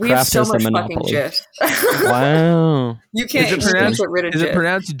 We have Kraft so has the much fucking monopoly. Jif. Wow. You can't Is it pronounced- get rid of Is it Jif.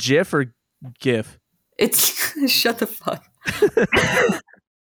 pronounced GIF or GIF? It's shut the fuck.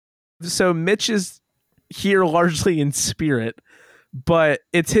 So Mitch is here largely in spirit, but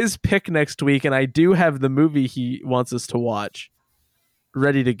it's his pick next week, and I do have the movie he wants us to watch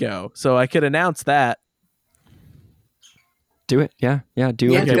ready to go. So I could announce that. Do it. Yeah. Do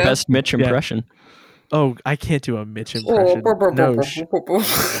Yeah, your go. best Mitch impression. Oh, I can't do a Mitch Oh, impression. No,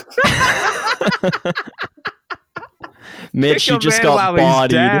 Mitch, kick you a just man got while he's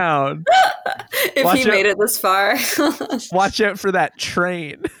bodied. down. If Watch he out. made it this far. Watch out for that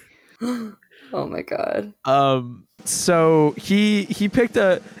train. Oh my god. So he picked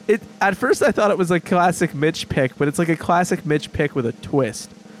it at first I thought it was a classic Mitch pick, but it's like a classic Mitch pick with a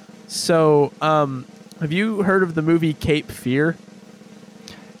twist. So have you heard of the movie Cape Fear?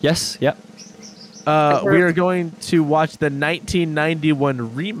 Yes. Yep. I've heard- We are going to watch the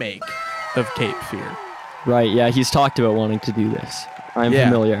 1991 remake of Cape Fear. Right. Yeah. He's talked about wanting to do this. I'm Yeah.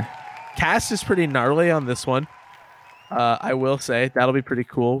 familiar. Cast is pretty gnarly on this one. I will say that'll be pretty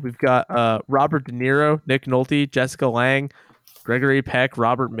cool. We've got Robert De Niro, Nick Nolte, Jessica Lange, Gregory Peck,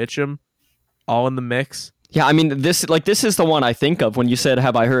 Robert Mitchum, all in the mix. Yeah, I mean this is the one I think of when you said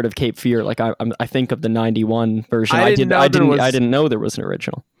have I heard of Cape Fear? Like I think of the 91 version. I didn't know there was an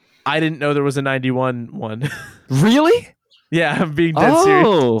original. I didn't know there was a 91 one. Really? Yeah, I'm being dead serious.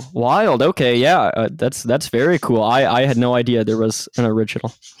 Oh, wild. Okay, yeah, that's very cool. I had no idea there was an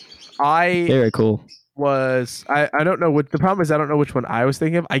original. I Very cool. I don't know what the problem is. I don't know which one I was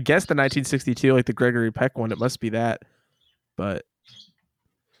thinking of. I guess the 1962, like the Gregory Peck one. It must be that, but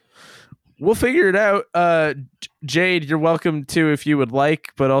we'll figure it out. Jade, you're welcome to if you would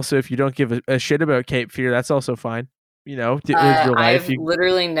like, but also if you don't give a shit about Cape Fear, that's also fine. You know, with your life. I've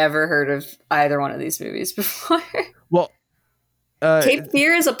literally never heard of either one of these movies before. Well, Cape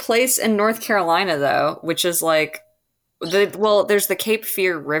Fear is a place in North Carolina, though, which is like, there's the Cape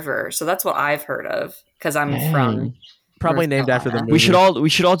Fear River, so that's what I've heard of because I'm from. probably North named after the Carolina. movie. We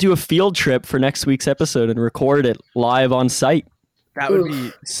should all do a field trip for next week's episode and record it live on site. That would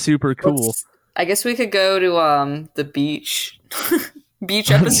be super cool. I guess we could go to the beach.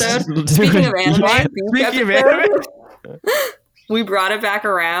 Beach episode. Speaking of anime, What? beach Speaking of episode. We brought it back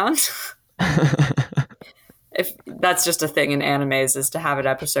around. If that's just a thing in animes, is to have an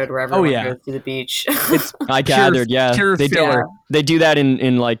episode where everyone yeah. goes to the beach. I gathered, yeah. pure They do, filler. they do that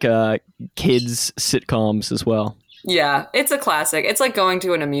in like kids sitcoms as well. Yeah, it's a classic. It's like going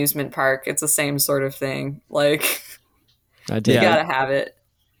to an amusement park. It's the same sort of thing. Like, I you did. gotta have it.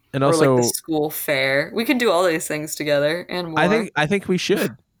 And Or also, like the school fair. We could do all these things together and more. I think we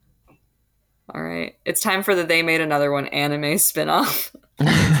should. All right. It's time for the They Made Another One anime spinoff.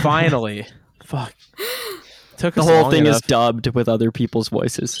 Finally, fuck. Took The us whole long thing enough. is dubbed with other people's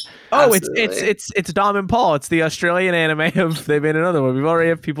voices. Oh, Absolutely. it's Dom and Paul. It's the Australian anime of They Made Another One. We've already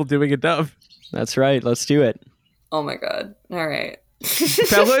have people doing a dub. That's right. Let's do it. Oh my god. All right.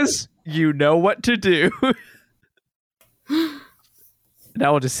 Fellas, you know what to do.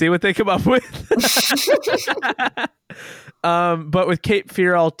 Now we'll just see what they come up with. But with Cape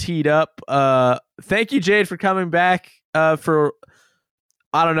Fear all teed up, thank you, Jade, for coming back. For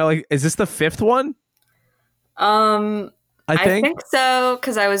I don't know, like, is this the fifth one? I think. So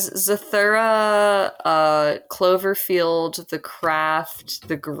because I was Zathura, Cloverfield, The Craft,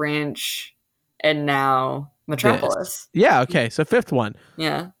 The Grinch, and now Metropolis. Yeah. Okay. So fifth one.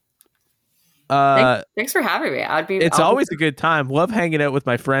 Yeah. Thanks for having me. It's always a good time. Love hanging out with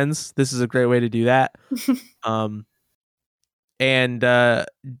my friends. This is a great way to do that. And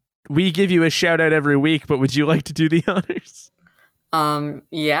we give you a shout out every week, but would you like to do the honors?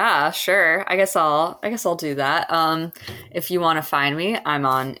 Yeah, sure. I guess I'll do that. If you want to find me, I'm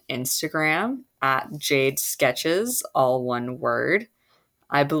on Instagram at Jade Sketches, all one word.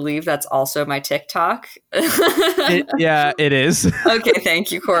 I believe that's also my TikTok. Yeah, it is. Okay, thank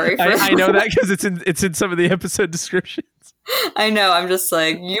you, Corey. I know that because it's in some of the episode descriptions. I know. I'm just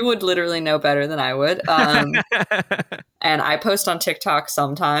like, you would literally know better than I would. And I post on TikTok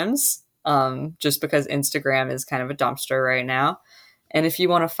sometimes, just because Instagram is kind of a dumpster right now. And if you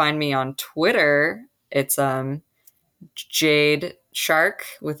want to find me on Twitter, it's Jade Shark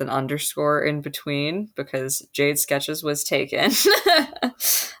with an underscore in between because Jade Sketches was taken.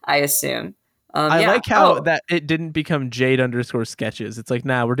 I assume. I like how that it didn't become Jade_sketches. It's like,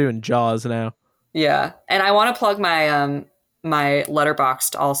 we're doing Jaws now. Yeah, and I want to plug my my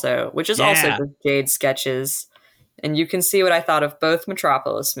Letterboxd also, which is also just Jade Sketches, and you can see what I thought of both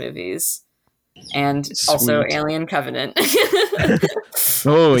Metropolis movies and also Alien Covenant.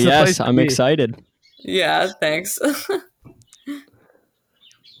 Oh yes, I'm excited. Yeah, thanks.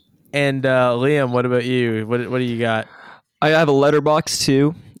 And Liam, what about you? What do you got? I have a Letterboxd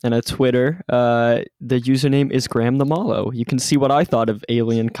too and a Twitter. The username is Graham the Mallow. You can see what I thought of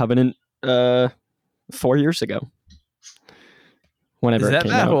Alien Covenant 4 years ago. Whenever is it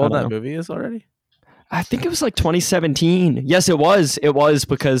came that out. how old that movie is already? I think it was like 2017. Yes, it was. It was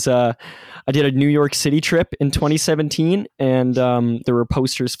because I did a New York City trip in 2017, and there were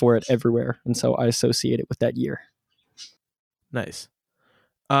posters for it everywhere, and so I associate it with that year. Nice.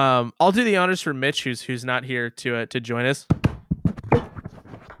 I'll do the honors for Mitch, who's not here to join us.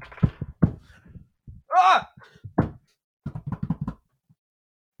 Ah!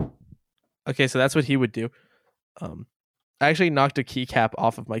 Okay, so that's what he would do. I actually knocked a keycap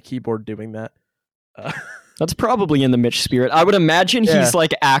off of my keyboard doing that. That's probably in the Mitch spirit. I would imagine he's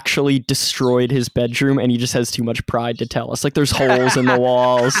like actually destroyed his bedroom and he just has too much pride to tell us. Like there's holes in the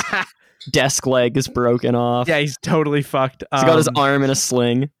walls. Desk leg is broken off. Yeah, he's totally fucked. He's got his arm in a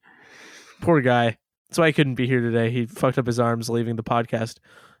sling. Poor guy. That's why he couldn't be here today. He fucked up his arms leaving the podcast.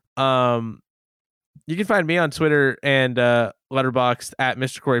 You can find me on Twitter and Letterboxd at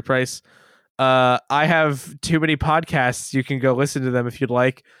Mr. Corey Price. I have too many podcasts. You can go listen to them if you'd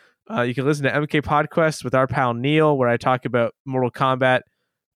like. You can listen to MK Podquest with our pal Neil, where I talk about Mortal Kombat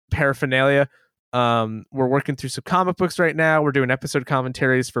paraphernalia. We're working through some comic books right now. We're doing episode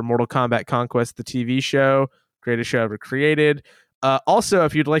commentaries for Mortal Kombat Conquest, the TV show, greatest show ever created. Also,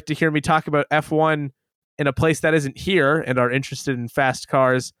 if you'd like to hear me talk about F1 in a place that isn't here and are interested in fast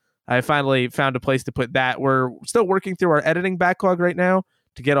cars, I finally found a place to put that. We're still working through our editing backlog right now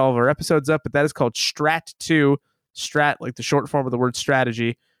to get all of our episodes up, but that is called Strat2. Strat, like the short form of the word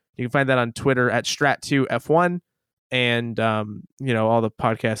strategy. You can find that on Twitter at Strat2F1 and, all the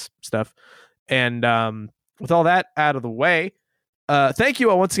podcast stuff. And with all that out of the way, thank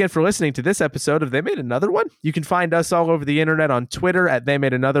you all once again for listening to this episode of They Made Another One. You can find us all over the internet on Twitter at They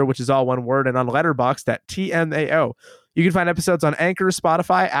Made Another, which is all one word, and on Letterboxd at TMAO. You can find episodes on Anchor,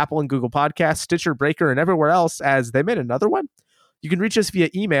 Spotify, Apple and Google Podcasts, Stitcher, Breaker, and everywhere else as They Made Another One. You can reach us via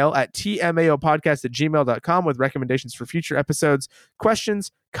email at tmaopodcast@gmail.com with recommendations for future episodes,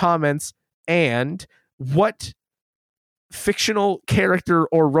 questions, comments, and what fictional character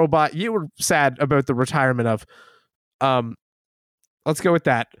or robot you were sad about the retirement of. Let's go with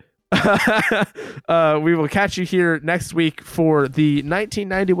that. We will catch you here next week for the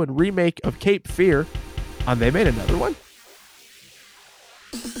 1991 remake of Cape Fear on They Made Another One.